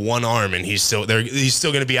wheelchair with one arm and he's still there. He's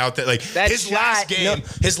still going to be out there. Like his last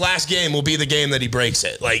game will be the game that he breaks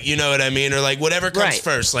it. Like, you know what I mean? Or like whatever comes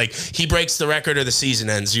first. Like he breaks the record or the season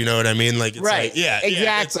ends. You know what I mean? Like, it's like,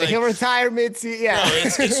 exactly. He'll retire mid-season. Yeah. No,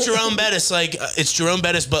 it's Jerome Bettis. Like it's Jerome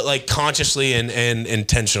Bettis, but like consciously and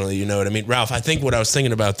intentionally. You know what I mean? Ralph, I think what I was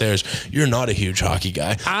thinking about there is you're not a huge hockey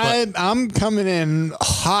guy. I'm coming in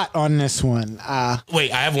hot on this one.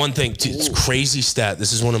 Wait, I have one thing. It's a crazy stat.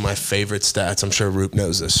 This is one of my favorite stats. I'm sure Roop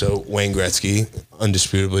knows this. So Wayne Gretzky,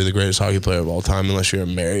 undisputably the greatest hockey player of all time, unless you're a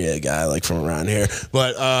Marriott guy like from around here.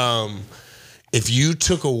 But if you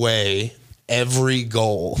took away every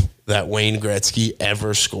goal that Wayne Gretzky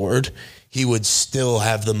ever scored, he would still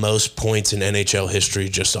have the most points in NHL history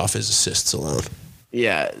just off his assists alone.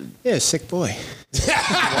 Yeah, sick boy.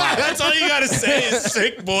 That's all you gotta say is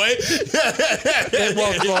sick boy.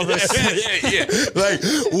 Yeah. Like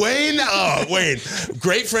Wayne,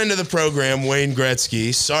 great friend of the program, Wayne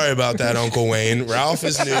Gretzky. Sorry about that, Uncle Wayne. Ralph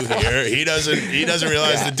is new here. He doesn't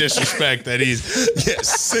realize the disrespect that he's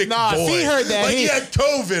sick boy. If he heard that, like he had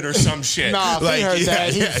COVID or some shit. If he heard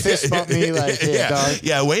that, he'd fist bump me like, dog.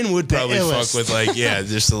 Yeah, Wayne would probably fuck with like,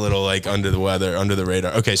 just a little like under the weather, under the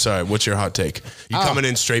radar. Okay, sorry. What's your hot take? You coming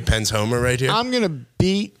in straight Penn's homer right here?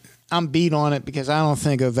 I'm beat on it because I don't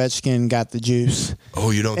think Ovechkin got the juice. Oh,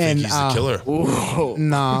 you don't think he's the killer?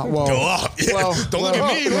 Nah, well, go up. Don't look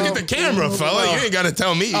at me. Look at the camera, fella. You ain't got to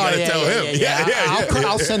tell me. You got to tell him.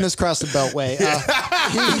 I'll send this across the Beltway.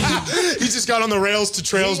 He just got on the rails to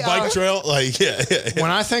Trails bike trail. Like, When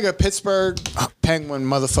I think of Pittsburgh Penguin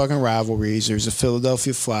motherfucking rivalries, there's the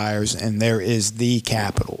Philadelphia Flyers and there is the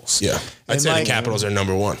Capitals. Yeah. I'd say the Capitals are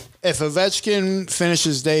number one. If Ovechkin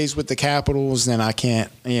finishes days with the Capitals, then I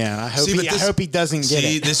can't. Yeah, I hope he doesn't get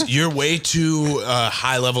it. You're way too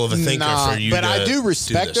high level of a thinker for you. But I do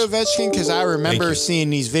respect Ovechkin because I remember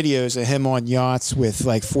seeing these videos of him on yachts with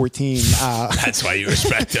like 14. That's why you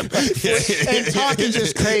respect him. And talking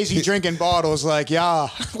just crazy, drinking bottles like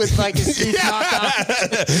with like his teeth knocked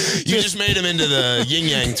out. You just made him into the Yin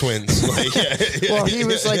Yang twins. Like, well, he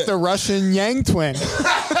was like the Russian Yang twin.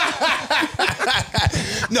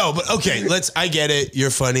 No, but okay, I get it. You're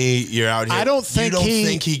funny. You're out here. I don't think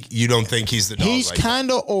you don't think he's the dog. He's like kind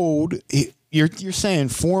of old. You're saying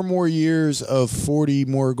 4 more years of 40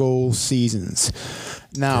 more goal seasons.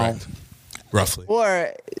 Now, correct. Roughly.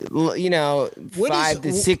 Or, 5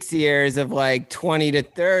 to 6 years of like 20 to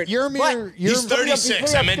 30. He's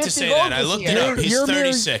 36. I meant to say that. I looked it up. He's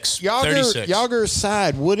 36. Yager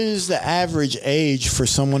aside, what is the average age for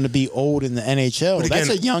someone to be old in the NHL? Again, that's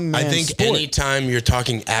a young man's I think sport. anytime you're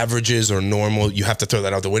talking averages or normal, you have to throw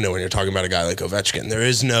that out the window when you're talking about a guy like Ovechkin.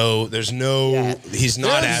 He's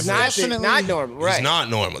not average. Not normal, right? He's not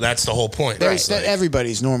normal. That's the whole point.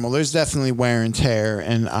 Everybody's normal. There's definitely wear and tear,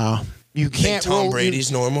 and you can't. Tom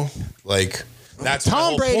Brady's normal. Like that's Tom the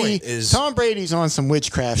whole Brady. point is Tom Brady's on some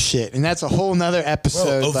witchcraft shit, and that's a whole nother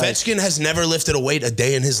episode. Ovechkin has never lifted a weight a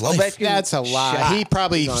day in his life. That's a lie. He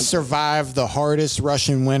probably survived the hardest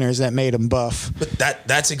Russian winters that made him buff. But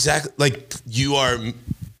that's exactly like you are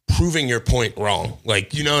proving your point wrong.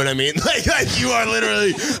 Like, you know what I mean? Like you are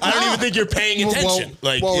literally. I don't even think you're paying attention.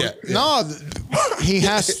 No. He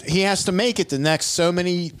has to make it the next so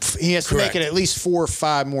many. He has to make it at least 4 or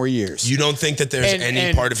 5 more years. You don't think that there's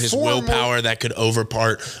any part of his willpower that could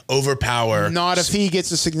overpower? Not if he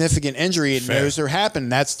gets a significant injury and knows they're happening.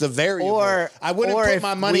 That's the variable. I wouldn't put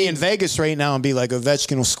my money in Vegas right now and be like,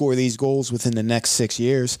 Ovechkin will score these goals within the next 6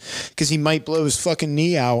 years because he might blow his fucking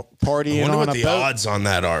knee out partying on a boat. I wonder what the odds on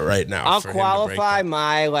that are right now. I'll qualify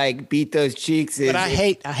my beat those cheeks. But I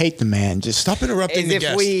hate the man. Just stop interrupting the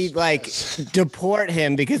guest. If we deport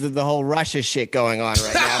him because of the whole Russia shit going on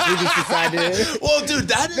right now. If we just decided. Well,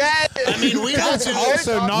 dude, I mean, we don't do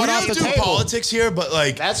politics here, but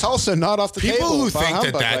like that's also not off the table. People who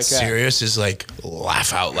think that's serious is like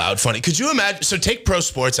laugh out loud funny. Could you imagine? So take pro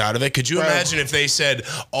sports out of it. Could you imagine if they said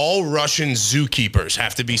all Russian zookeepers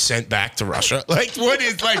have to be sent back to Russia? Like what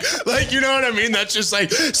is like you know what I mean? That's just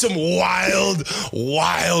like some wild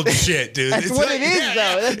shit, dude. That's what it is,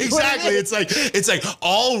 though. Exactly. It's like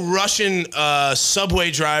all Russian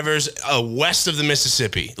subway drivers west of the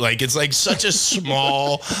Mississippi. Like it's like such a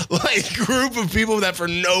small like group of people that for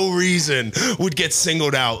no reason would get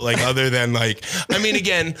singled out. Like other than like, I mean,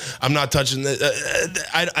 again, I'm not touching the.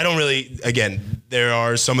 I don't really. Again, there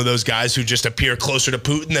are some of those guys who just appear closer to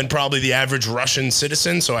Putin than probably the average Russian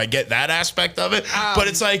citizen. So I get that aspect of it. But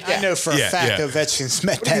it's like I know for a fact Ovechkin's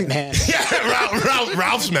met that man.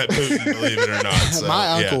 Ralph's met Putin, believe it or not. So, my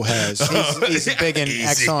uncle has. He's big in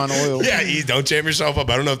Exxon Oil. Yeah, don't jam yourself up.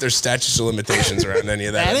 I don't know if there's statutes of limitations around any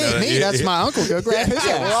of that. That ain't me. That's my uncle. Go grab his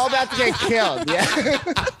ass. We're all about to get killed. Yeah.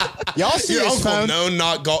 Y'all see your his uncle? phone? No,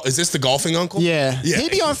 not golf. Is this the golfing uncle? Yeah. He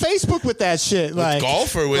be on Facebook with that shit. With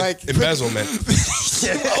golf or with embezzlement?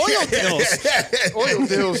 Oil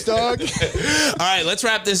deals, dog. All right, let's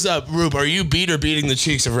wrap this up. Rube, are you beating the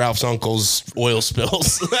cheeks of Ralph's uncle's oil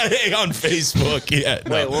spills on Facebook? Yeah.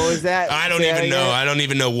 Wait, what was that? I don't even know. I don't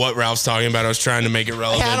even know what Ralph's talking about. I was trying to make it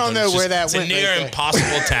relevant. I don't know where that went. It's a near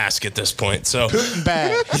impossible task at this point. So Putin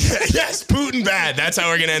bad. Yes, Putin bad. That's how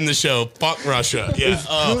we're gonna end the show. Fuck Russia. Yeah.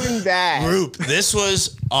 Putin bad. Rube, this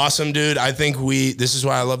was Awesome, dude. I think this is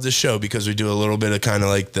why I love this show, because we do a little bit of kind of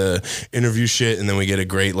like the interview shit, and then we get a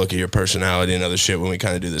great look at your personality and other shit when we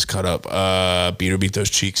kind of do this cut up Beat Those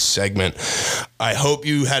Cheeks segment. I hope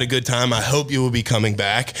you had a good time. I hope you will be coming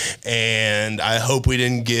back, and I hope we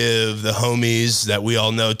didn't give the homies that we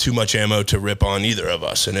all know too much ammo to rip on either of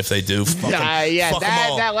us. And if they do, fuck them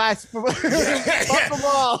all. That last fuck them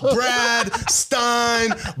all. Brad,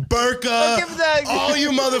 Stein, Burka, all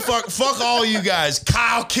you motherfuckers, fuck all you guys.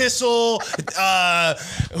 Kyle Kissel,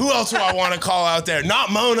 who else do I want to call out there?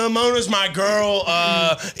 Not Mona. Mona's my girl.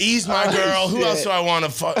 E's my girl. Who else do I want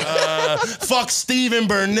to fuck? Fuck Steven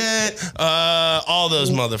Burnett. All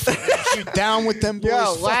those motherfuckers. You down with them boys?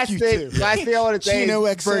 Yo, Fuck last you thing too. I want to say Chino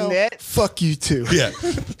is XL, Burnett. fuck you too. Yeah.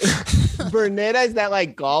 Burnett has that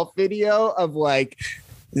like golf video of like,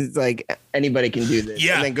 it's like anybody can do this.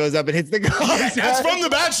 Yeah. And then goes up and hits the golf. Yeah, that's from the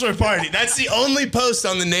bachelor party. That's the only post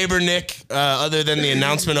on the Neighbor Nick, other than the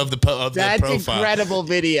announcement of the That's profile. incredible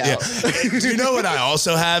video. Yeah. Do you know what I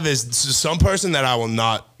also have is some person that I will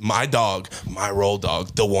not, my dog, my roll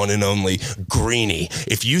dog, the one and only Greenie.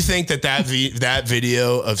 If you think that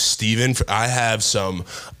video of Steven, I have some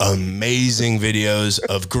amazing videos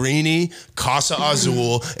of Greenie, Casa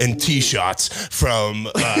Azul, and tee shots from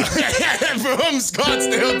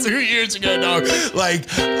Scottsdale 2 years ago, dog. Like,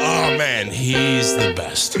 oh man, he's the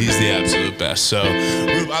best. He's the absolute best. So,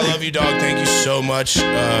 Rube, I love you, dog. Thank you so much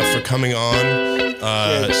for coming on.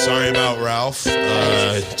 Sorry about Ralph.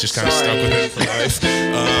 Just kind of stuck with him for life.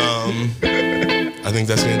 I think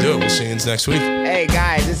that's gonna do it. We'll see you next week. Hey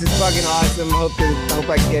guys, this is fucking awesome. Hope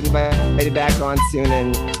I can get invited back on soon.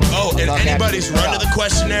 And anybody's run to the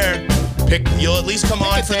questionnaire. You'll at least come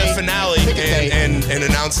on for the finale and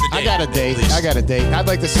announce the date. I got a date. I'd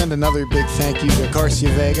like to send another big thank you to Garcia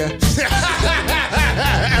Vega.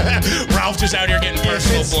 Ralph just out here getting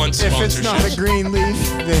personal blunt sponsorships. If it's not a green leaf,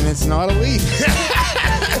 then it's not a leaf.